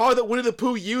in the car that Winnie the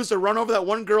Pooh used to run over that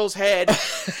one girl's head.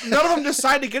 None of them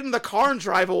decide to get in the car and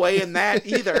drive away in that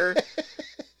either.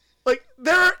 Like,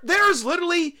 there's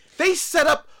literally, they set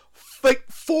up like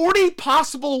 40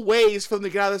 possible ways for them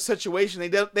to get out of this situation.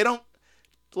 They don't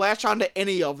latch on to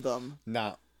any of them.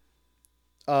 Nah.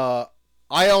 I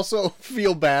also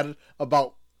feel bad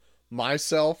about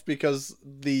myself because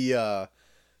the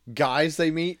guys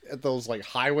they meet at those like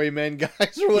highwaymen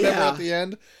guys or whatever at the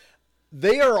end,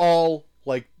 they are all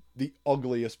like the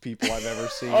ugliest people I've ever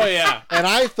seen. Oh yeah. And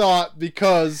I thought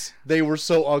because they were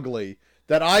so ugly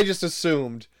that I just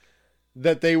assumed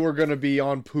that they were going to be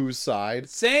on Pooh's side.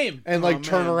 Same. And like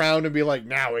turn around and be like,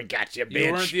 now we got you, bitch.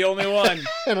 You weren't the only one.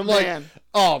 And I'm like,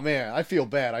 oh man, I feel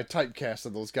bad. I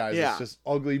typecasted those guys as just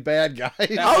ugly bad guys.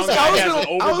 I was has an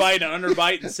overbite, an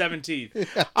underbite, and 7 teeth.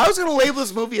 Yeah. I was going to label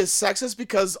this movie as sexist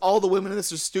because all the women in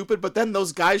this are stupid, but then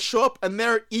those guys show up and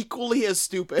they're equally as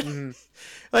stupid. Mm-hmm.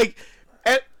 Like,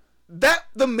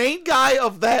 the main guy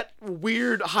of that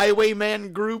weird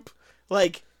highwayman group,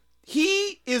 like,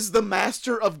 he is the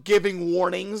master of giving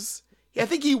warnings. I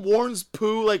think he warns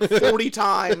Pooh like 40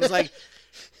 times. Like,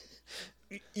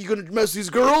 you gonna mess with these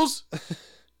girls?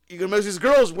 You gonna mess with these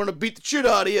girls? We're gonna beat the shit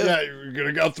out of you. Yeah, you're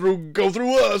gonna go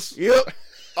through us. Yep.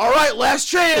 All right, last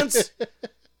chance.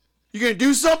 You gonna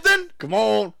do something? Come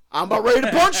on. I'm about ready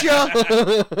to punch you.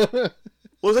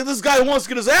 Looks like this guy wants to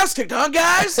get his ass kicked, huh,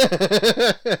 guys?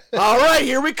 All right,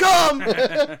 here we come.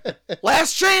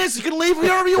 Last chance. You can leave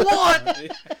wherever you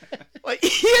want. Like,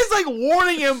 he is like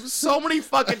warning him so many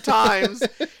fucking times,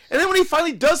 and then when he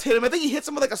finally does hit him, I think he hits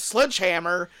him with like a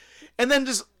sledgehammer, and then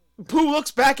just Pooh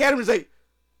looks back at him and he's like,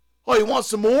 "Oh, you want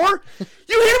some more? You hit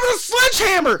him with a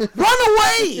sledgehammer! Run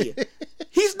away!"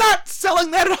 He's not selling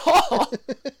that at all.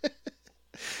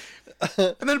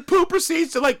 And then Pooh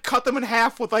proceeds to like cut them in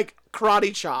half with like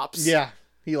karate chops. Yeah,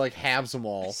 he like halves them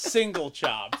all. Single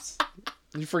chops.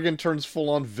 He friggin' turns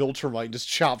full on Viltrumite and just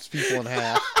chops people in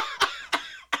half.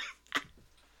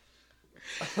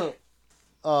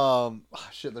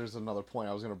 Shit, there's another point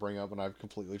I was gonna bring up and I've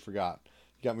completely forgot.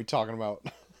 You got me talking about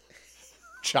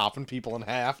chopping people in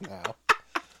half now.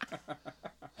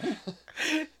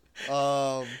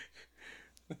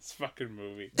 This fucking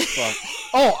movie. Fuck.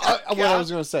 Oh, what I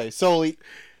was gonna say. So,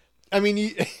 I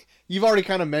mean, you've already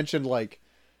kind of mentioned like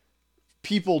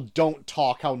people don't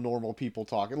talk how normal people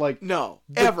talk. Like, no,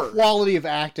 the ever. Quality of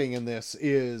acting in this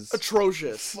is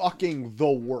atrocious. Fucking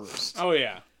the worst. Oh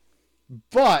yeah.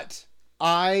 But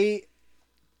I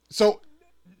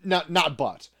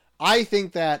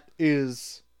think that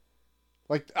is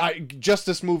like just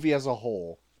this movie as a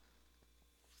whole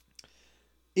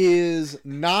is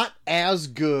not as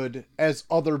good as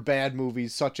other bad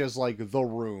movies such as like The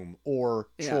Room or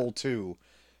Troll 2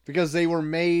 because those were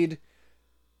made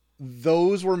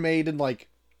in like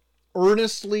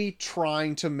earnestly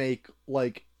trying to make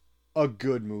like a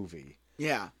good movie.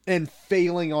 Yeah. And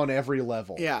failing on every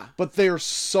level. Yeah. But they're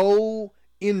so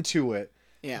into it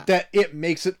that it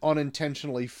makes it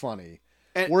unintentionally funny.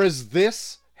 Whereas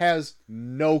this has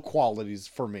no qualities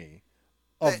for me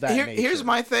of that nature. Here's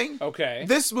my thing. Okay.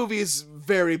 This movie is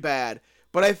very bad,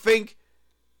 but I think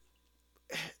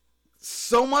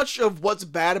so much of what's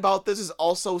bad about this is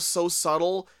also so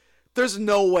subtle. There's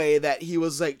no way that he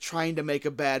was like trying to make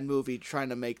a bad movie trying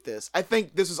to make this. I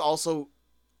think this is also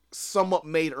somewhat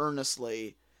made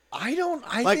earnestly. I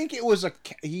think it was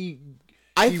he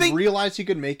realized he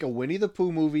could make a Winnie the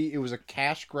Pooh movie. It was a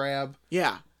cash grab.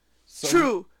 Yeah.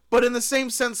 True, but in the same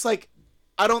sense, like,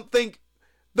 I don't think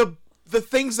the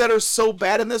things that are so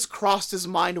bad in this crossed his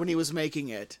mind when he was making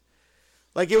it.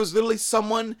 Like, it was literally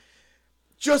someone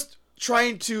just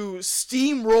trying to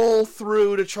steamroll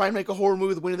through to try and make a horror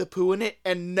movie with Winnie the Pooh in it,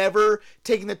 and never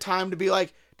taking the time to be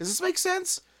like, does this make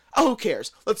sense? Oh, who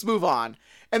cares? Let's move on.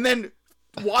 And then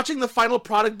watching the final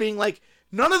product being like,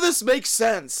 none of this makes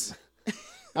sense.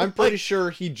 I'm pretty sure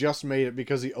he just made it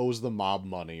because he owes the mob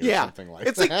money or something like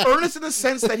it's that. It's like earnest in the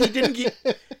sense that he didn't get...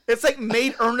 It's like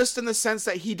made earnest in the sense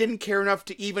that he didn't care enough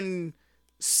to even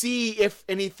see if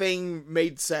anything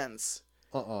made sense.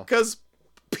 Because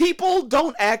people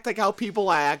don't act like how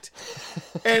people act.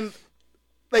 And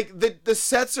like the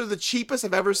sets are the cheapest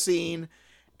I've ever seen.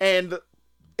 And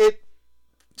it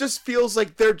just feels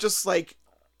like they're just like,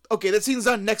 okay, that scene's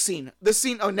done, next scene. This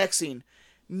scene, oh, next scene.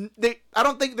 I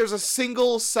don't think there's a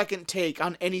single second take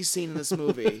on any scene in this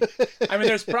movie. I mean,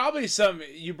 there's probably some...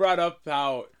 You brought up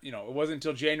how, it wasn't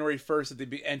until January 1st that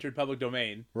they entered public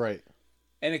domain. Right.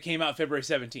 And it came out February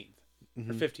 17th.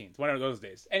 Or 15th. One of those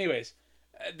days. Anyways,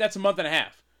 that's a month and a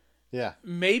half. Yeah.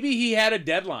 Maybe he had a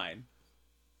deadline.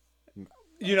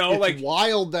 It's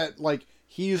wild that,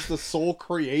 he's the sole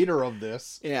creator of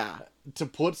this. Yeah. To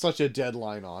put such a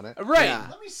deadline on it. Right. Yeah.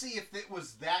 Let me see if it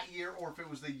was that year or if it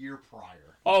was the year prior.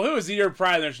 Oh, if it was the year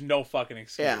prior, there's no fucking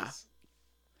excuse. Yeah.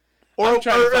 I'm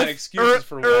trying to find excuses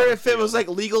for or if it was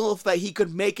Waterfield. legal, if that he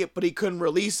could make it, but he couldn't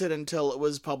release it until it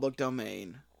was public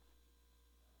domain.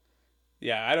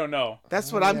 Yeah, I don't know.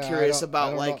 That's what I'm Yeah, curious I about.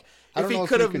 don't know. I If don't he know if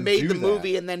could you have can made do the that.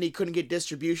 movie and then he couldn't get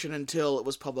distribution until it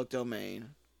was public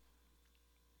domain.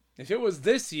 If it was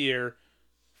this year,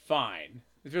 fine.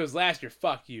 If it was last year,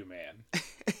 fuck you, man.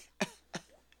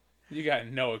 You got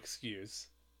no excuse.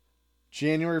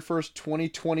 January 1st,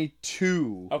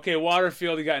 2022. Okay,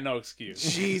 Waterfield, you got no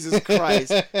excuse. Jesus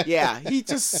Christ. Yeah, he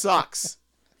just sucks.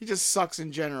 He just sucks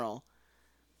in general.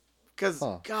 Because,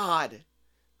 God,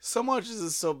 so much of this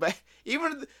is so bad.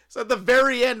 Even so at the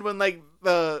very end when,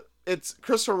 it's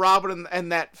Christopher Robin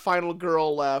and that final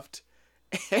girl left,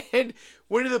 and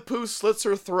Winnie the Pooh slits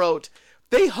her throat,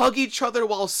 they hug each other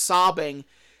while sobbing.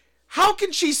 How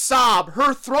can she sob?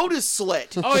 Her throat is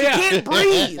slit. Oh, she yeah. can't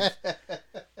breathe.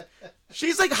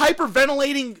 She's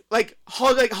hyperventilating,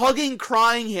 hugging,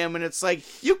 crying him, and it's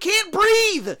like, you can't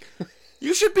breathe.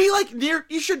 You should be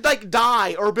you should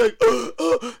die or be like,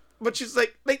 but she's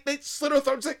like, they slit her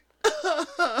throat. It's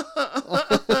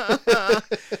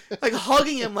like,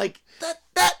 hugging him,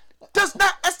 that's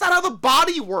not how the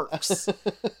body works.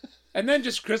 And then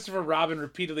just Christopher Robin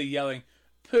repeatedly yelling,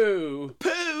 Pooh.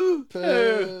 Pooh,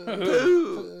 Pooh,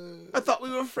 Pooh. I thought we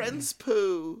were friends,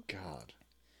 Pooh. God.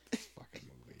 This fucking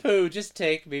movie. Pooh, just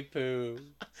take me, Pooh.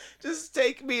 Just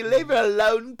take me, leave her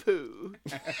alone, Pooh.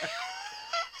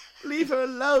 Leave her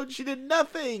alone, she did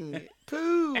nothing.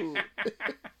 Pooh.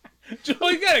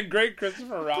 Joel, you got a great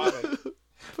Christopher Robin.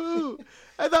 Pooh.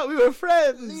 I thought we were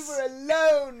friends. Leave her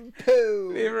alone,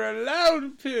 Pooh. Leave her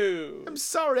alone, Pooh. I'm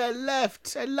sorry I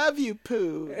left. I love you,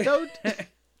 Pooh. Don't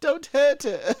hurt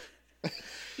her.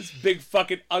 This big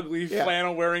fucking ugly Yeah.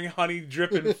 flannel wearing honey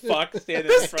dripping fuck standing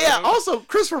in front Yeah, of him. also,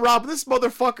 Christopher Robin, this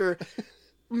motherfucker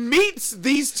meets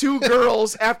these two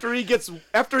girls after he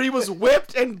was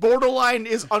whipped and borderline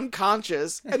is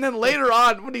unconscious. And then later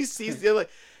on, when he sees the other,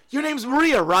 your name's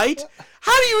Maria, right?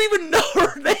 How do you even know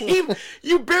her name?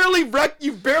 You've barely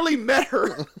met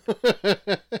her.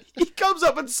 He comes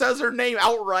up and says her name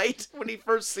outright when he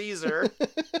first sees her.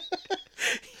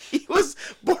 He was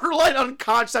borderline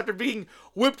unconscious after being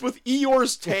whipped with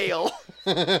Eeyore's tail.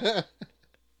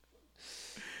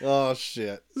 Oh,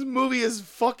 shit. This movie is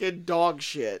fucking dog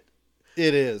shit.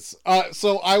 It is.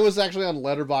 So I was actually on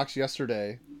Letterboxd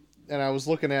yesterday, and I was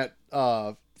looking at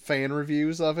fan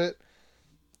reviews of it.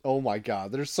 Oh my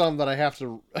god, there's some that I have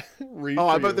to read. Oh,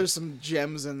 for I bet you. there's some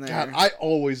gems in there. God, I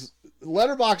always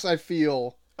Letterboxd. I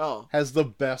feel Oh, has the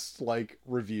best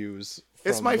reviews.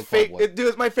 it's from my the favorite. public. Dude,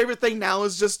 it's my favorite thing now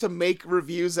is just to make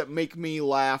reviews that make me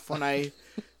laugh when I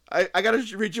gotta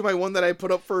read you my one that I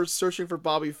put up for searching for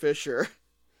Bobby Fischer.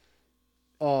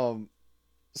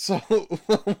 So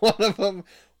one of them,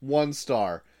 1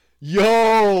 star.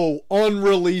 Yo,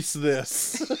 unrelease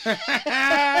this.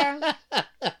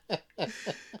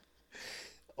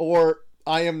 Or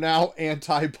I am now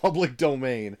anti-public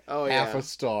domain. Oh, half yeah. a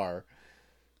star.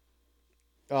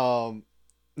 I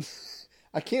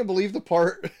can't believe the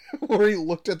part where he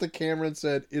looked at the camera and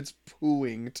said, "It's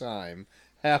pooing time."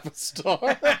 Half a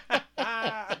star.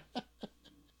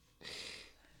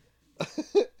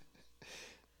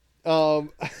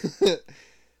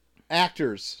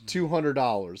 Actors,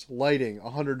 $200. Lighting,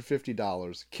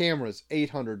 $150. Cameras,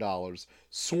 $800.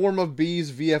 Swarm of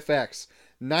Bees VFX,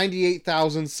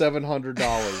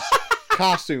 $98,700.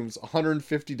 Costumes,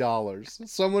 $150.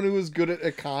 Someone who is good at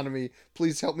economy,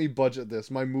 please help me budget this.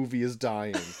 My movie is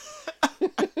dying.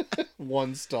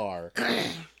 1 star.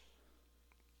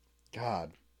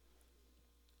 God.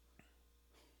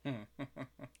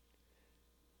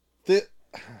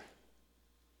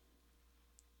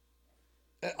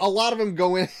 A lot of them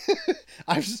go in.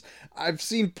 I've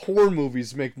seen porn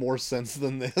movies make more sense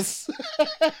than this.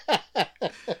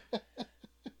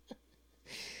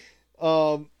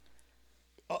 But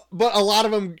a lot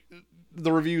of them,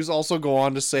 the reviews also go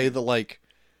on to say that like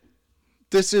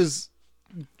this is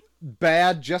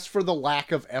bad just for the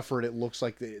lack of effort it looks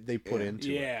like they put into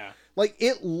it. Yeah. Like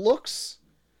it looks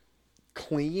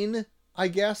clean, I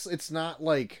guess. It's not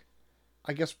like,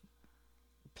 I guess,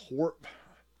 poor.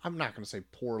 I'm not going to say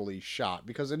poorly shot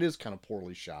because it is kind of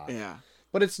poorly shot. Yeah.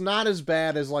 But it's not as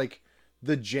bad as like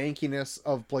the jankiness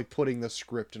of like putting the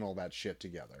script and all that shit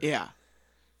together. Yeah.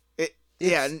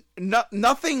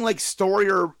 Nothing like story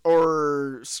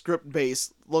or script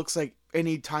based looks like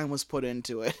any time was put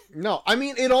into it. No, I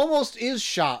mean, it almost is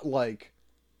shot like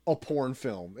a porn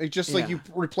film. It just like you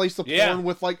replace the porn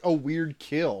with like a weird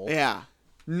kill. Yeah.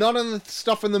 None of the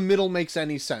stuff in the middle makes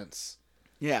any sense.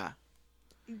 Yeah.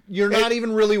 You're not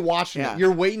even really watching Yeah. it.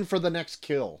 You're waiting for the next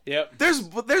kill. Yep.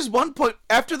 There's one point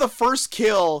after the first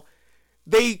kill,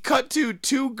 they cut to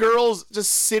 2 girls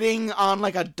just sitting on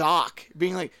like a dock,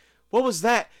 being like, "What was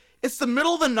that?" It's the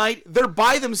middle of the night. They're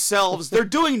by themselves. They're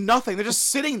doing nothing. They're just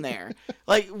sitting there.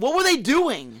 Like, what were they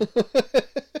doing?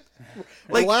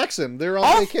 Like, relaxing. They're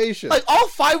on vacation. Like, all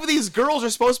 5 of these girls are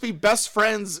supposed to be best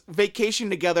friends, vacation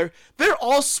together. They're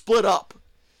all split up,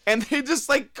 and they just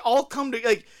like all come to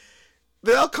like.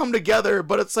 They all come together,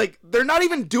 but it's like they're not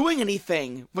even doing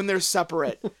anything when they're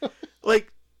separate.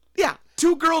 Like, yeah,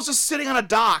 2 girls just sitting on a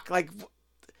dock. Like,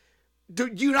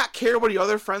 do you not care what your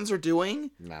other friends are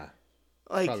doing? Nah,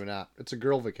 like, probably not. It's a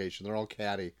girl vacation. They're all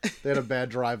catty. They had a bad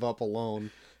drive up alone.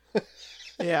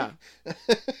 Yeah.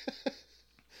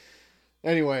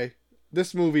 Anyway,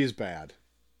 this movie is bad.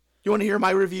 You want to hear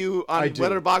my review on I do.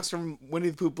 Letterboxd from Winnie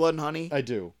the Pooh, Blood and Honey? I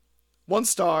do. 1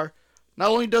 star. Not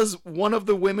only does one of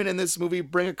the women in this movie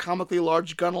bring a comically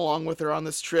large gun along with her on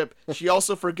this trip, she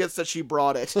also forgets that she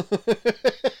brought it.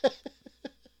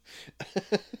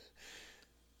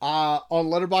 On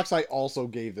Letterboxd, I also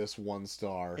gave this 1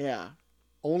 star. Yeah.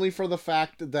 Only for the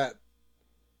fact that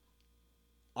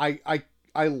I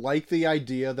like the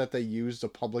idea that they used a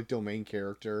public domain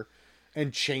character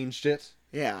and changed it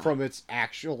Yeah. from its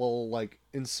actual like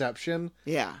inception.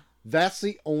 Yeah. That's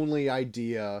the only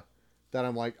idea that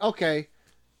I'm like, okay,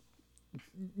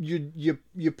 you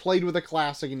played with a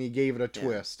classic and you gave it a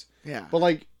twist. Yeah. But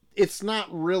like, it's not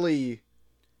really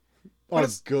a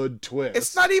it's- good twist.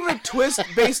 It's not even a twist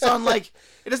based on like,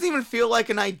 it doesn't even feel like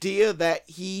an idea that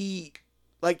he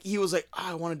was like,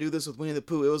 oh, I want to do this with Winnie the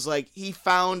Pooh. It was like he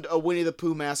found a Winnie the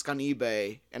Pooh mask on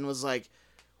eBay and was like,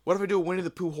 what if I do a Winnie the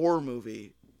Pooh horror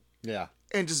movie? Yeah,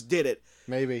 And just did it.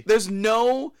 maybe. There's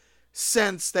no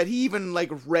sense that he even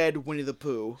like read Winnie the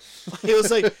Pooh. He was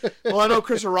like, well, I know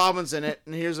Christopher Robin's in it,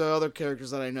 and here's the other characters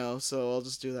that I know, so I'll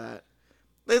just do that.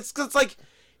 It's like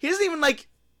he doesn't even like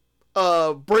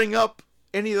bring up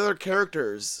any other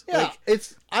characters. Yeah, Like,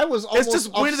 I was almost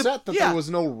just Winnie the- upset that yeah. there was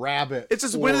no rabbit. it's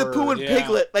just Winnie the or- Pooh and Yeah.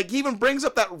 Piglet. Like he even brings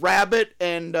up that rabbit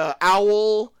and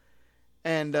owl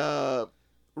and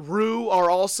Roo are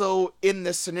also in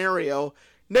this scenario.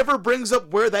 Never brings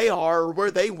up where they are or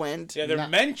where they went. Yeah, they're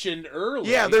mentioned early.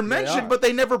 Yeah, they're are. mentioned, but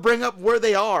they never bring up where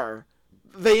they are.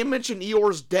 They mention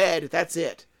Eeyore's dead. That's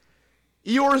it.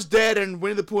 Eeyore's dead, and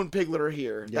Winnie the Pooh and Piglet are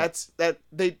here. Yep.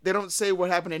 They don't say what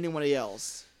happened to anybody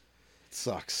else.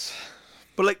 Sucks.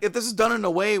 But like, if this is done in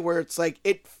a way where it's like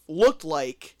it looked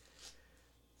like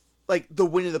the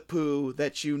Winnie the Pooh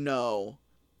that you know,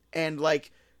 and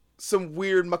like some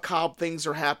weird macabre things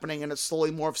are happening, and it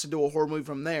slowly morphs into a horror movie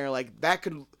from there. Like that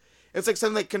could, it's like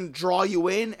something that can draw you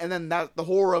in, and then that the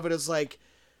horror of it is like,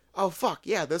 oh fuck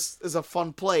yeah, this is a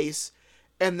fun place,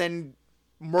 and then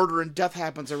murder and death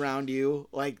happens around you.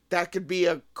 Like that could be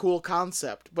a cool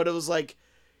concept, but it was like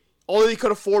all they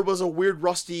could afford was a weird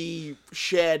rusty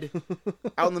shed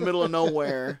out in the middle of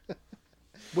nowhere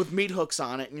with meat hooks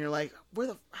on it, and you're like,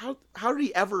 how did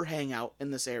he ever hang out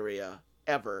in this area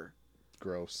ever?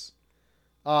 Gross.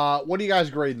 What are you guys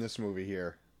grading this movie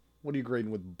here? What are you grading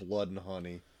with Blood and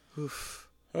Honey? Oof.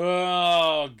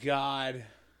 Oh God.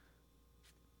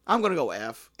 I'm gonna go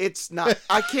F. It's not.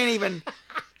 I can't even.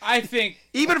 I think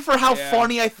Even for how Yeah.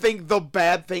 funny I think the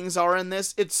bad things are in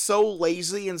this, it's so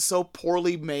lazy and so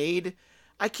poorly made.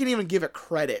 I can't even give it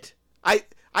credit. I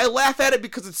laugh at it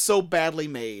because it's so badly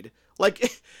made.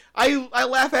 Like I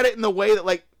laugh at it in the way that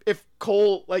like if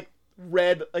Cole like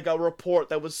read like a report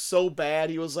that was so bad,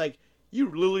 he was like, "You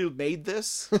literally made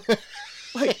this?"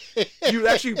 Like, you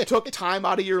actually took time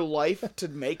out of your life to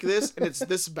make this, and it's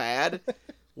this bad?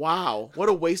 Wow, what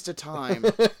a waste of time.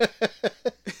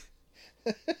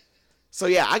 So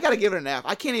yeah, I gotta give it an F.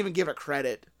 I can't even give it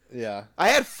credit. Yeah. I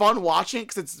had fun watching it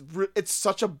because it's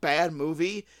such a bad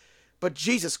movie, but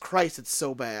Jesus Christ, it's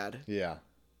so bad. Yeah.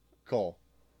 Cool.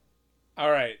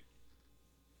 All right.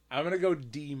 I'm going to go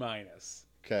D-.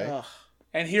 Okay. Ugh.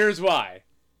 And here's why.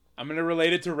 I'm going to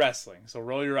relate it to wrestling. So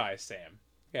roll your eyes, Sam.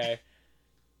 Okay?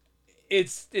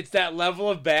 It's that level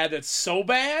of bad that's so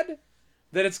bad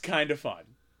that it's kind of fun.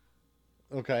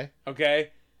 Okay.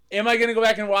 Okay? Am I going to go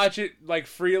back and watch it like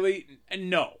freely?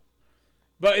 No.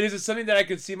 But is it something that I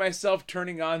could see myself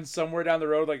turning on somewhere down the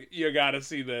road like, you got to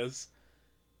see this?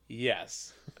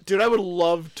 Yes. Dude, I would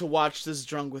love to watch this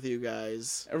drunk with you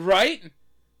guys. Right?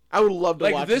 I would love to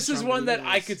watch Like, this is drunk with one you that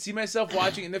I guys. could see myself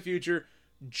watching in the future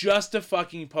just to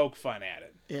fucking poke fun at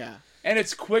it. Yeah. And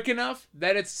it's quick enough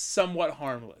that it's somewhat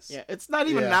harmless. Yeah, it's not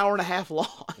even an hour and a half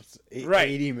long. It's Right.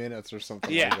 80 minutes or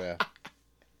something Yeah. like that.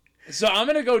 So I'm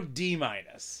going to go D-.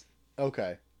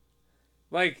 Okay.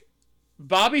 Like,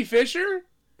 Bobby Fischer?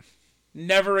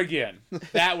 Never again.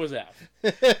 That was F.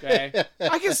 Okay?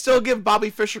 I can still give Bobby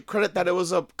Fischer credit that it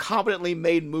was a competently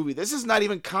made movie. This is not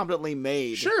even competently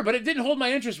made. Sure, but it didn't hold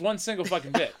my interest one single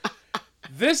fucking bit.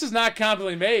 This is not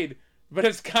competently made, but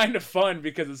it's kind of fun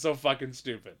because it's so fucking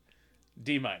stupid.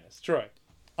 D-. Troy.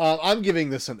 I'm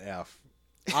giving this an F.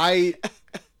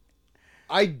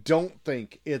 I don't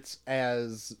think it's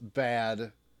as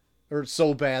bad or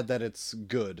so bad that it's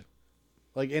good,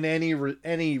 like in any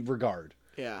regard.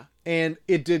 Yeah. And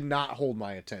it did not hold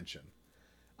my attention.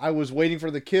 I was waiting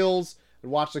for the kills, I'd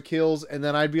watch the kills, and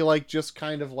then I'd be like just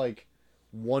kind of like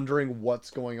wondering what's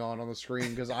going on the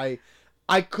screen because I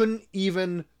couldn't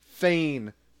even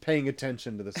feign paying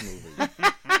attention to this movie.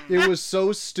 It was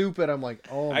so stupid. I'm like,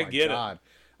 oh my God.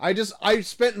 I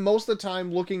spent most of the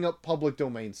time looking up public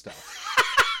domain stuff.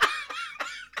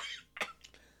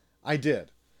 I did.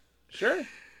 Sure.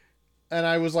 And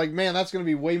I was like, man, that's going to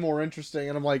be way more interesting.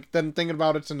 And I'm like, then thinking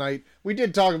about it tonight, we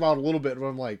did talk about it a little bit, but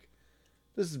I'm like,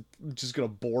 this is just going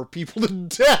to bore people to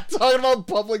death talking about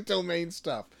public domain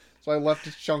stuff. So I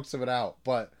left chunks of it out.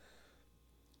 But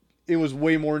it was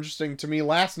way more interesting to me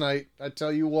last night. I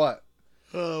tell you what.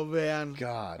 Oh, man.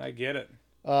 God. I get it.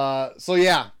 So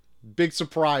yeah, big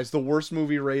surprise. The worst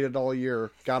movie rated all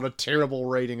year got a terrible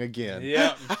rating again.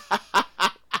 Yeah.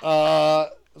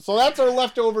 So that's our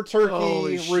leftover turkey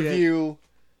Holy shit. review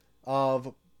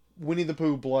of Winnie the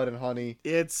Pooh, Blood and Honey.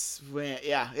 It's,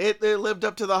 yeah, it lived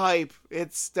up to the hype.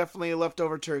 It's definitely a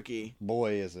leftover turkey.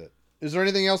 Boy, is it. Is there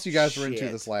anything else you guys were into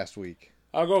Shit. this last week?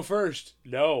 I'll go first.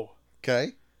 No.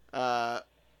 Okay.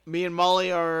 Me and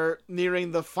Molly are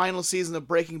nearing the final season of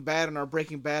Breaking Bad in our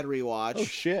Breaking Bad rewatch. Oh,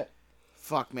 shit.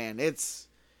 Fuck, man. It's...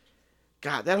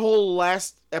 God, that whole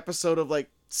last episode of, like,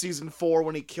 season 4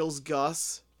 when he kills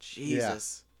Gus.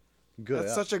 Jesus. Good.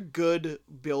 That's such a good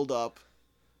build-up.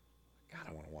 God,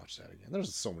 I want to watch that again.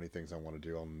 There's so many things I want to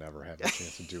do. I'll never have a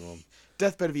chance to do them.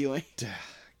 Deathbed viewing.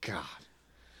 God.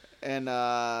 And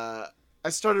I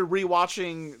started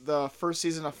rewatching the first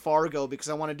season of Fargo because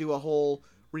I want to do a whole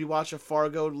rewatch of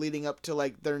Fargo leading up to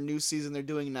like their new season they're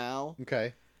doing now.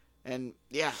 Okay. And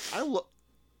yeah,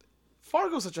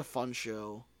 Fargo's such a fun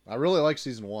show. I really like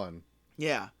season 1.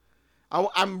 Yeah,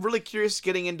 I'm really curious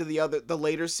getting into the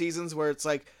later seasons where it's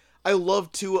like I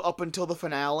love 2 up until the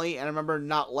finale, and I remember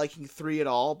not liking 3 at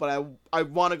all. But I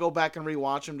want to go back and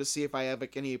rewatch them to see if I have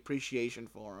like, any appreciation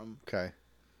for them. Okay.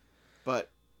 But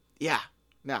yeah,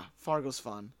 Fargo's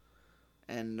fun,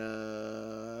 and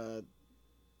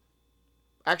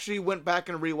actually went back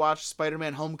and rewatched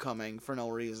Spider-Man: Homecoming for no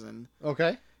reason.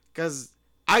 Okay. Because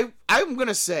I'm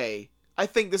gonna say I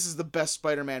think this is the best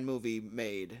Spider-Man movie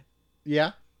made.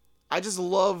 Yeah. I just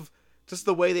love just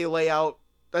the way they lay out.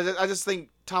 I just think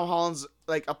Tom Holland's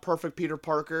like a perfect Peter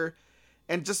Parker,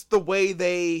 and just the way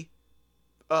they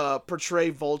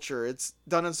portray Vulture. It's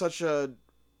done in such a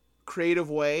creative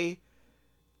way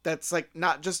that's like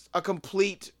not just a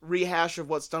complete rehash of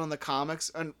what's done in the comics,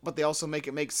 but they also make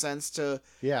it make sense to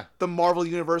the Marvel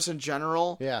universe in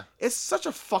general. Yeah. It's such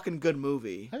a fucking good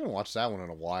movie. I haven't watched that one in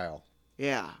a while.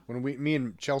 Yeah. When me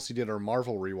and Chelsea did our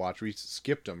Marvel rewatch, we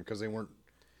skipped them because they weren't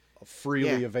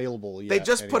freely available yet. They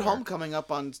just put anywhere. Homecoming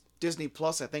up on Disney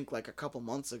Plus, I think, like a couple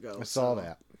months ago. I saw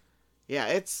that. Yeah,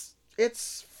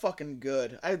 it's fucking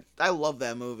good. I love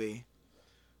that movie.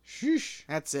 Sheesh.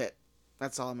 That's it.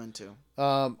 That's all I'm into.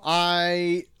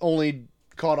 I only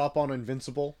caught up on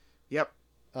Invincible. Yep.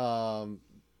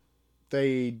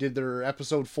 They did their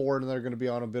episode 4, and they're going to be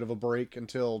on a bit of a break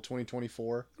until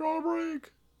 2024. They're on a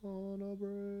break. On a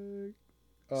break.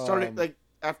 Starting like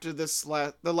after this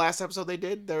the last episode they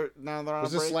did? They're on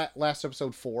Was a break. this last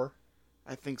episode 4?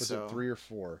 I think Was so. it 3 or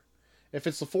 4? If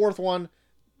it's the 4th one,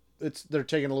 they're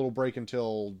taking a little break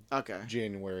until Okay.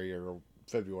 January or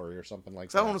February or something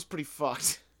like So that one was pretty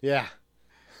fucked. Yeah.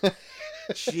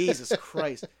 Jesus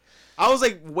Christ. I was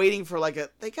like waiting for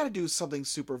they got to do something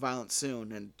super violent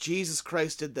soon, and Jesus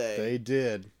Christ did they. They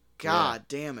did. God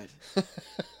damn it.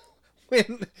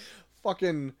 When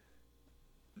fucking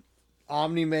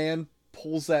Omni-Man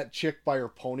pulls that chick by her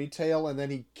ponytail and then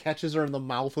he catches her in the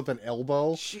mouth with an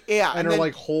elbow. And her then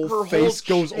like whole her face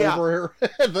goes yeah. over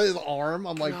his arm.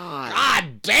 I'm like, God.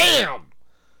 God damn!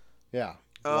 Yeah.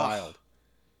 Ugh. Wild.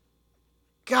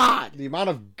 God. The amount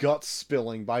of guts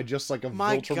spilling by just like a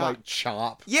My Viltrumite God.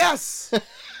 chop. Yes.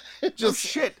 Just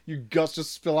shit. Your guts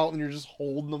just spill out and you're just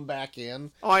holding them back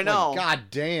in. Oh, I know. Like, God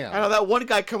damn. I know that one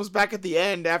guy comes back at the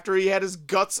end after he had his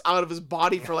guts out of his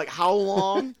body for like how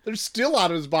long? They're still out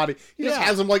of his body. He just Yeah.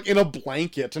 has them like in a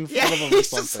blanket in front of him or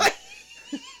he's just something.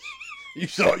 You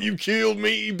thought you killed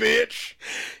me, bitch.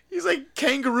 He's like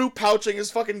kangaroo pouching his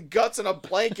fucking guts in a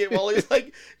blanket while he's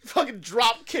like fucking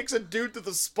drop kicks a dude to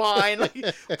the spine. Like,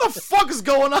 what the fuck is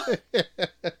going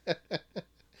on?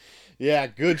 Yeah,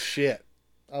 good shit.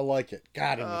 I like it.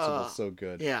 God, Invincible's so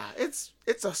good. Yeah, it's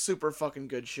a super fucking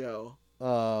good show.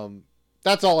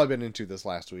 That's all I've been into this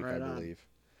last week, Right I on.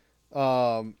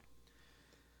 believe.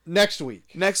 Next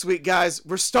week. Next week, guys,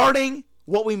 we're starting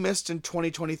what we missed in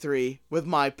 2023 with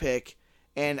my pick,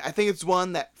 and I think it's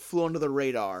one that flew under the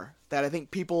radar that I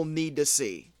think people need to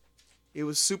see. It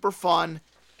was super fun.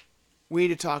 We need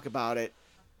to talk about it.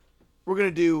 We're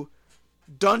gonna do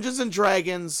Dungeons and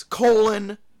Dragons: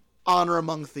 Honor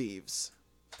Among Thieves.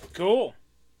 Cool.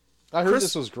 I heard Chris-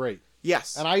 this was great.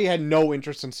 Yes. And I had no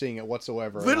interest in seeing it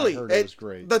whatsoever. and Literally, I heard it was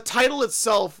great. the title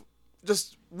itself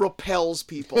just repels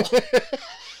people.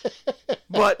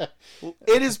 But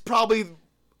it is probably,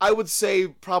 I would say,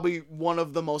 probably one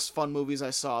of the most fun movies I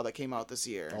saw that came out this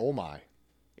year. Oh my.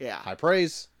 Yeah. High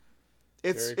praise.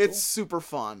 It's Very cool. super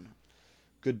fun.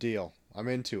 Good deal. I'm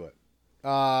into it.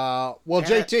 Well, And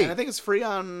JT. and I think it's free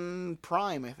on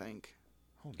Prime, I think.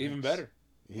 Even better.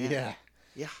 Yeah.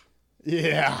 Yeah.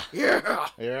 Yeah. Yeah.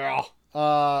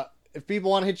 Yeah. If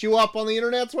people want to hit you up on the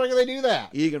internet, where can they do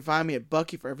that? You can find me at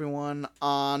Bucky for Everyone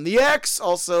on the X.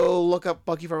 Also, look up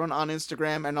Bucky for Everyone on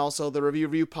Instagram, and also the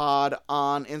Review Pod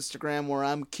on Instagram, where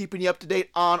I'm keeping you up to date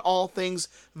on all things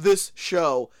this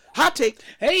show. Hot take.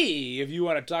 Hey, if you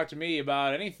want to talk to me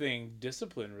about anything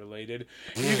discipline related,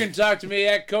 you can talk to me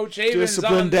at Coach Havens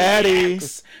Discipline on the Daddy.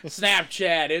 X,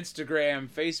 Snapchat, Instagram,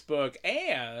 Facebook,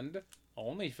 and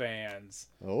OnlyFans.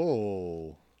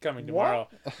 Oh. Coming tomorrow.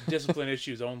 Discipline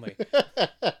issues only.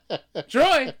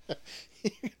 Troy!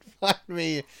 Find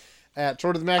me at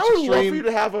Short of the Max I would love for Extreme you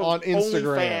to have on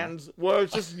Instagram. OnlyFans where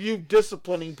it's just you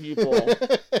disciplining people.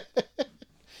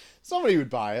 Somebody would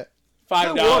buy it.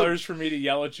 $5 for me to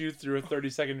yell at you through a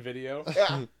 30-second video.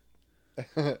 Yeah.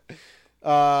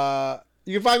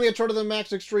 You can find me at Short of the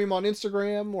Max Extreme on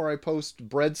Instagram, where I post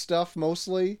bread stuff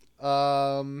mostly.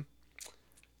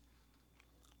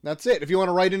 That's it. If you want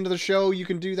to write into the show, you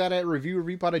can do that at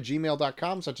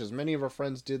reviewpod@gmail.com, such as many of our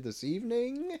friends did this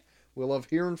evening. We love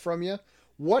hearing from you.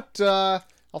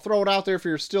 I'll throw it out there if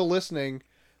you're still listening.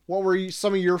 What were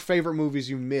some of your favorite movies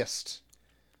you missed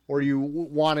or you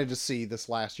wanted to see this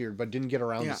last year but didn't get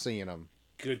around Yeah. to seeing them?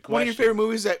 Good question. One of your favorite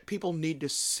movies that people need to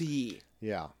see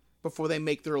Yeah. before they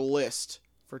make their list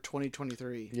for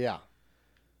 2023. Yeah.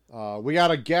 We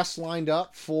got a guest lined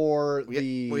up for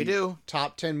We the do.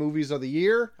 top 10 movies of the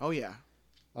year. Oh, yeah.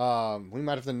 We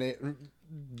might have to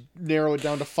narrow it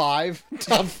down to 5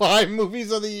 top 5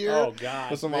 movies of the year. Oh,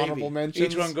 God. With some maybe. honorable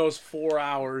mentions. Each one goes 4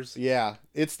 hours. Yeah,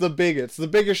 it's the biggest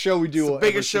show we do. It's the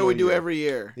biggest show we do every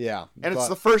year. Yeah, And it's but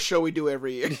the first show we do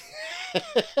every year. we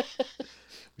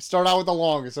start out with the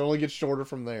longest. It only gets shorter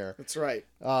from there. That's right.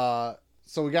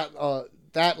 So we got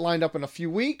that lined up in a few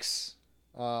weeks.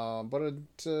 But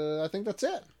I think that's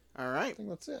it. All right. I think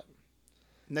that's it.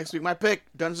 Next week, my pick,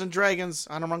 Dungeons and Dragons: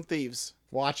 Honor Among Thieves.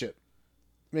 Watch it.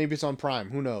 Maybe it's on Prime.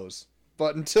 Who knows?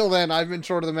 But until then, I've been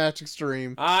Short of the Match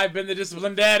Extreme. I've been the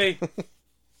Disciplined Daddy.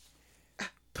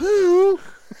 Pooh!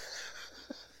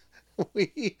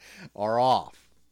 We are off.